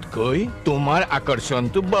जादूत कोई तुम्हार आकर्षण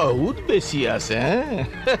तो बहुत बेसी आसे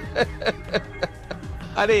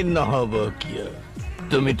अरे নহব किया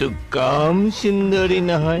তুমি তো কম সুন্দরী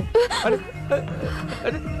নহয় अरे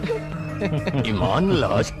ইমান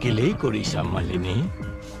লাজ কেলে কৰিছা মালিনী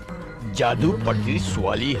जादू पट्टी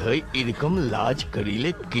स्वाली है इरकम लाज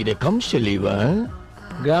करीले किरकम चलीबा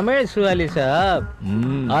গ্রামের সুয়ালি সাহেব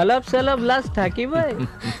আলাপ সালাপ লাশ থাকিবে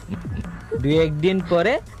দুই একদিন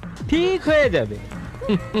পরে ঠিক হয়ে যাবে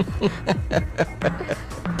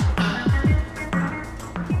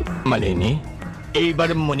মালিনী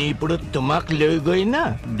এইবাৰ মণিপুৰত তোমাক লৈ গৈ না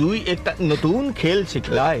দুই এটা নতুন খেল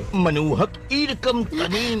শিকলাই মানুহক ইৰকম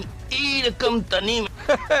তনিম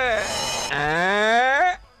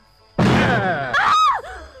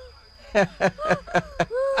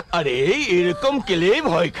अरे এরকম কেলে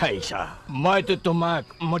ভয় খাইছা মই তো তোমাক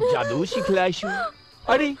মোর জাদু শিখলাইছো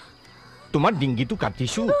আরে তোমার ডিঙ্গিটো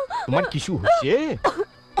কাটিছো তোমার কিছু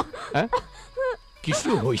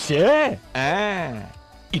হইছে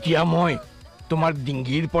এতিয়া মই তোমার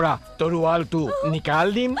ডিঙ্গির পৰা তৰোৱালটো নিকাল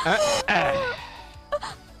দিম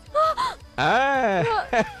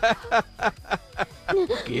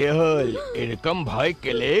কি হল এৰকম ভয়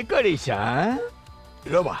কেলে কৰিছা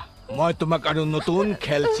ৰবা মই তোমাক আৰু নতুন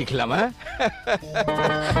খেল শিখলাম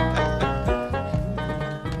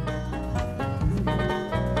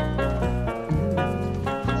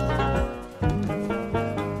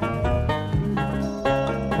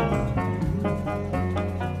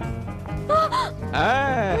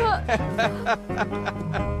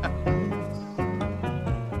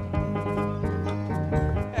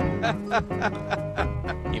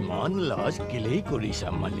ইমান লাজ কেলে কৰিছা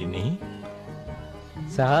মালিনী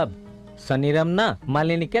সাহেব শনিৰাম না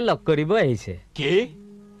মালিনীকে লগ কৰিব আহিছে কি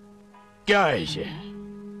আহিছে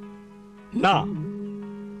না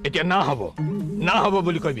এতিয়া না হব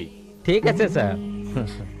বুলি কবি ঠিক আছে স্যার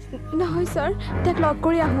নহয় স্যার তাক লগ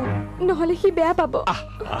কৰি আহো নহলে সি বেয়া পাব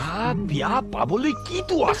বেয়া পাবলৈ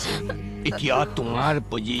কিটো আছে এতিয়া তোমাৰ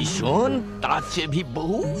পজিশন তাতছে ভি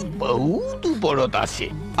বহুত ওপৰত আছে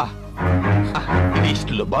রেস্ট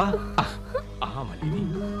লবা মালিনী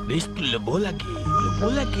রেস্ট লব লাগে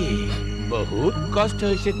বহুত কষ্ট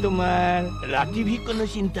হয়েছে তোমার রাতি ভি কোনো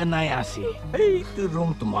চিন্তা নাই আছে এইটো রুম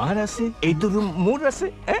তোমার আছে এইটো রুম মোর আছে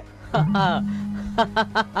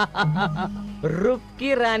রূপ কি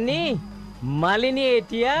রানী মালিনী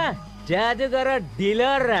এতিয়া জাদুঘৰৰ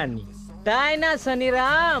ডিলাৰ ৰাণী তাই না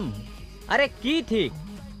শনিৰাম আৰে কি ঠিক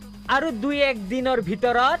আৰু দুই এক দিনৰ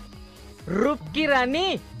ভিতৰত ৰূপ কি ৰাণী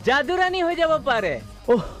জাদু ৰাণী হৈ যাব পাৰে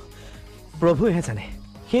প্ৰভুহে জানে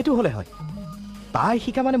সেইটো হলে হয় তাই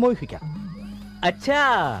শিকা মানে মই শিকা আচ্ছা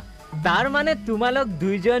তার মানে তোমালোক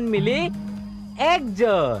দুইজন মিলি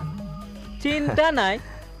একজন চিন্তা নাই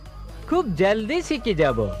খুব জলদি শিখি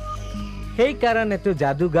যাব সেই কারণে তো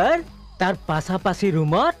জাদুঘর তার পাশাপাশি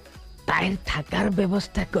রুমত তাইর থাকার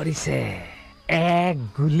ব্যবস্থা করিছে এক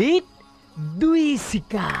গুলিত দুই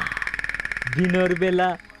শিকা দিনৰ বেলা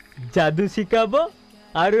জাদু শিকাব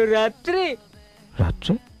আৰু ৰাত্ৰি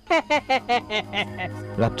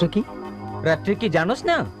ৰাত্ৰি কি জানোস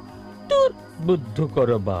না তোৰ বুদ্ধ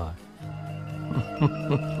কৰবাৰ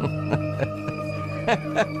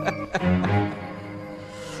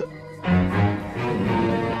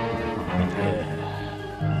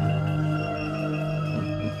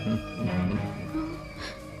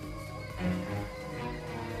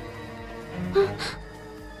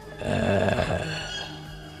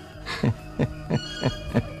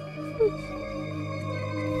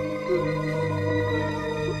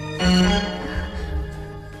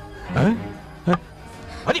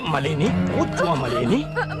আৰে মালিনী ক'ত যোৱা মালিনী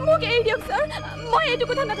মোক এৰি দিয়ক স্যাৰ মই এইটো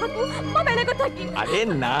কথা নাথাকো মই বেলেগত থাকিম আৰে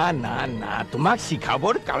না না না তোমাক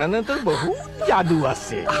শিখাবৰ কাৰণে তোৰ বহুত যাদু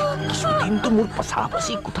আছে কিছুদিন তো মোৰ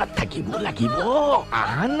পাছাপাছি কোঠাত থাকিব লাগিব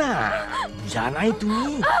আহা না বুজা নাই তুমি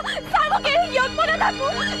স্যাৰ মোক এৰি দিয়ক মই নাথাকো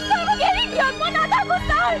স্যাৰ মোক এৰি দিয়ক মই নাথাকো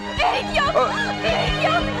স্যাৰ এৰি দিয়ক এৰি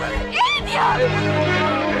দিয়ক এৰি দিয়ক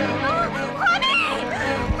হানি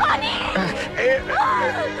হানি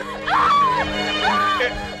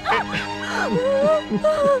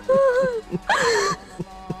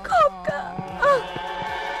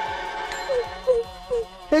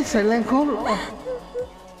এই চেলেংখন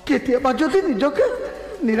কেতিয়াবা যদি নিজকে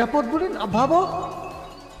নিৰাপদ বুলি নাভাব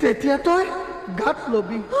তেতিয়া তই গাত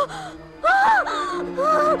লবি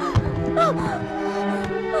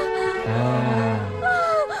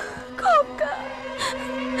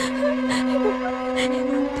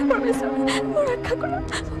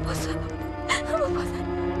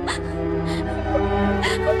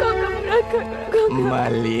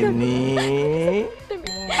মালিনী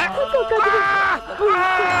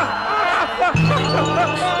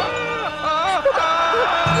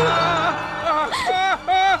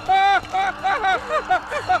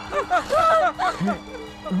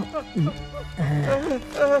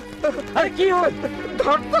আরে কি হল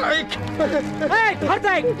ধর তাইক এই ধর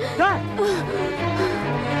তাইক ধর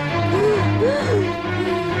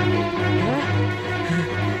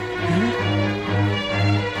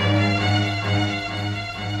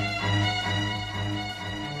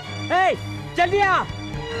এই জলদি आ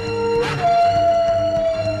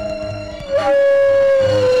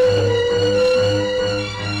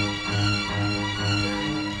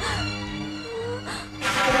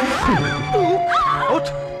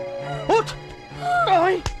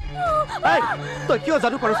তই কিয়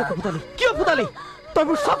যাদু কৰিছ ফুটালি কিয় ফুটালি তই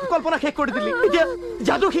মোৰ সব কল্পনা শেষ কৰি দিলি এতিয়া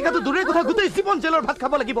যাদু শিকাটো দূৰে কথা গোটেই জীৱন জেলৰ ভাত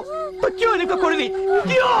খাব লাগিব তই কিয় এনেকুৱা কৰিলি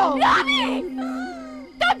কিয়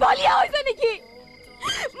তই বলিয়া হৈছে নেকি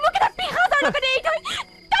মোক এটা পিহাজাৰ লগত এৰি থৈ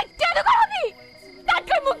তই যাদু কৰবি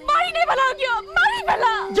তাতকৈ মোক মাৰি দে পেলা কিয় মাৰি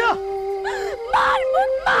পেলা যা মাৰ মোক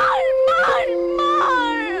মাৰ মাৰ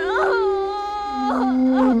মাৰ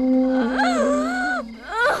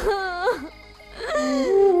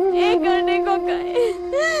এইকাৰণে ককাই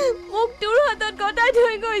মোক তোৰ হাতত গতাই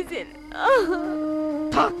থৈ গৈছিল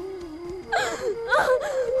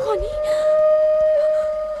শনি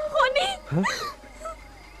শনি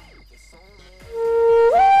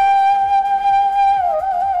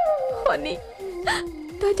শনি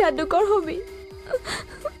তই যাদুকৰ হবি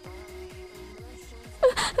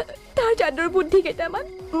তাৰ যাদুৰ বুদ্ধি কেইটামান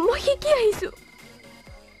মই শিকি আহিছো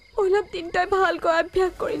অলপ দিন তই ভালকৈ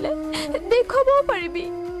অভ্যাস কৰিলে দেখুৱাবও পাৰিবি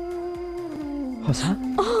সঁচা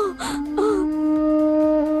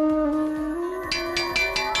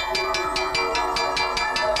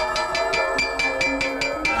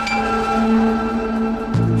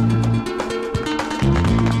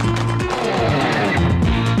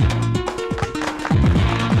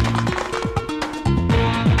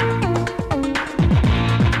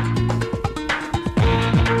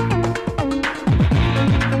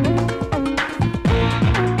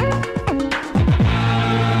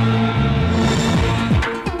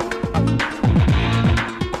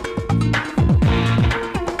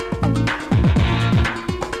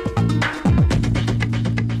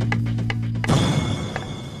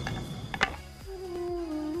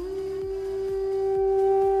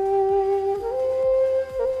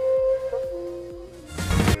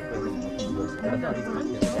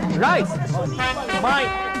Rice. My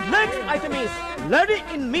next item is lady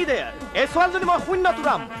in midair. A ছোৱালীজনী মই শূন্য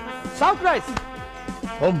তুৰাম চাউথ ৰাইচ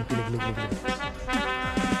হোম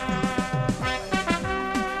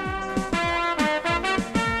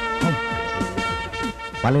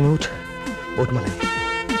মালিনী উঠ উঠ মালিনী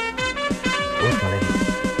উঠ মালিনী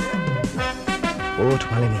উঠ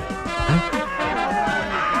মালিনী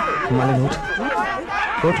মালিনী উঠ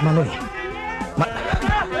উঠ মালিনী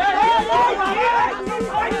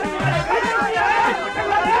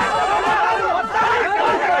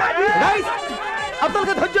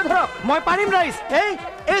আপোনালোকে ধৈৰ্য ধৰক মই পাৰিম ৰাইজ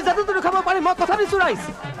এই যাদুটো দেখাব পাৰিম মই কথা দিছো ৰাইজ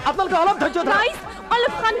আপোনালোকে অলপ ধৈৰ্য ধৰক ৰাইজ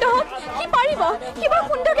অলপ শান্ত হওক কি পাৰিব কিবা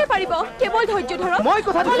সুন্দৰকৈ পাৰিব কেৱল ধৈৰ্য ধৰক মই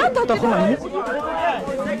কথা দিছো তখন মালিনী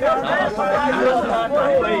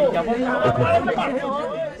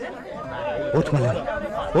উঠ মালিনী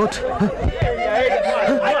উঠ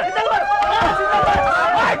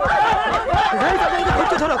ৰাইজ আপোনালোকে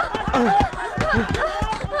ধৈৰ্য ধৰক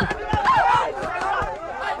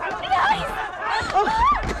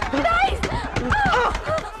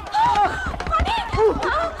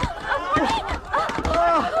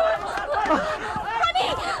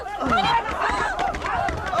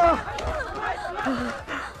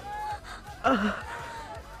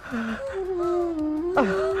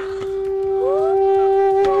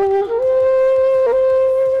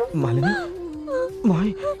মালিনী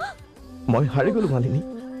মই হাৰি গলো মালিনী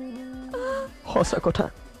সঁচা কথা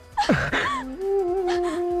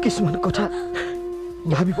কিছুমান কথা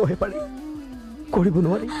ভাবিবহে পাৰি কৰিব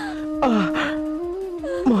নোৱাৰি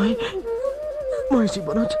মই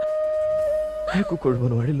জীৱনত একো কৰিব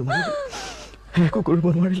নোৱাৰিলো মালিনী একো কৰিব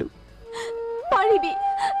নোৱাৰিলো পাৰিবি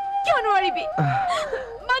কিয় নোৱাৰিবি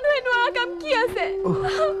মানুহে নোৱাৰা কাম কি আছে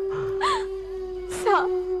চা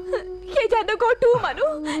সেই যাদুকৰ তোৰ মানুহ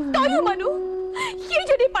তয়ো মানুহ সি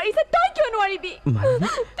যদি পাৰিছে তই কিয় নোৱাৰিবি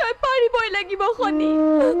তই পাৰিবই লাগিব শনি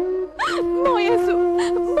মই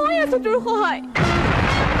আছো তোৰ সহায়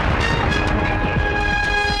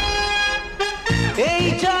এই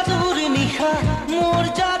জাদুর নিশা মোর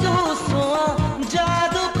জাদু সোয়া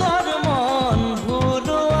জাদু কর মন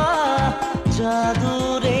ভুলোয়া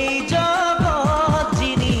জাদুর এই জগৎ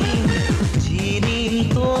যিনি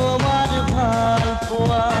তোমার ভাল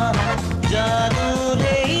পোয়া জাদুর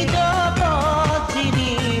এই জগৎ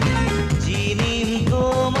যিনি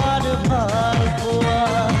তোমার ভাল পোয়া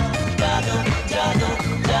জাদু জাদু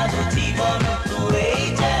জাদু জীবন তুই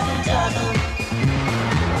যেন জাদু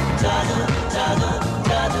জাদু জাদু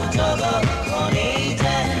জাদু জগৎ অনেক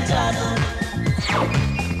যেন জাদু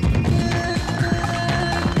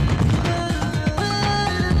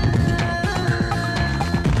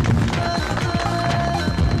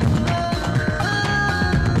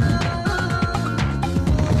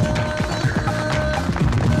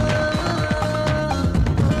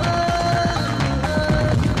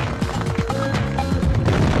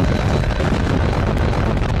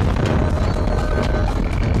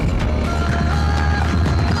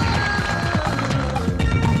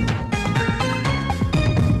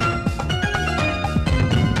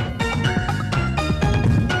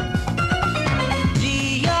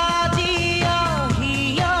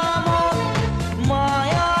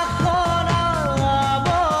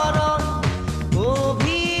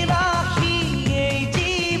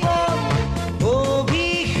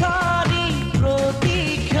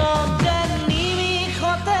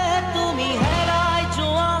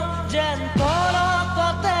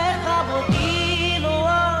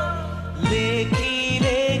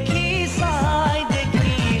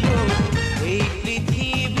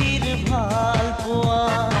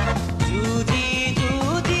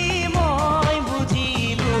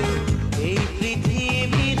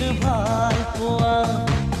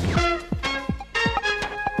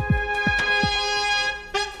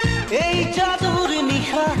এই জাদুর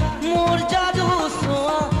নিশা মোর জাদু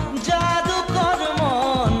সোয়া জাদু কর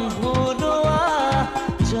মন ভুলোয়া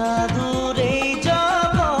জাদুর এই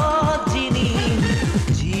জগৎ যিনি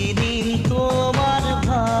তোমার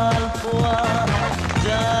ভাল পোয়া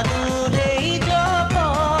জাদুর এই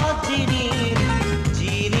জগৎ যিনি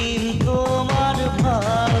তোমার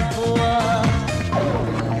ভাল পোয়া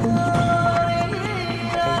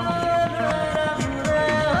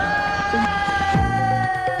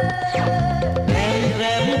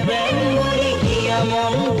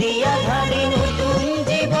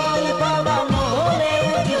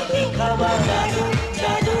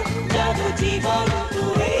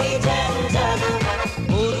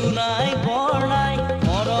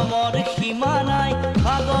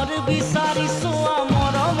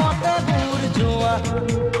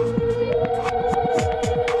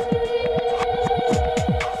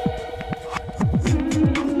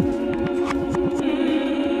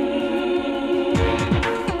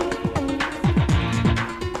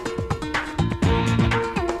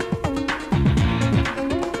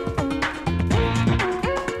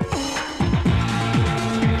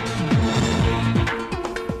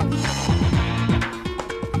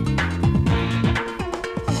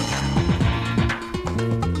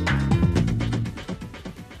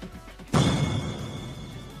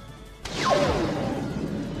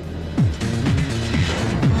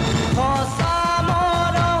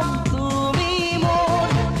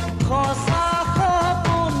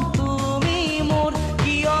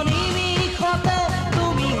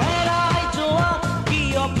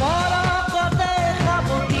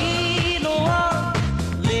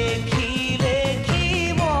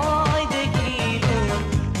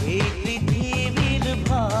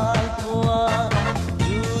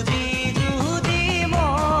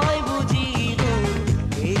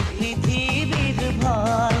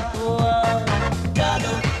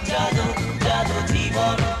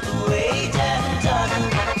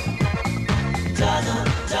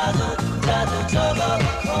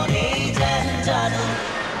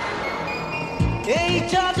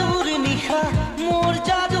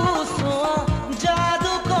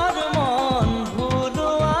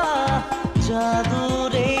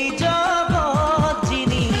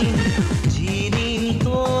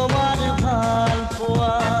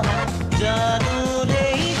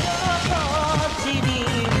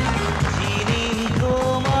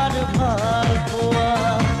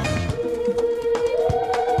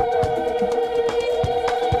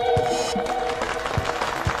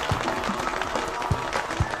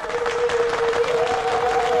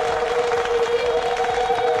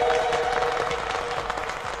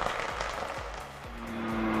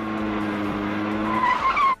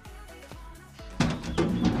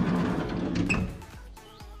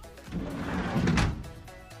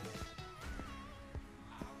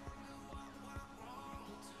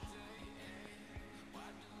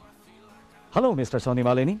হেল্ল' মিষ্টাৰ ছনী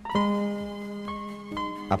মালিনী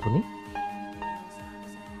আপুনি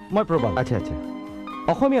মই প্ৰবাল আচ্ছা আচ্ছা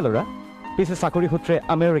অসমীয়া ল'ৰা পিছে চাকৰি সূত্ৰে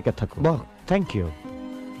আমেৰিকাত থাকোঁ বাহ থেংক ইউ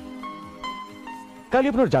কালি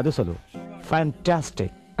আপোনাৰ যাদু চালোঁ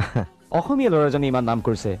ফেণ্টাষ্টিক অসমীয়া ল'ৰাজনে ইমান নাম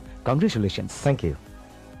কৰিছে কংগ্ৰেচুলেশ্যনছ থেংক ইউ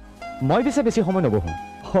মই পিছে বেছি সময় নবহোঁ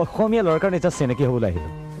অসমীয়া ল'ৰাৰ কাৰণে জাষ্ট চিনাকি হ'বলৈ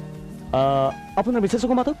আহিলোঁ আপোনাৰ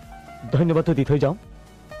মিছেছকো মাতক ধন্যবাদটো দি থৈ যাওঁ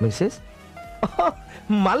মিছেছ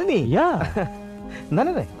মালিনী ইয়া নাই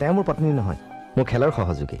নাই নাই তেওঁ মোৰ পত্নী নহয় মোৰ খেলৰ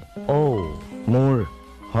সহযোগী অ' মোৰ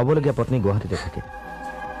হ'বলগীয়া পত্নী গুৱাহাটীতে থাকে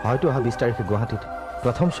হয়তো অহা 20 তাৰিখে গুৱাহাটীত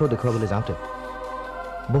প্ৰথম শ্ব' দেখুৱাবলৈ যাওঁতে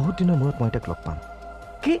বহুত দিনৰ মূৰত মই তাক লগ পাম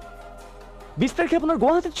কি 20 তাৰিখে আপোনাৰ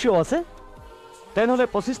গুৱাহাটীত শ্ব' আছে তেনেহ'লে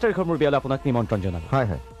 25 তাৰিখৰ মোৰ বিয়ালৈ আপোনাক নিমন্ত্ৰণ জনাম হয়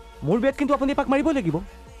হয় মোৰ বিয়াত কিন্তু আপুনি এপাক মাৰিবই লাগিব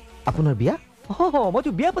আপোনাৰ বিয়া মইতো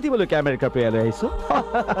বিয়া পাতিবলৈকে আমেৰিকাৰ পৰা ইয়ালৈ আহিছোঁ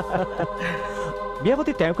বিয়া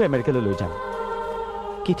পাতি তেওঁকো আমেৰিকালৈ লৈ যাম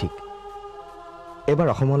কি ঠিক এবাৰ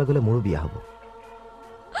অসমলৈ গ'লে মোৰো বিয়া হ'ব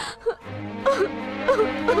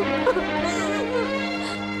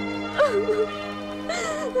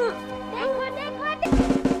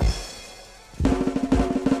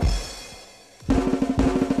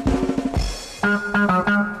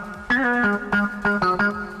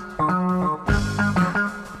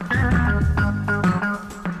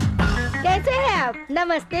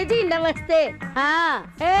नमस्ते जी नमस्ते हाँ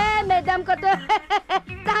मैडम को तो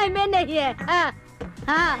टाइम में नहीं है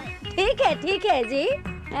हाँ ठीक है जी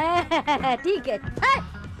ठीक है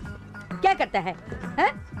क्या करता है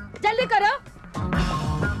जल्दी करो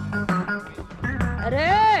अरे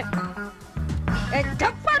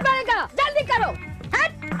थप्पड़ मारेगा जल्दी करो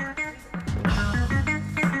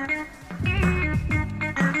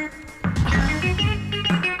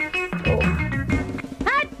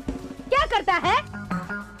क्या करता है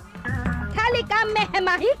खाली काम में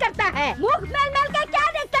हेमाही करता है मुख मेल मेल के क्या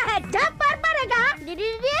देखता है थप्पड़ मारेगा दीदी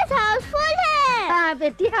हाउसफुल है हाँ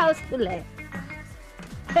बेटी हाउसफुल है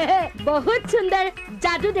बहुत सुंदर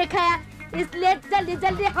जादू दिखाया इसलिए जल्दी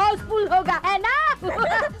जल्दी हाउसफुल होगा है ना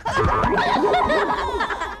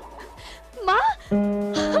माँ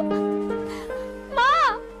माँ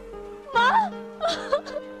माँ माँ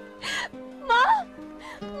माँ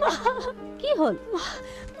की whole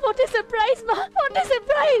What a surprise, Ma! What a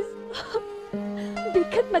surprise!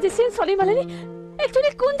 বিখ্যাত ম্যাজিচিয়ান ছনী মালিনী একচুয়ালি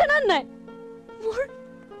কোন জানান নাই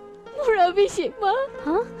মোৰ অভিষেক মা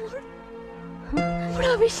মোৰ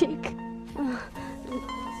অভিষেক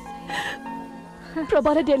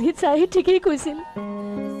প্ৰবালে দিল্লীত চাই ঠিকেই কৈছিল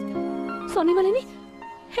ছনী মালিনী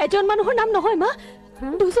এজন মানুহৰ নাম নহয় মা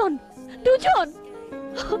দুজন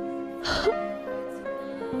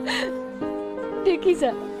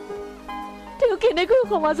দেখিছা তেওঁ কেনেকৈ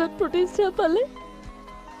সমাজত প্ৰতিষ্ঠা পালে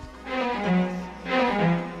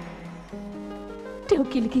তেওঁ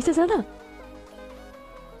কি লিখিছে জানা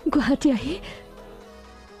গুৱাহাটী আহি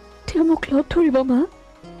তেওঁ মোক লগ ধৰিব মা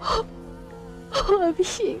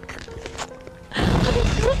অভিষেক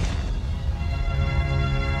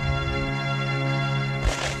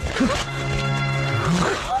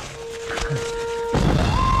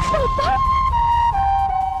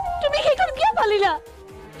তুমি সেইখন কিয় পালিলা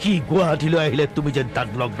কি গুৱাহাটীলৈ আহিলে তুমি যেন তাক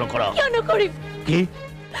লগ নকৰা কিয় নকৰিম কি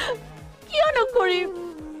কিয় নকৰিম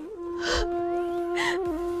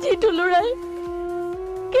যিটো ল'ৰাই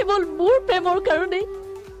কেৱল মোৰ প্ৰেমৰ কাৰণে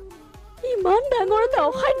ইমান ডাঙৰ এটা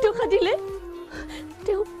অসাধ্য সাধিলে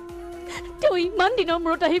তেওঁ ইমান দিনৰ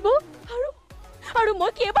মূৰত আহিব আৰু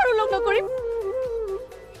মই কেইবাৰো লগ নকৰিম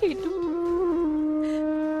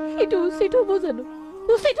সেইটো উচিত হ'ব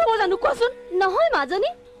জানো কোৱাচোন নহয়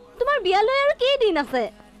মাজনী তোমাৰ বিয়ালৈ আৰু কেইদিন আছে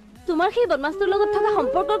তোমাৰ সেই বদমাছটোৰ লগত থকা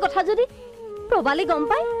সম্পৰ্কৰ কথা যদি প্ৰবালে গম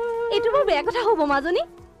পায় এইটো বৰ বেয়া কথা হ'ব মাজনী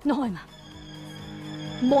নহয় মা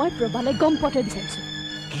মই প্ৰবালে গম পোৱাটো বিচাৰিছো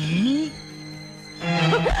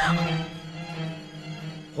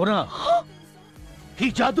শুনা সি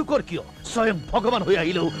যাদুকৰ কিয় স্বয়ং ভগৱান হৈ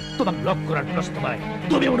আহিলেও তোমাক লগ কৰাৰ প্ৰশ্ন নাই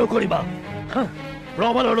তুমিও নকৰিবা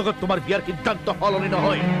প্ৰবালৰ লগত তোমাৰ বিয়াৰ সিদ্ধান্ত সলনি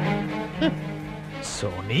নহয়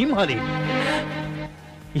ছনী মালিনী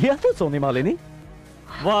ইয়াতো ছনী মালিনী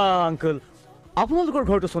বাহ আংকল আপোনালোকৰ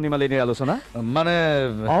ঘৰটো ছনী মালিনীৰ আলোচনা মানে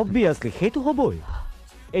অবভিয়াছলি সেইটো হ'বই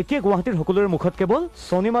এতিয়া গুৱাহাটীৰ সকলোৰে মুখত কেৱল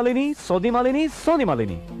Sony Malini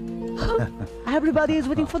everybody is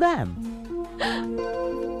ৱেটিং for them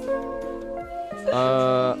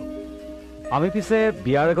আমি পিছে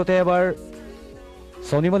বিয়াৰ আগতে এবাৰ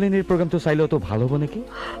ছনী মালিনীৰ প্ৰগ্ৰামটো চাই লোৱাটো ভাল হ'ব নেকি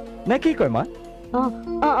নে কি কয় মা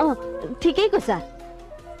ঠিকেই কৈছা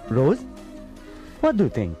rose what do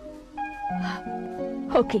you think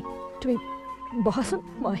okay তুমি বহাচোন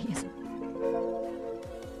মই আহি আছো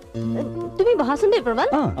তুমি বহাচোন দেই প্ৰবাল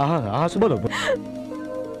আহাচোন বলো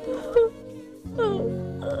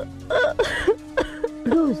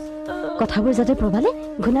ৰোজ কথাবোৰ যাতে প্ৰবালে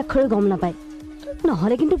ঘুণাক্ষৰে গম নাপায়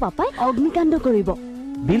নহ'লে কিন্তু পাপাই অগ্নিকাণ্ড কৰিব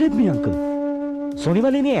বিলিভ মি আংকল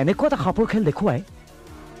সোণীমালিনীয়ে এনেকুৱা এটা সাপৰ খেল দেখুৱাই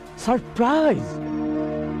সাৰপ্ৰাইজ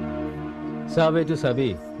চাব এইটো চাবি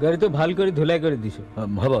গাড়ীটো ভাল কৰি ধুলাই কৰি দিছো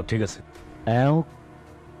হ'ব ঠিক আছে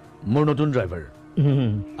মোৰ নতুন ড্ৰাইভাৰ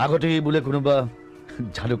আগতে বোলে কোনোবা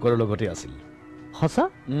যাদুকৰৰ লগতে আছিল সঁচা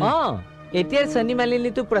এতিয়া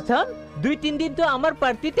সোণীমালিনীটো প্ৰথম 2-3 দিনটো আমাৰ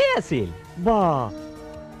পাৰ্টিতে আছিল বাহ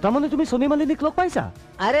তাৰমানে তুমি সোণীমালিনীক লগ পাইছা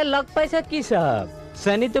আৰে লগ পাইছা কি সাহেব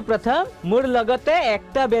সোণীটো প্ৰথম মোৰ লগতে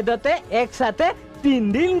একটা বেডতে একসাথে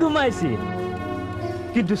 3 দিন ঘুমাইছিল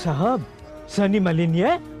কিন্তু সাহেব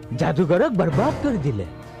সোণীমালিনীয়ে যাদুগৰক বৰবাদ কৰি দিলে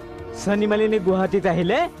সোণীমালিনী গুৱাহাটীত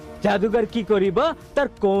আহিলে যাদুগৰ কি কৰিব তাৰ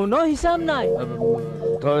কোনো হিচাপ নাই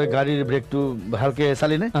তই গাড়ীৰ ব্ৰেকটো ভালকে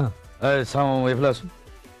চালিনে চাওঁ এইফালে আছো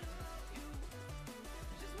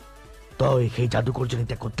তই সেই যাদুকৰজনী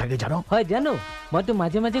এতিয়া ক'ত থাকে জানো হয় জানো মইতো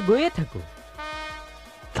মাজে মাজে গৈয়ে থাকো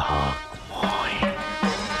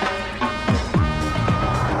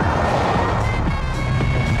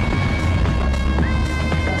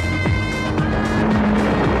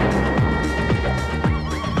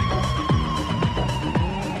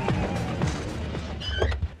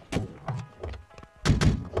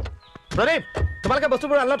প্ৰদীপ তোমালোকে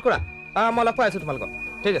বস্তুবোৰ আনলোড কৰা মই লগ পাই আছো তোমালোকক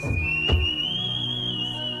ঠিক আছে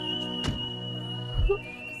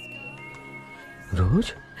ৰোজ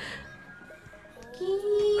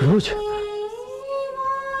ৰোজ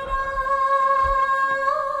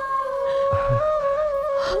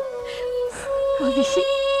অভিষেক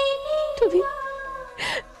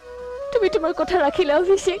তুমি তোমাৰ কথা ৰাখিলা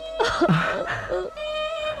অভিষেক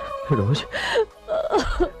ৰোজ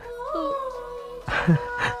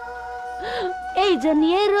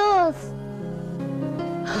এইজনীয়ে ৰোজ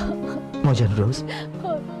মই জানো ৰোজ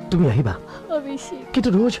তুমি আহিবা অভিষেক কিন্তু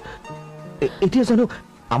ৰোজ এতিয়া জানো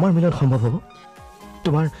আমাৰ মিলন সম্ভৱ হ'ব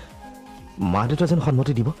তোমাৰ মা দেউতা যেন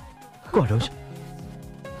সন্মতি দিব কোৱা ৰোজ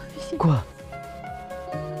কোৱা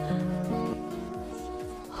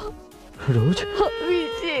ৰোজ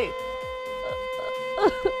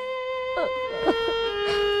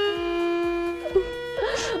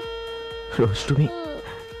ৰোজ তুমি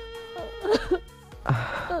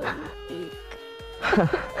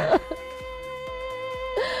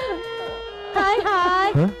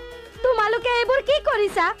তোমালোকে এইবোৰ কি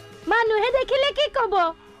কৰিছা মানুহে দেখিলে কি কব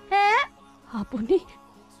হে আপুনি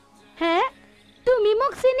হে তুমি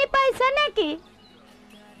মোক চিনি পাইছা নেকি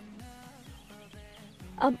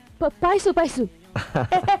পাইছো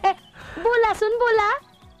বোলাচোন বোলা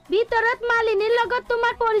ভিতৰত মালিনীৰ লগত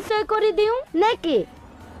তোমাৰ পৰিচয় কৰি দিওঁ নেকি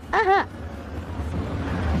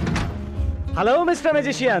হেল্ল' মিষ্টাৰ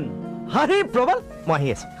মেজিচিয়ান হাৰি প্ৰবল মই আহি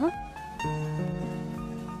আছো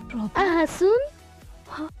আহাচোন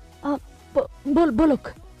বলক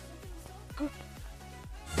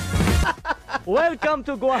ওয়েলকাম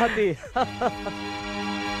টু গুৱাহাটী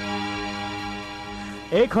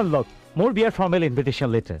এইখন লওক মোৰ বিয়াৰ ফৰ্মেল ইনভিটেশ্যন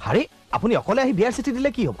লেটাৰ হাৰি আপুনি অকলে আহি বিয়াৰ চিঠি দিলে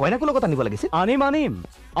কি হ'ব কইনাকো লগত আনিব লাগিছিল আনিম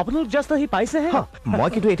আপোনালোক জাষ্ট আহি পাইছেহে মই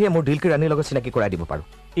কিন্তু এতিয়া মোৰ ডিলকি ৰাণীৰ লগত চিনাকি কৰাই দিব পাৰো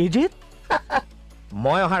ইজিত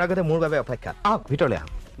মই অহাৰ আগতে মোৰ বাবে অপেক্ষা আহক ভিতৰলৈ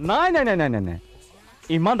আহক নাই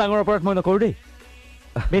ইমান ডাঙৰ অপৰাধ মই নকৰোঁ দেই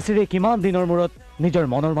বেছিৰে কিমান দিনৰ মূৰত নিজৰ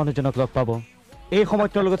মনৰ মানুহজনক লগ পাব এই সময়ত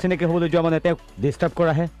তেওঁৰ লগত চিনাকি হ'বলৈ যোৱা মানে তেওঁক ডিষ্টাৰ্ব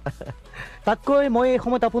কৰাহে তাতকৈ মই এই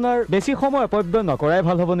সময়ত আপোনাৰ বেছি সময় অপব্যয় নকৰাই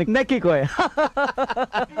ভাল হ'ব নেকি নে কি কয়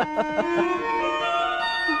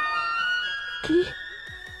কি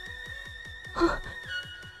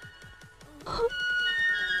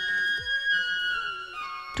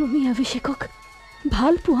তুমি অভিষেকক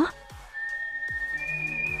ভাল পোৱা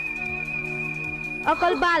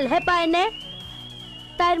অকল বালহে পায়নে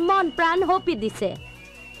তাইৰ মন প্ৰাণ হপি দিছে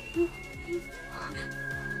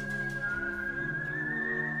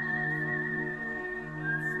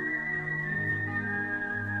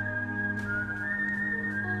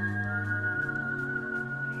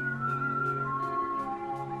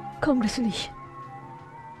Congratulations.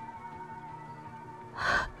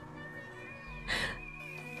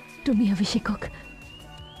 তুমি অভিষেকক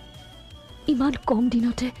ইমান কম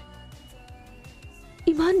দিনতে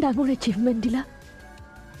ইমান ডাঙৰ এচিভমেণ্ট দিলা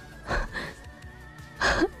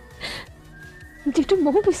যেটো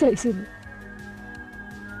মই বিচাৰিছিলোঁ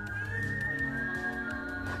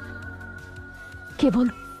কেৱল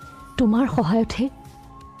তোমাৰ সহায়তহে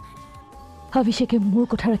অভিষেকে মোৰ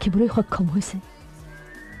কথা ৰাখিবলৈ সক্ষম হৈছে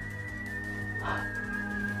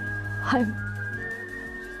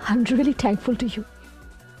I'm really thankful to you.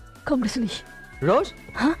 Congratulations. Rose?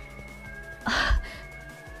 Huh?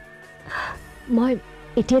 মই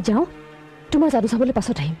এতিয়া যাওঁ তোমাৰ যাদু চাবলৈ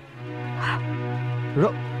পাছত আহিম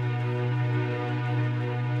Rose,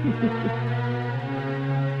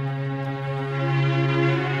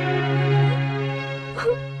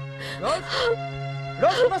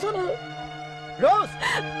 শুনাচোন। Rose!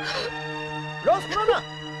 Rose, শুনা না।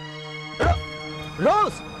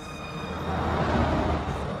 Rose!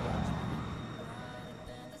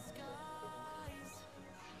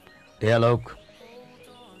 এয়া লওক,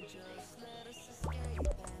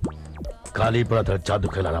 কালিৰ পৰা তাৰ যাদু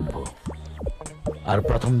খেল আৰম্ভ। আৰু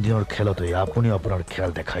প্ৰথম দিনৰ খেলতে আপুনি আপোনাৰ খেল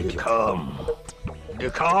দেখাই দিয়ক।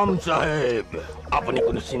 দেখাম সাহেব, আপুনি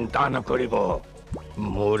কোনো চিন্তা নকৰিব।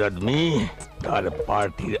 মোৰ আদমি তাৰ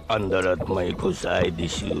পাৰ্টিৰ আণ্ডাৰত মই ঘুচাই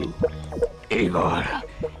দিছো।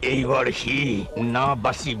 এইবাৰ সি না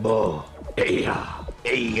বাচিব। এয়া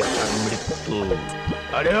তাৰ মৃত্যু।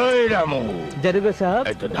 আৰে ঐ ৰামু, যাদুকৰ সাহেব,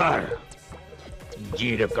 এইটো ধৰ। যি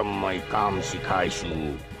ৰকম মই কাম শিকাইছো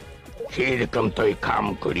সেই ৰকম তই কাম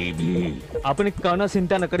কৰিবি। আপুনি কোনো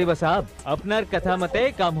চিন্তা নকৰিব সাহেব, আপোনাৰ কথা মতে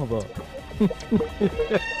কাম হ'ব।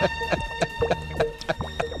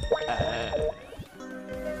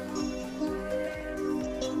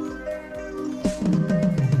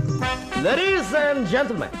 Ladies and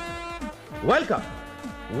gentlemen,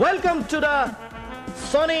 welcome to the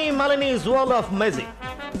Sunny Malini's world of magic.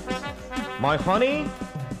 My honey,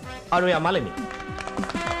 Arya Malini.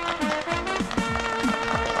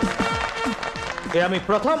 আমি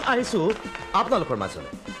প্ৰথম আহিছো আপোনালোকৰ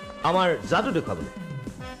মাজলৈ আমাৰ যাদু দেখুৱাবলৈ।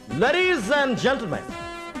 Ladies and gentlemen,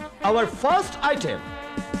 our first item.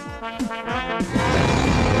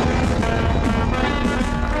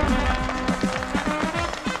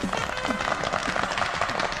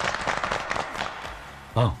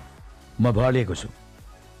 মই ভৰালিয়ে কৈছো।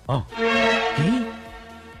 কি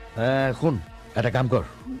শুন, এটা কাম কৰ,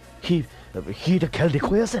 সি এটা খেল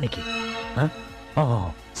দেখুৱাই আছে নেকি?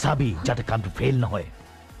 চাবি যাতে কামটো ফেইল নহয়।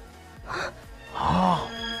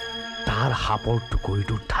 তাৰ সাপৰ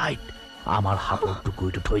টুকুৰিটোৰ ঠাইত আমাৰ সাপৰ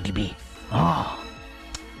টুকুৰিটো থৈ দিবি,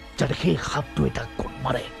 যাতে সেই সাপটো এটা কোট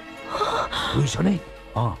মাৰে। বুজিছনে?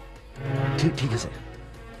 ঠিক আছে।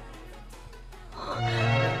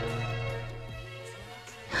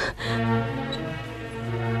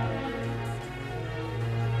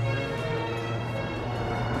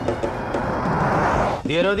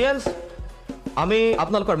 Dear audience, আমি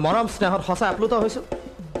আপোনালোকৰ মৰম স্নেহত সঁচা আপ্লুত হৈছো।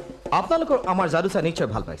 আপোনালোকৰ আমাৰ যাদু চাই নিশ্চয়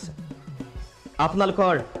ভাল পাইছে।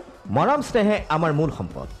 আপোনালোকৰ মৰম স্নেহে আমাৰ মূল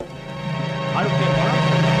সম্পদ। আৰু সেই মৰম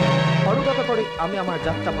অনুগত কৰি আমি আমাৰ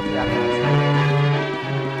যাত্ৰা পথে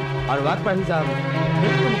আৰু আগবাঢ়ি যাম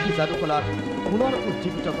মৃত্যুমুখী যাদু কলাক পুনৰ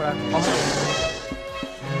উজ্জীৱিত কৰাৰ সহায়।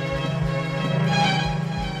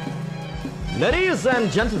 Ladies and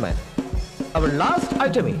gentlemen, our last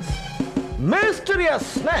item is mysterious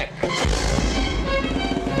snake.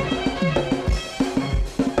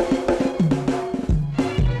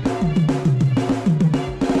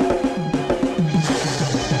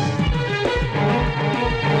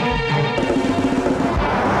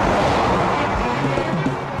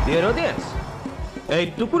 Dear audience, এই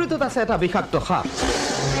টুকুৰিটোত আছে এটা বিষাক্ত সাপ,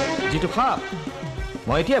 যিটো সাপ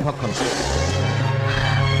মই এতিয়া ভক্ষণ কৰিম।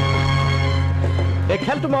 এই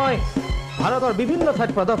খেলটো মই ভাৰতৰ বিভিন্ন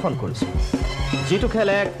ঠাইত প্ৰদৰ্শন কৰিছো, যিটো খেল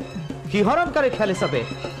এক শিহৰণকাৰী খেল হিচাপে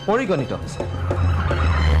পৰিগণিত হৈছে।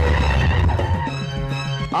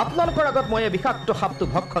 আপোনালোকৰ আগত মই এই বিষাক্ত সাপটো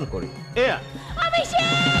ভক্ষণ কৰিম। এয়া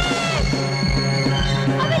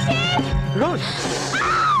ৰোজ।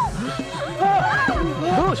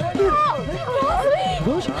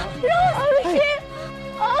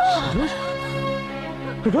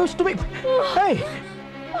 Rose, তুমি hey!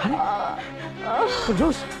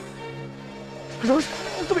 Rose,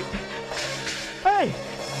 তুমি hey!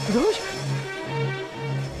 Rose.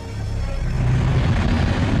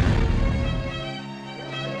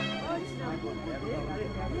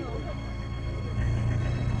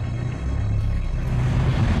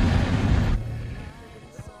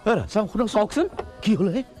 চাওকচোন কি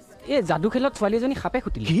হলে? এই যাদু খেলত ছোৱালী এজনী সাপে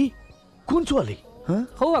খুটিলে। কি? কোন ছোৱালী?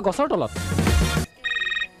 সৌৱা গছৰ তলত।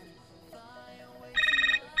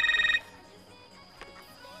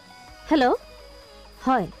 হেল্ল',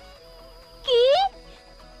 হয় কি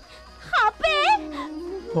সাপে?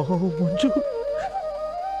 মঞ্জু,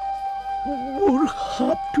 মোৰ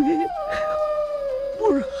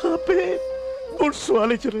সাপে মোৰ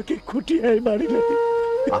ছোৱালীজনকে খুটিয়াই মাৰিলে।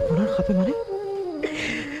 আপোনাৰ সাপে মানে?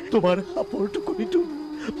 তোমাৰ সাপৰ টুকুৰিটো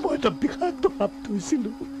মই এটা বিষাক্ত সাপ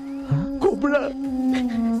থৈছিলো, কোবৰা।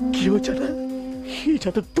 কিয় জানা? সি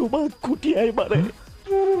যাতে তোমাক খুটিয়াই মাৰে,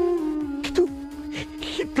 কিন্তু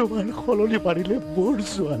সি তোমাৰ সলনি মাৰিলে মোৰ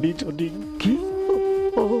ছোৱালীজনী। কি?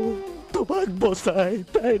 তোমাক বচাই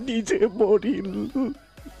তাই নিজে মৰিল।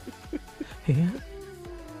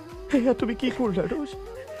 এয়া তুমি কি কৰিলা ৰোজ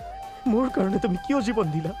মোৰ কাৰণে তুমি কিয়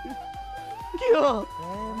জীৱন দিলা কিয়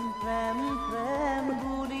প্ৰেম প্ৰেম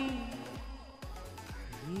বুলি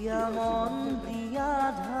দিয়া মন দিয়া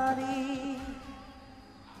ধাৰি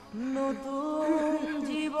নতুন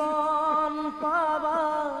জীবন পাবা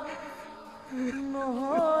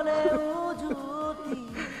নহলে উজুতি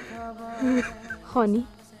খাবা হনি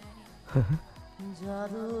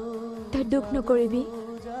তই দুখ নকৰিবি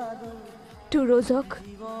তোৰ ৰোজক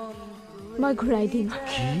মই ঘূৰাই দিম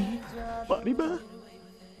পাৰিবা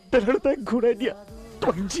তেনেহ'লে তাইক ঘূৰাই দিয়া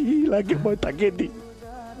তই যি লাগে মই তাকে দিম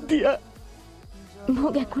দিয়া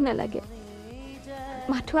মোক একো নালাগে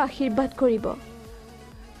মাথো আশীৰ্বাদ কৰিব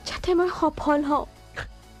যাতে মই সফল হওঁ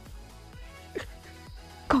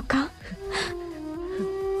ককা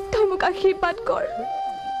তই মোক আশীৰ্বাদ কৰ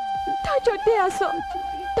তই য'তে আছ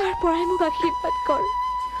তাৰ পৰাই মোক আশীৰ্বাদ কৰ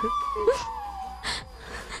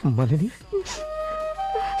মালিনী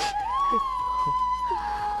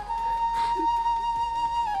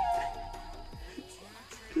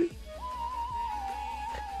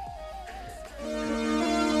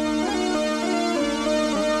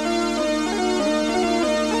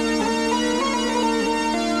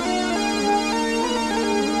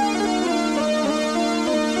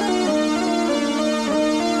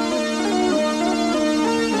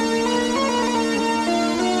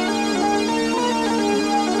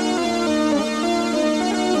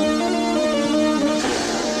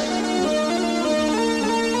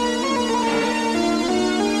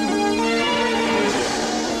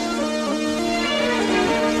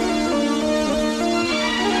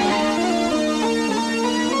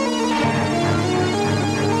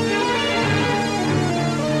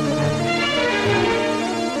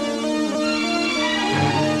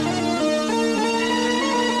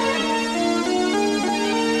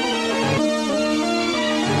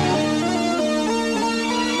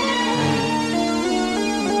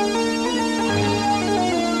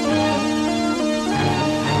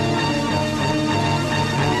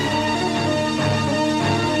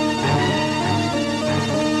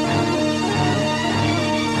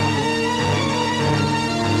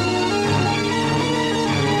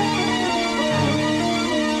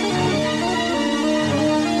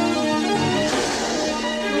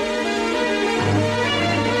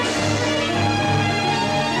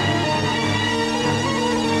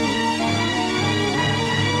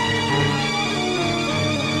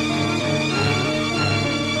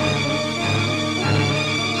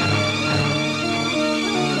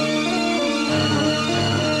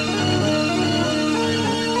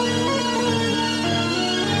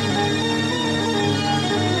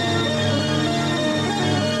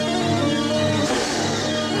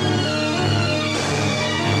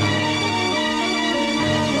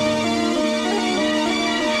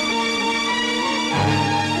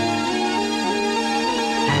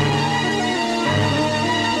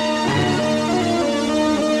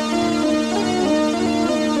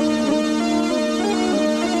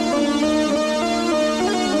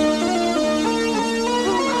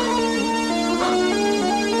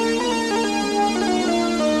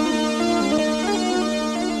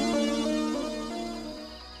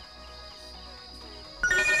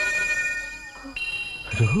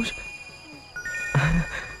Rose?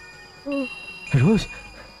 Rose?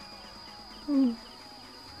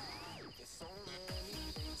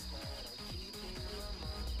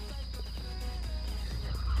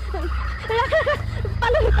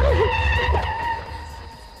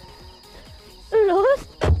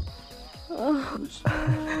 Rose?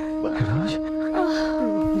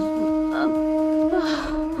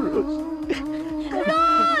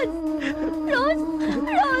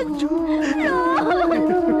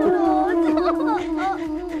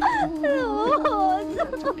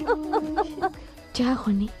 যা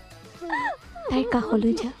শনি তাইৰ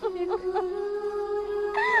কাষলৈ যা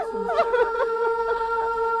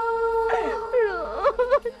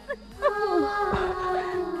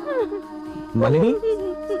মালিনী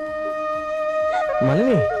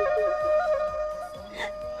মালিনী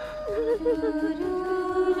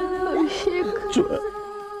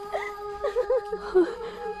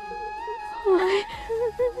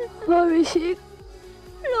অভিষেক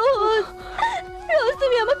ৰোজ ৰোজ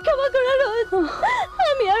তুমি আমাক ক্ষমা কৰা ৰোজ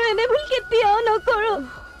আমি আৰু এনে ভুল কেতিয়াও নকৰো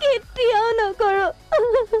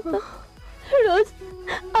ৰোজ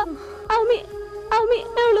আমি আমি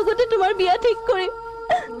এওঁৰ লগতে তোমাৰ বিয়া ঠিক কৰিম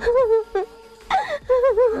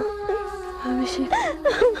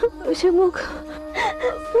অভিষেক মোক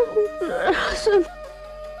ৰচোন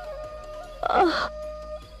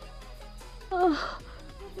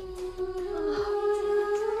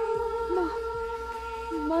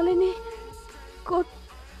মালিনী ক'ত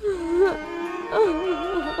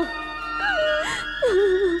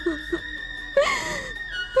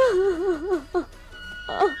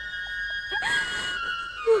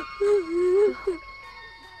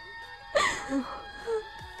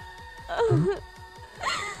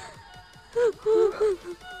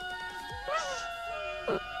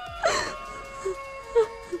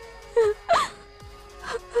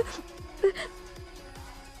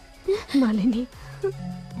মালিনী,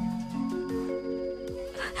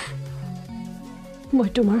 মই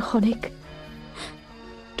তোমাৰ খনিক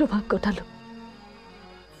তোমাক গতালো।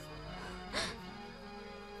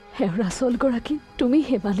 হেৰা চলগৰাকী তুমি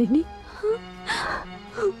হে মালিনী।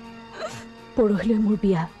 পৰহিলৈ মোৰ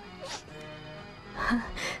বিয়া।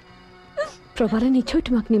 প্ৰভাতে নিশ্চয়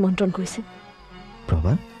তোমাক নিমন্ত্ৰণ কৰিছে।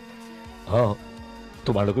 প্ৰভা?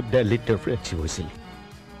 তোমাৰ লগত দিল্লীত ফ্ৰেণ্ডশ্বিপ হৈছিল।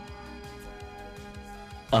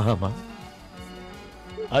 আহা মা,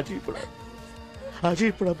 আজিৰ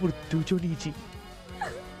পৰা মোৰ দুজনী জি।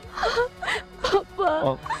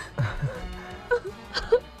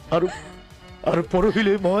 আৰু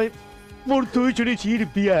পৰহিলৈ মই মোৰ দুইজনী জীৰ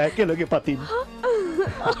বিয়া একেলগে পাতিম।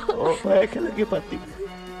 একেলগে পাতিম।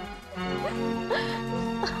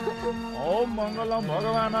 ওম মংগলম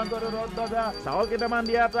ভগৱান গৰুড়ধ্বজা। চাউল কেইটামান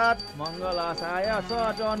দিয়া তাত। মংগলাচায়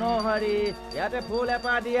সজনহৰি। ইয়াতে ফুল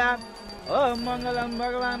এপাহ দিয়া। ওম মংগলম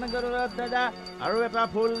ভগৱান গৰুড়ধ্বজা। আৰু এটা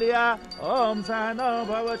ফুল দিয়া। ওম সহন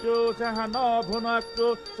ভৱতু সহন ভুনক্তু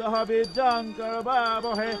সহ বীৰ্যং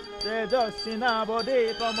কৰ্বাবহে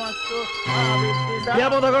তেজস্বিনাবধীতমস্তু। বিয়া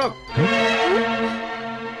বন্ধ কৰক।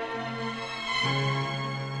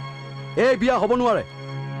 এই বিয়া হ'ব নোৱাৰে।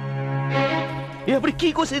 এই আপুনি কি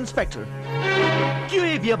কৈছে ইন্সপেক্টৰ? কিয়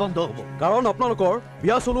এই বিয়া বন্ধ হ'ব? কাৰণ আপোনালোকৰ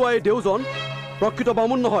বিয়া চলোৱা এই দেউজন প্ৰকৃত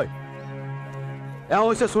বামুণ নহয়। এওঁ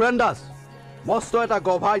হৈছে সুৰেন দাস, মস্ত এটা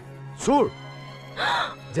গভাই চোৰ।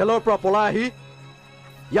 জেলৰ পৰা পলাই আহি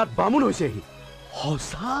ইয়াত বামুণ হৈছেহি।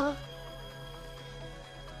 সঁচা?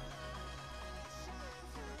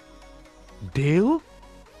 দেউ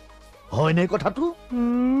হয়নে কথাটো?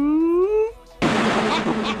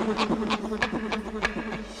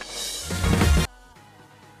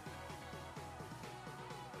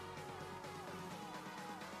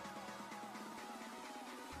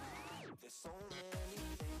 This song